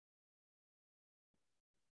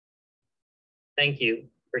 Thank you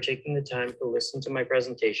for taking the time to listen to my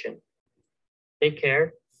presentation. Take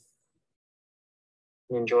care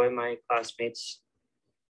and enjoy my classmates'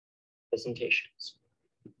 presentations.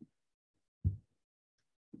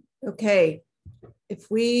 Okay, if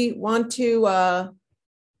we want to,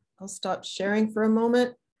 I'll stop sharing for a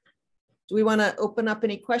moment. Do we want to open up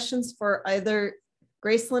any questions for either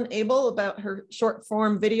Gracelyn Abel about her short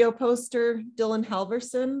form video poster, Dylan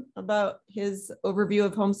Halvorson about his overview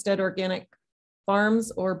of homestead organic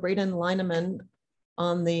farms, or Braedon Lineman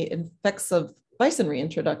on the effects of bison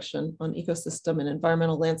reintroduction on ecosystem and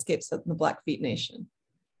environmental landscapes in the Blackfeet Nation?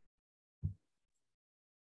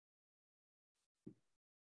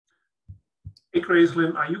 Hey,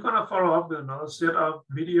 Gracelyn, are you going to follow up with another set of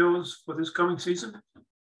videos for this coming season?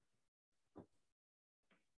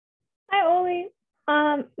 Hi, Oli.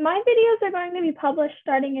 My videos are going to be published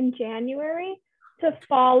starting in January to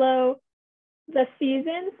follow the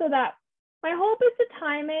season, so that my hope is to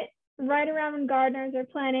time it right around when gardeners are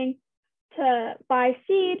planning to buy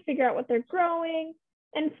seed, figure out what they're growing,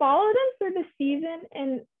 and follow them through the season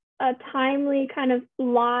in a timely kind of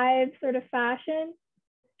live sort of fashion,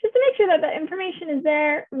 just to make sure that the information is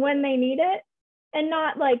there when they need it and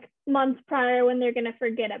not like months prior when they're going to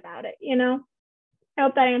forget about it, you know? I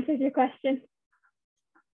hope that answers your question.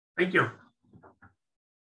 Thank you.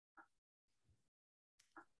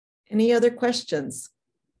 Any other questions?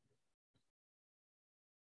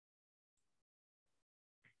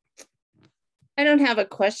 I don't have a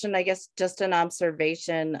question, I guess just an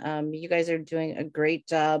observation. You guys are doing a great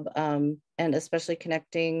job, and especially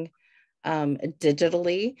connecting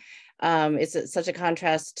digitally. It's such a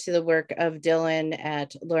contrast to the work of Dylan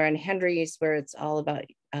at Lauren Henry's, where it's all about,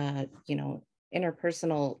 you know,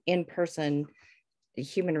 interpersonal, in-person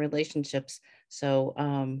human relationships. So,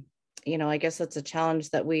 you know, I guess that's a challenge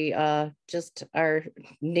that we just are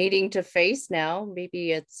needing to face now.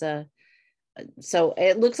 Maybe it's, so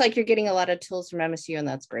it looks like you're getting a lot of tools from MSU, and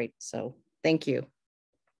that's great. So thank you.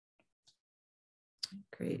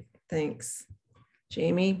 Great, thanks,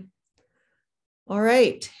 Jamie. All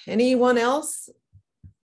right, anyone else?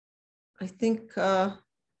 I think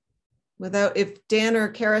without, if Dan or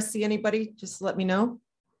Kara see anybody, just let me know.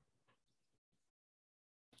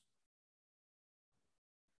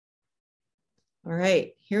 All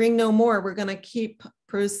right, hearing no more, we're going to keep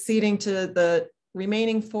proceeding to the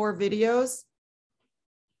remaining 4 videos.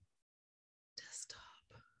 Desktop.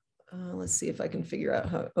 Let's see if I can figure out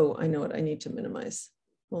how, oh, I know what I need to minimize.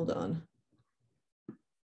 Hold on.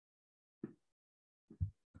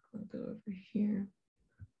 I'll go over here.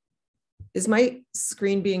 Is my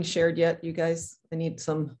screen being shared yet, you guys? I need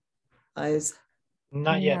some eyes.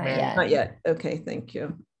 Not yet, Mary. Not yet. Okay, thank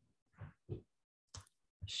you.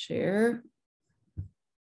 Share.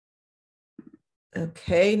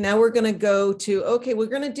 Okay, now we're going to go to, okay, we're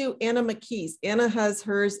going to do Anna Mckee's. Anna has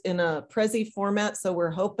hers in a Prezi format, so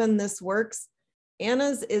we're hoping this works.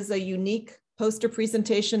 Anna's is a unique poster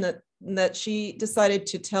presentation that she decided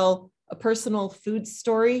to tell a personal food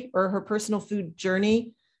story, or her personal food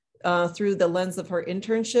journey, through the lens of her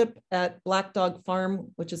internship at Black Dog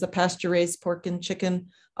Farm, which is a pasture-raised pork and chicken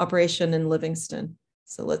operation in Livingston.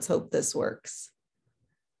 So let's hope this works.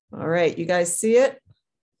 All right, you guys see it?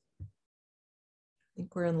 I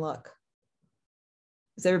think we're in luck.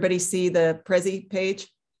 Does everybody see the Prezi page?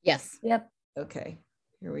 Yes. Yep. Okay,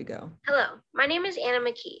 here we go. Hello, my name is Anna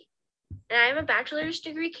Mckee, and I am a bachelor's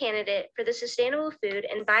degree candidate for the Sustainable Food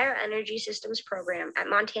and Bioenergy Systems program at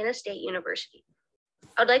Montana State University.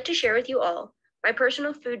 I would like to share with you all my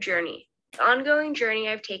personal food journey, the ongoing journey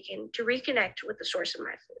I've taken to reconnect with the source of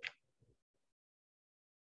my food.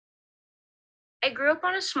 I grew up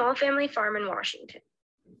on a small family farm in Washington,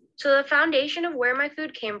 so the foundation of where my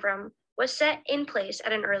food came from was set in place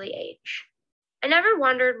at an early age. I never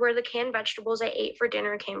wondered where the canned vegetables I ate for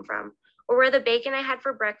dinner came from, or where the bacon I had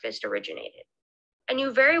for breakfast originated. I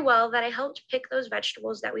knew very well that I helped pick those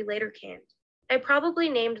vegetables that we later canned. I probably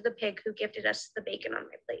named the pig who gifted us the bacon on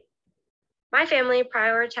my plate. My family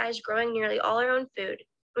prioritized growing nearly all our own food,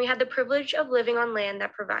 and we had the privilege of living on land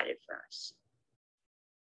that provided for us.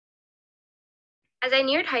 As I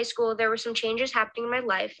neared high school, there were some changes happening in my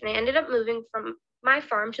life, and I ended up moving from my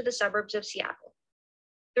farm to the suburbs of Seattle.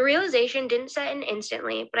 The realization didn't set in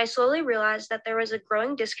instantly, but I slowly realized that there was a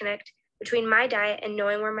growing disconnect between my diet and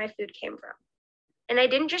knowing where my food came from. And I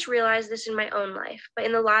didn't just realize this in my own life, but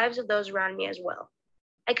in the lives of those around me as well.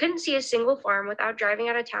 I couldn't see a single farm without driving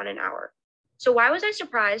out of town an hour. So why was I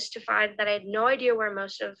surprised to find that I had no idea where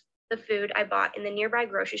most of the food I bought in the nearby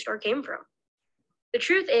grocery store came from? The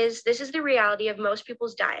truth is, this is the reality of most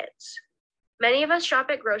people's diets. Many of us shop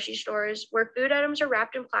at grocery stores where food items are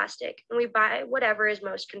wrapped in plastic, and we buy whatever is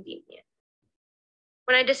most convenient.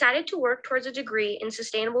 When I decided to work towards a degree in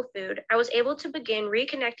sustainable food, I was able to begin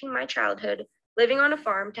reconnecting my childhood living on a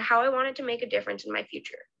farm to how I wanted to make a difference in my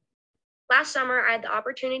future. Last summer, I had the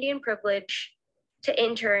opportunity and privilege to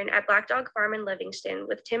intern at Black Dog Farm in Livingston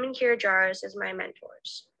with Tim and Kira Jaros as my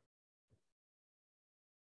mentors.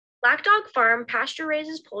 Black Dog Farm pasture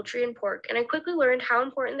raises poultry and pork, and I quickly learned how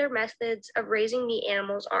important their methods of raising meat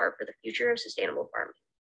animals are for the future of sustainable farming.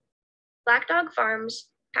 Black Dog Farm's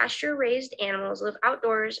pasture-raised animals live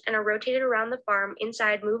outdoors and are rotated around the farm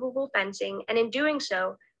inside movable fencing, and in doing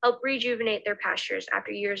so, help rejuvenate their pastures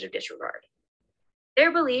after years of disregard.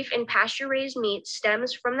 Their belief in pasture-raised meat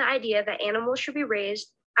stems from the idea that animals should be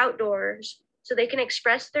raised outdoors so they can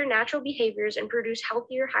express their natural behaviors and produce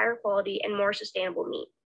healthier, higher quality, and more sustainable meat.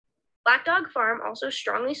 Black Dog Farm also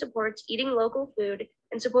strongly supports eating local food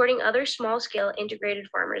and supporting other small-scale integrated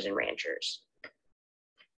farmers and ranchers.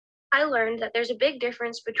 I learned that there's a big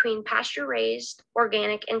difference between pasture-raised,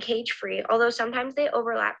 organic, and cage-free, although sometimes they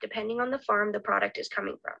overlap depending on the farm the product is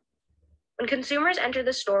coming from. When consumers enter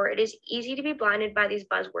the store, it is easy to be blinded by these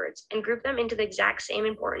buzzwords and group them into the exact same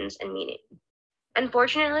importance and meaning.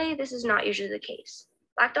 Unfortunately, this is not usually the case.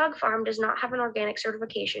 Black Dog Farm does not have an organic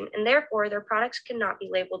certification, and therefore their products cannot be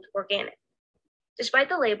labeled organic. Despite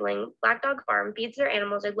the labeling, Black Dog Farm feeds their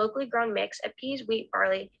animals a locally grown mix of peas, wheat,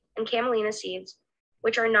 barley, and camelina seeds,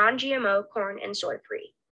 which are non-GMO, corn, and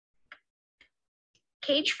soy-free.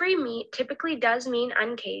 Cage-free meat typically does mean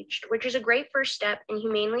uncaged, which is a great first step in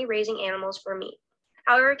humanely raising animals for meat.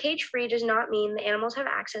 However, cage-free does not mean the animals have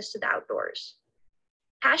access to the outdoors.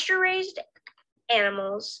 Pasture-raised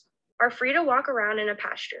animals are free to walk around in a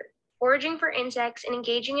pasture, foraging for insects and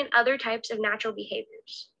engaging in other types of natural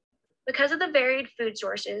behaviors. Because of the varied food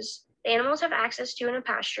sources the animals have access to in a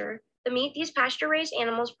pasture, the meat these pasture-raised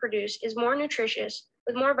animals produce is more nutritious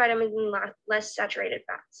with more vitamins and less saturated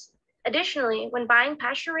fats. Additionally, when buying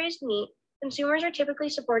pasture-raised meat, consumers are typically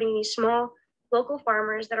supporting these small, local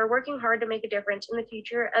farmers that are working hard to make a difference in the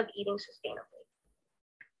future of eating sustainably.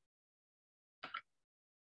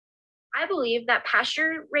 I believe that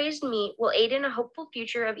pasture-raised meat will aid in a hopeful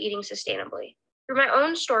future of eating sustainably. Through my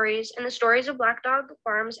own stories and the stories of Black Dog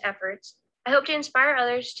Farm's efforts, I hope to inspire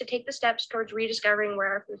others to take the steps towards rediscovering where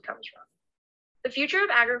our food comes from. The future of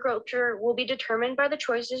agriculture will be determined by the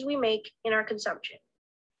choices we make in our consumption.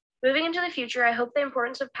 Moving into the future, I hope the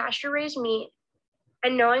importance of pasture-raised meat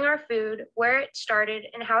and knowing our food, where it started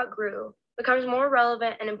and how it grew, becomes more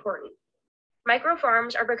relevant and important. Micro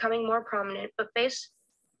farms are becoming more prominent, but face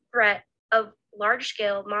threat of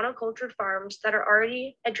large-scale monocultured farms that are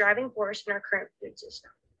already a driving force in our current food system.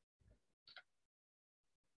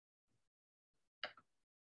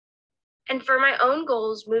 And for my own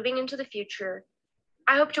goals moving into the future,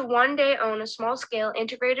 I hope to one day own a small-scale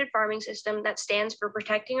integrated farming system that stands for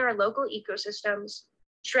protecting our local ecosystems,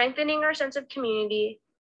 strengthening our sense of community,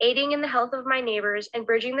 aiding in the health of my neighbors, and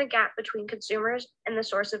bridging the gap between consumers and the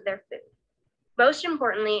source of their food. Most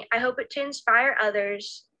importantly, I hope it to inspire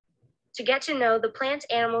others to get to know the plants,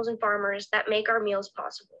 animals, and farmers that make our meals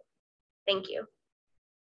possible. Thank you.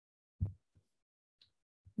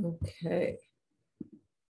 Okay.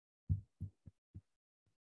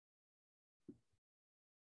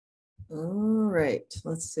 All right,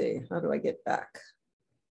 let's see, how do I get back?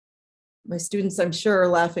 My students, I'm sure, are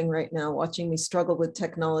laughing right now, watching me struggle with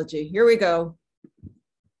technology. Here we go.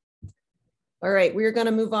 All right, we are going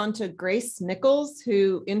to move on to Grace Nichols,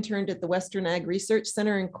 who interned at the Western Ag Research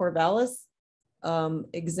Center in Corvallis,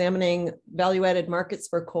 examining value-added markets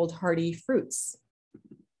for cold hardy fruits.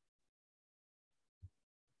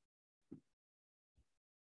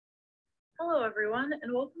 Hello, everyone,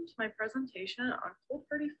 and welcome to my presentation on cold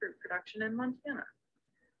hardy fruit production in Montana.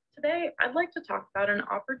 Today, I'd like to talk about an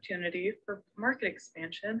opportunity for market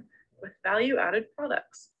expansion with value-added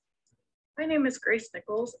products. My name is Grace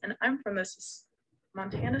Nichols, and I'm from the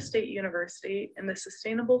Montana State University in the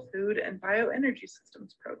Sustainable Food and Bioenergy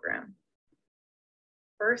Systems program.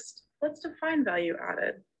 First, let's define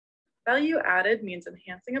value-added. Value-added means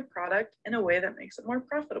enhancing a product in a way that makes it more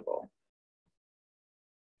profitable.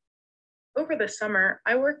 Over the summer,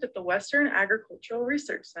 I worked at the Western Agricultural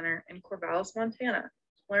Research Center in Corvallis, Montana,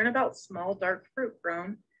 to learn about small dark fruit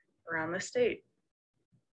grown around the state.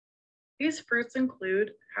 These fruits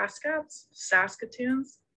include Haskaps,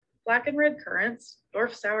 Saskatoons, black and red currants,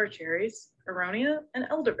 dwarf sour cherries, aronia, and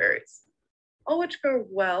elderberries, all which grow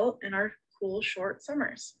well in our cool, short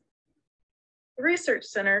summers. The Research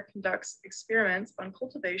Center conducts experiments on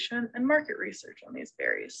cultivation and market research on these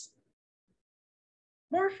berries.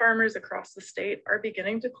 More farmers across the state are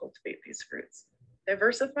beginning to cultivate these fruits,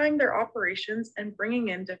 diversifying their operations and bringing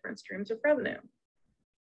in different streams of revenue.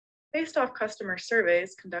 Based off customer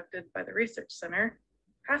surveys conducted by the Research Center,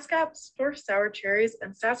 Haskaps, dwarf sour cherries,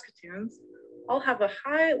 and Saskatoons all have a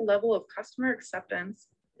high level of customer acceptance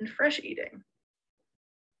in fresh eating.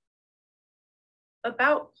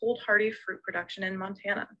 About cold hardy fruit production in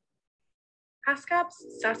Montana. Haskaps,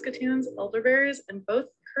 Saskatoons, elderberries, and both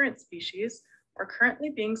currant species are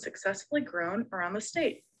currently being successfully grown around the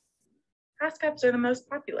state. Haskaps are the most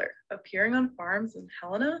popular, appearing on farms in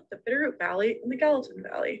Helena, the Bitterroot Valley, and the Gallatin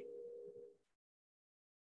Valley.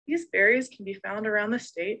 These berries can be found around the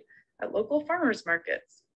state at local farmers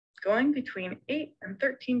markets, going between $8 and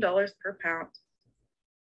 $13 per pound.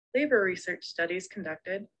 Labor research studies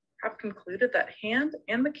conducted have concluded that hand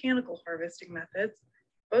and mechanical harvesting methods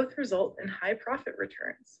both result in high profit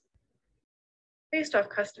returns. Based off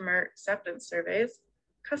customer acceptance surveys,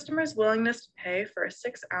 customers' willingness to pay for a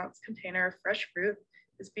 6-ounce container of fresh fruit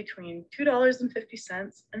is between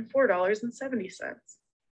 $2.50 and $4.70.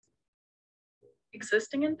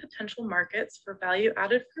 Existing and potential markets for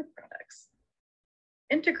value-added fruit products.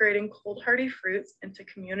 Integrating cold hardy fruits into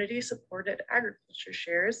community-supported agriculture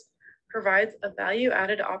shares provides a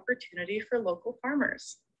value-added opportunity for local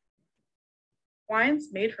farmers. Wines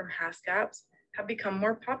made from Haskaps have become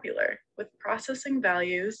more popular, with processing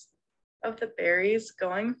values of the berries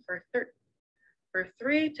going for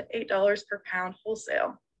 $3 to $8 per pound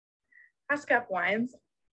wholesale. Haskap wines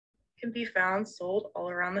can be found sold all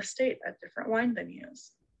around the state at different wine venues.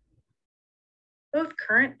 Both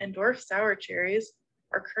currant and dwarf sour cherries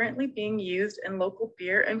are currently being used in local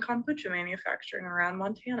beer and kombucha manufacturing around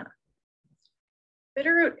Montana.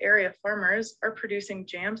 Bitterroot area farmers are producing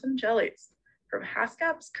jams and jellies from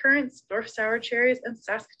Haskaps, currants, dwarf sour cherries, and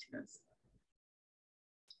Saskatoons,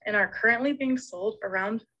 and are currently being sold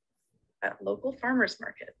around at local farmers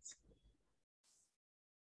markets.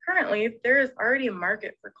 Currently, there is already a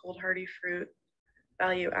market for cold hardy fruit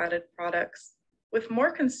value-added products. With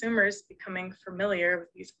more consumers becoming familiar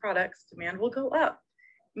with these products, demand will go up,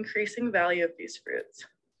 increasing value of these fruits.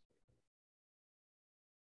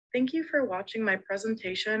 Thank you for watching my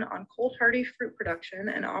presentation on cold hardy fruit production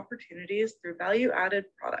and opportunities through value-added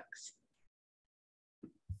products.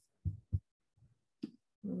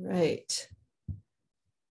 All right.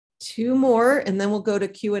 2 more, and then we'll go to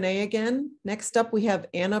Q&A again. Next up, we have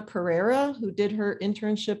Anna Parreira, who did her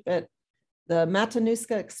internship at the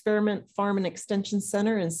Matanuska Experiment Farm and Extension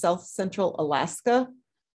Center in South Central Alaska,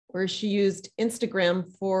 where she used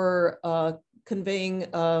Instagram for conveying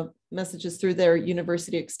messages through their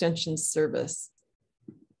university extension service.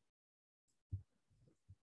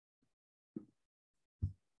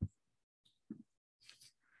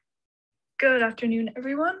 Good afternoon,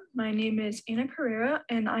 everyone. My name is Anna Parreira,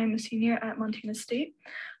 and I am a senior at Montana State.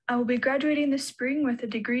 I will be graduating this spring with a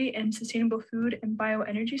degree in sustainable food and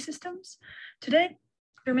bioenergy systems. Today,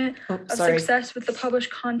 experiment of success with the published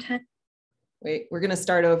content. Wait, we're going to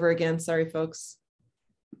start over again. Sorry, folks.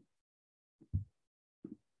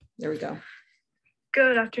 There we go.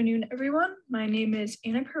 Good afternoon, everyone. My name is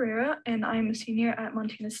Anna Parreira, and I am a senior at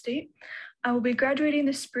Montana State. I will be graduating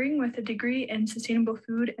this spring with a degree in sustainable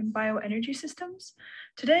food and bioenergy systems.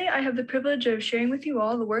 Today, I have the privilege of sharing with you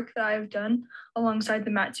all the work that I have done alongside the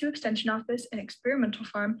Mat-Su Extension Office and Experimental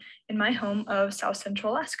Farm in my home of South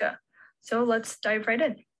Central Alaska. So let's dive right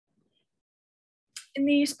in. In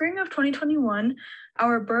the spring of 2021,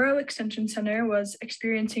 our Borough Extension Center was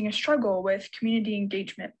experiencing a struggle with community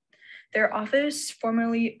engagement. Their office,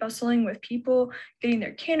 formerly bustling with people getting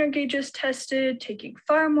their canner gauges tested, taking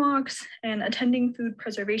farm walks, and attending food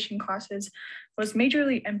preservation classes, was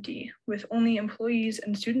majorly empty, with only employees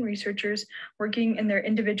and student researchers working in their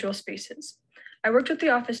individual spaces. I worked with the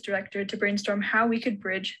office director to brainstorm how we could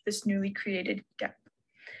bridge this newly created gap.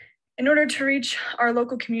 In order to reach our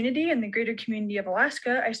local community and the greater community of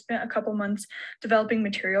Alaska, I spent a couple months developing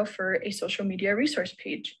material for a social media resource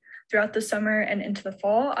page. Throughout the summer and into the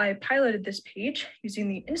fall, I piloted this page using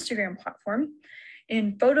the Instagram platform.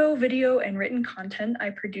 In photo, video, and written content,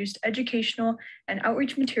 I produced educational and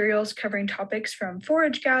outreach materials covering topics from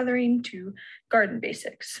forage gathering to garden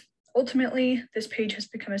basics. Ultimately, this page has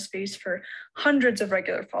become a space for hundreds of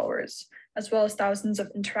regular followers, as well as thousands of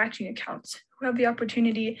interacting accounts who have the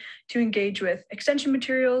opportunity to engage with extension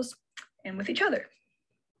materials and with each other.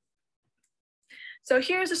 So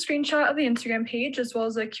here's a screenshot of the Instagram page, as well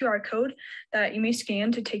as a QR code that you may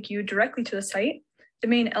scan to take you directly to the site. The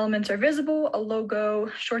main elements are visible: a logo,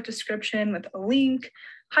 short description with a link,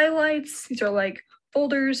 highlights. These are like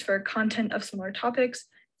folders for content of similar topics.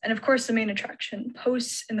 And of course, the main attraction,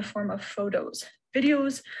 posts in the form of photos,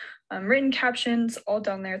 videos, written captions, all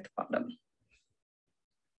down there at the bottom.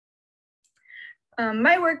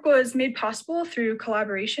 My work was made possible through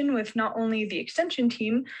collaboration with not only the extension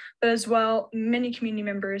team, but as well many community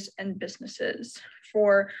members and businesses.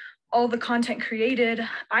 For all the content created,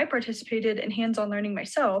 I participated in hands-on learning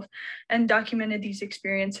myself and documented these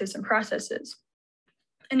experiences and processes.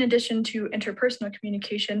 In addition to interpersonal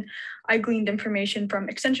communication, I gleaned information from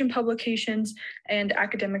extension publications and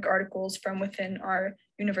academic articles from within our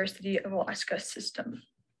University of Alaska system.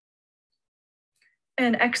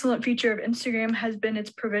 An excellent feature of Instagram has been its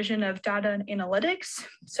provision of data and analytics.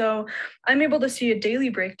 So I'm able to see a daily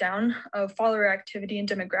breakdown of follower activity and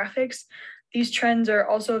demographics. These trends are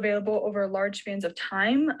also available over large spans of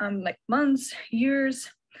time, like months, years.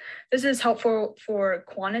 This is helpful for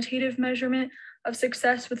quantitative measurement of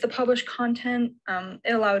success with the published content.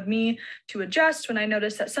 It allowed me to adjust when I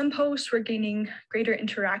noticed that some posts were gaining greater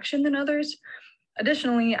interaction than others.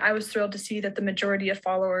 Additionally, I was thrilled to see that the majority of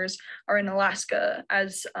followers are in Alaska,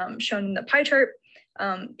 as shown in the pie chart,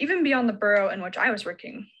 even beyond the borough in which I was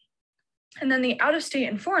working. And then the out-of-state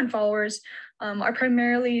and foreign followers are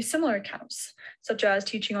primarily similar accounts, such as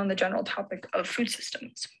teaching on the general topic of food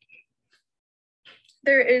systems.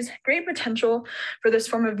 There is great potential for this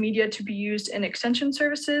form of media to be used in extension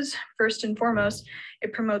services. First and foremost,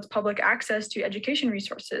 it promotes public access to education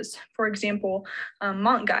resources. For example,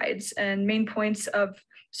 Mont guides and main points of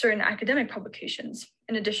certain academic publications,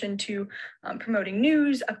 in addition to promoting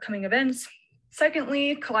news, upcoming events.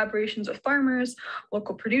 Secondly, collaborations with farmers,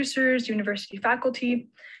 local producers, university faculty.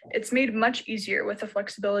 It's made much easier with the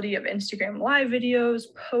flexibility of Instagram live videos,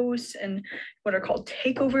 posts, and what are called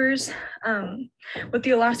takeovers. With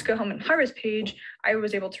the Alaska Home and Harvest page, I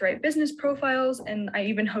was able to write business profiles, and I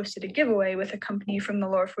even hosted a giveaway with a company from the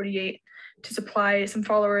lower 48 to supply some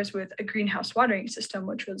followers with a greenhouse watering system,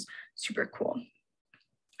 which was super cool.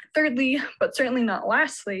 Thirdly, but certainly not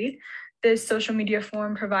lastly, this social media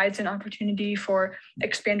forum provides an opportunity for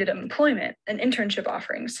expanded employment and internship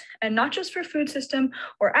offerings, and not just for food system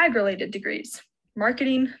or ag-related degrees.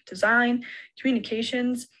 Marketing, design,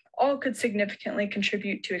 communications, all could significantly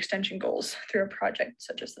contribute to extension goals through a project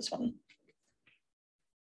such as this one.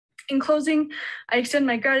 In closing, I extend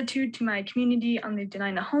my gratitude to my community on the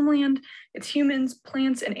Dena'ina homeland, its humans,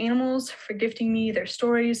 plants, and animals for gifting me their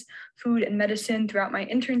stories, food, and medicine throughout my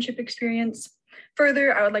internship experience.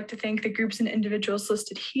 Further, I would like to thank the groups and individuals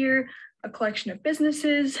listed here, a collection of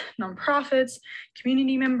businesses, nonprofits,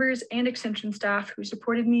 community members, and extension staff who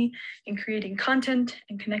supported me in creating content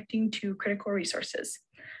and connecting to critical resources.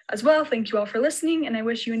 As well, thank you all for listening, and I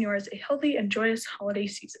wish you and yours a healthy and joyous holiday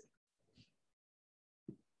season.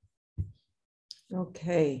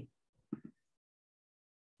 Okay.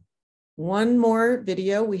 One more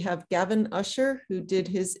video. We have Gavin Usher, who did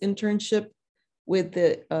his internship with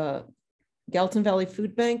the Gallatin Valley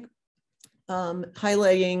Food Bank,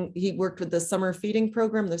 highlighting, he worked with the summer feeding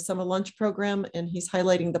program, the summer lunch program, and he's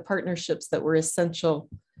highlighting the partnerships that were essential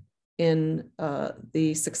in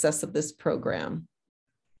the success of this program.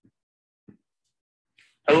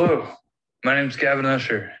 Hello, my name is Gavin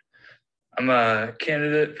Usher. I'm a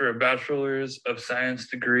candidate for a Bachelor's of Science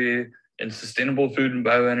degree in Sustainable Food and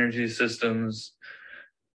Bioenergy Systems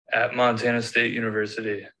at Montana State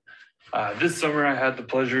University. This summer, I had the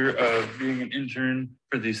pleasure of being an intern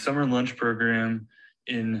for the summer lunch program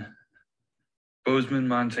in Bozeman,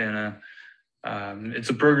 Montana. It's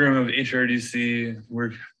a program of HRDC,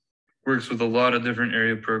 works with a lot of different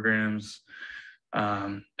area programs.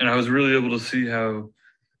 And I was really able to see how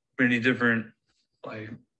many different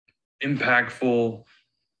impactful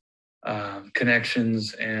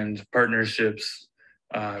connections and partnerships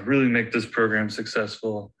really make this program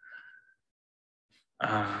successful.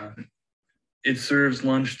 It serves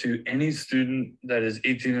lunch to any student that is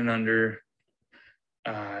 18 and under.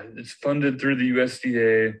 It's funded through the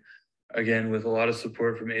USDA, again, with a lot of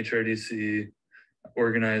support from HRDC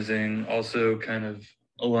organizing, also kind of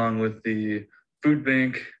along with the food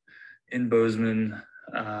bank in Bozeman.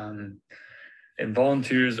 And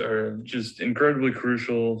volunteers are just incredibly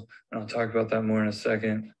crucial. And I'll talk about that more in a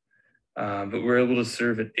second. But we're able to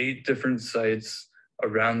serve at 8 different sites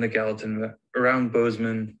around the around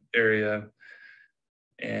Bozeman area.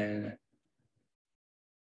 And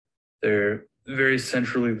they're very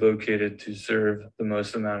centrally located to serve the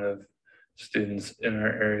most amount of students in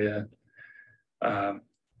our area.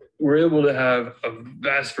 We're able to have a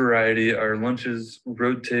vast variety. Our lunches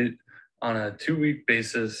rotate on a 2-week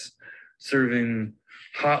basis, serving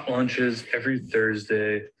hot lunches every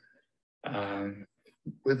Thursday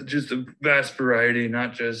with just a vast variety,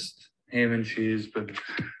 not just ham and cheese, but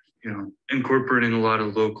incorporating a lot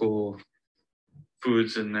of local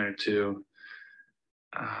foods in there too,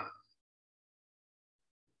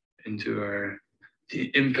 into our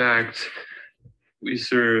the impact, we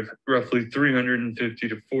serve roughly 350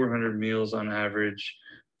 to 400 meals on average,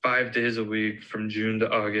 5 days a week from June to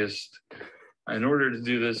August. In order to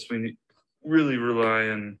do this, we really rely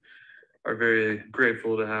and are very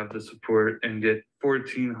grateful to have the support and get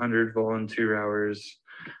 1,400 volunteer hours.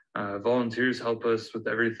 Volunteers help us with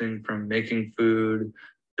everything from making food,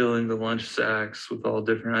 filling the lunch sacks with all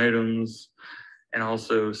different items, and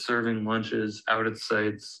also serving lunches out at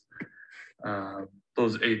sites,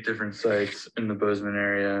 those 8 different sites in the Bozeman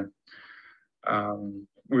area.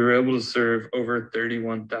 We were able to serve over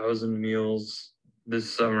 31,000 meals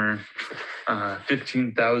this summer,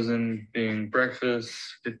 15,000 being breakfast,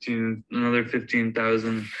 another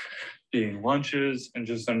 15,000 being lunches, and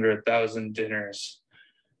just under 1,000 dinners.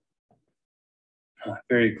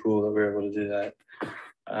 Very cool that we were able to do that.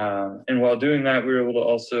 And while doing that, we were able to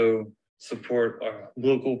also support our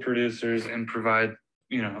local producers and provide,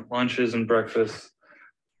 lunches and breakfasts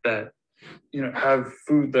that, have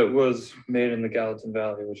food that was made in the Gallatin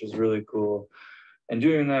Valley, which is really cool. And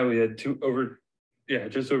doing that, we had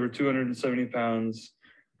just over 270 pounds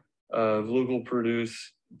of local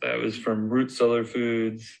produce that was from root cellar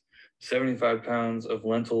foods, 75 pounds of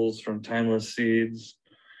lentils from Timeless Seeds,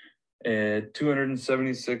 and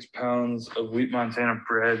 276 pounds of Wheat Montana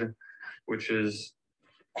bread, which is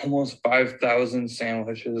almost 5,000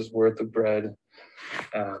 sandwiches worth of bread,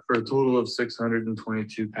 for a total of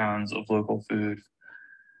 622 pounds of local food.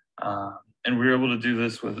 And we were able to do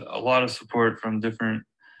this with a lot of support from different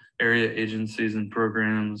area agencies and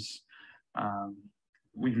programs.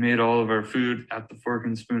 We made all of our food at the Fork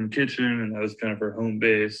and Spoon Kitchen, and that was kind of our home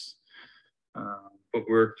base, but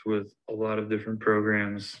worked with a lot of different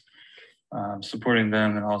programs, supporting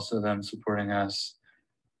them and also them supporting us.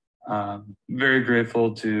 Very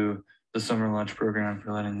grateful to the summer lunch program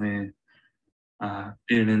for letting me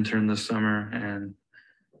be an intern this summer, and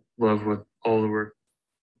love with all the work.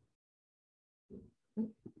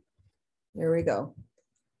 There we go.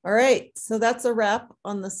 All right, so that's a wrap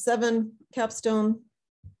on the 7 capstone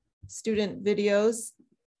student videos.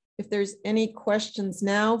 If there's any questions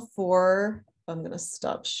now I'm gonna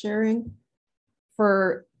stop sharing.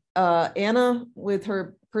 For Anna with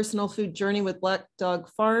her personal food journey with Black Dog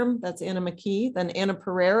Farm, that's Anna Mckee. Then Anna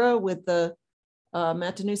Parreira with the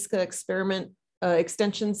Matanuska Experiment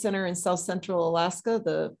Extension Center in South Central Alaska,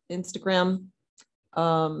 the Instagram,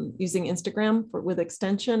 using Instagram with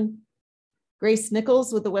extension. Grace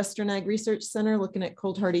Nichols with the Western Ag Research Center looking at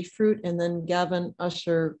cold hardy fruit, and then Gavin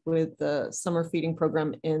Usher with the summer feeding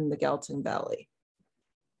program in the Gallatin Valley.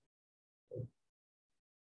 I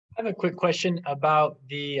have a quick question about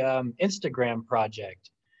the Instagram project.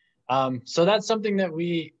 So that's something that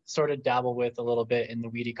we sort of dabble with a little bit in the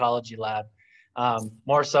Weed Ecology Lab,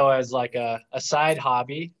 more so as like a side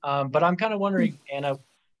hobby. But I'm kind of wondering, Anna,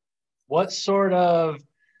 what sort of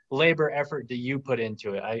labor effort do you put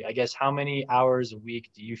into it? I guess how many hours a week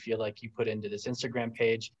do you feel like you put into this Instagram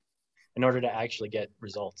page in order to actually get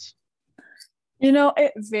results?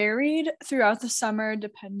 It varied throughout the summer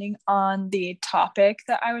depending on the topic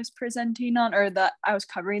that I was presenting on or that I was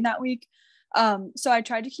covering that week. So I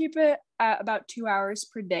tried to keep it at about 2 hours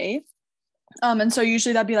per day. And so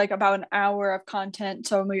usually that'd be like about an hour of content.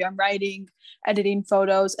 So maybe I'm writing, editing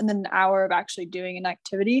photos, and then an hour of actually doing an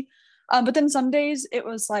activity. But then some days it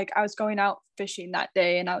was like I was going out fishing that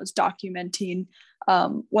day and I was documenting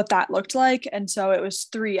what that looked like. And so it was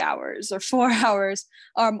 3 hours or 4 hours.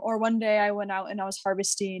 Or one day I went out and I was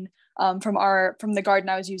harvesting from the garden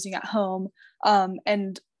I was using at home.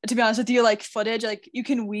 And to be honest with you, like footage, like you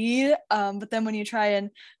can weed, but then when you try and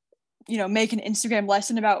make an Instagram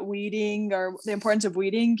lesson about weeding or the importance of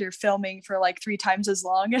weeding, you're filming for like 3 times as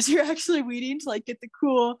long as you're actually weeding to like get the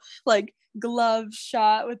cool like glove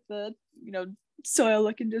shot with the soil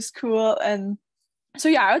looking just cool. And so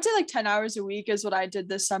yeah, I would say like 10 hours a week is what I did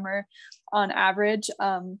this summer on average.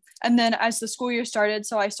 And then as the school year started,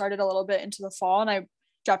 so I started a little bit into the fall and I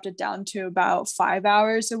dropped it down to about 5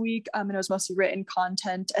 hours a week. And it was mostly written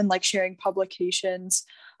content and like sharing publications,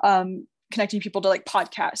 connecting people to like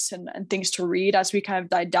podcasts and things to read as we kind of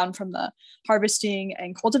died down from the harvesting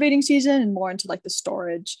and cultivating season and more into like the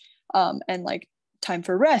storage and like time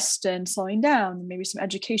for rest and slowing down and maybe some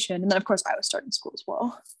education. And then of course I was starting school as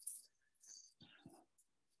well.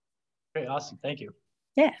 Great, awesome, thank you.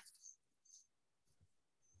 Yeah.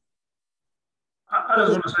 I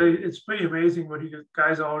just want to say it's pretty amazing what you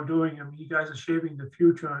guys are all doing. I mean, you guys are shaping the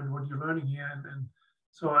future and what you're learning here. And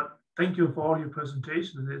so thank you for all your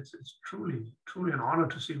presentations. It's truly an honor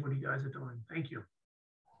to see what you guys are doing. Thank you.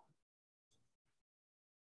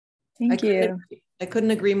 Thank you. I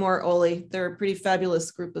couldn't agree more, Oli. They're a pretty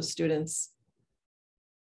fabulous group of students.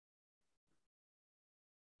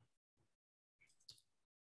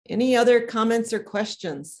 Any other comments or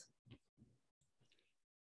questions?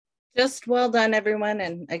 Just well done, everyone.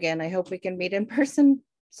 And again, I hope we can meet in person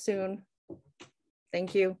soon.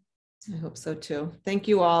 Thank you. I hope so too. Thank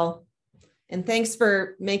you all. And thanks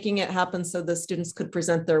for making it happen so the students could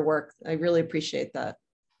present their work. I really appreciate that.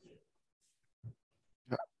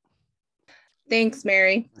 Thanks,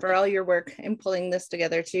 Mary, for all your work in pulling this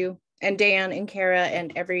together too. And Dan and Kara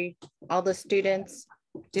and all the students.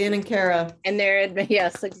 Dan and Kara. And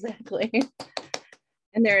yes, exactly.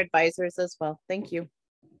 And their advisors as well. Thank you.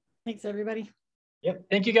 Thanks, everybody. Yep.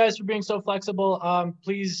 Thank you guys for being so flexible.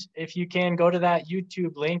 Please, if you can, go to that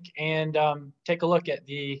YouTube link and take a look at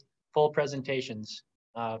the full presentations.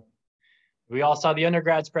 We all saw the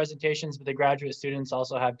undergrads presentations, but the graduate students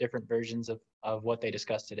also have different versions of what they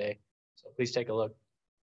discussed today. So please take a look.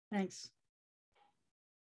 Thanks.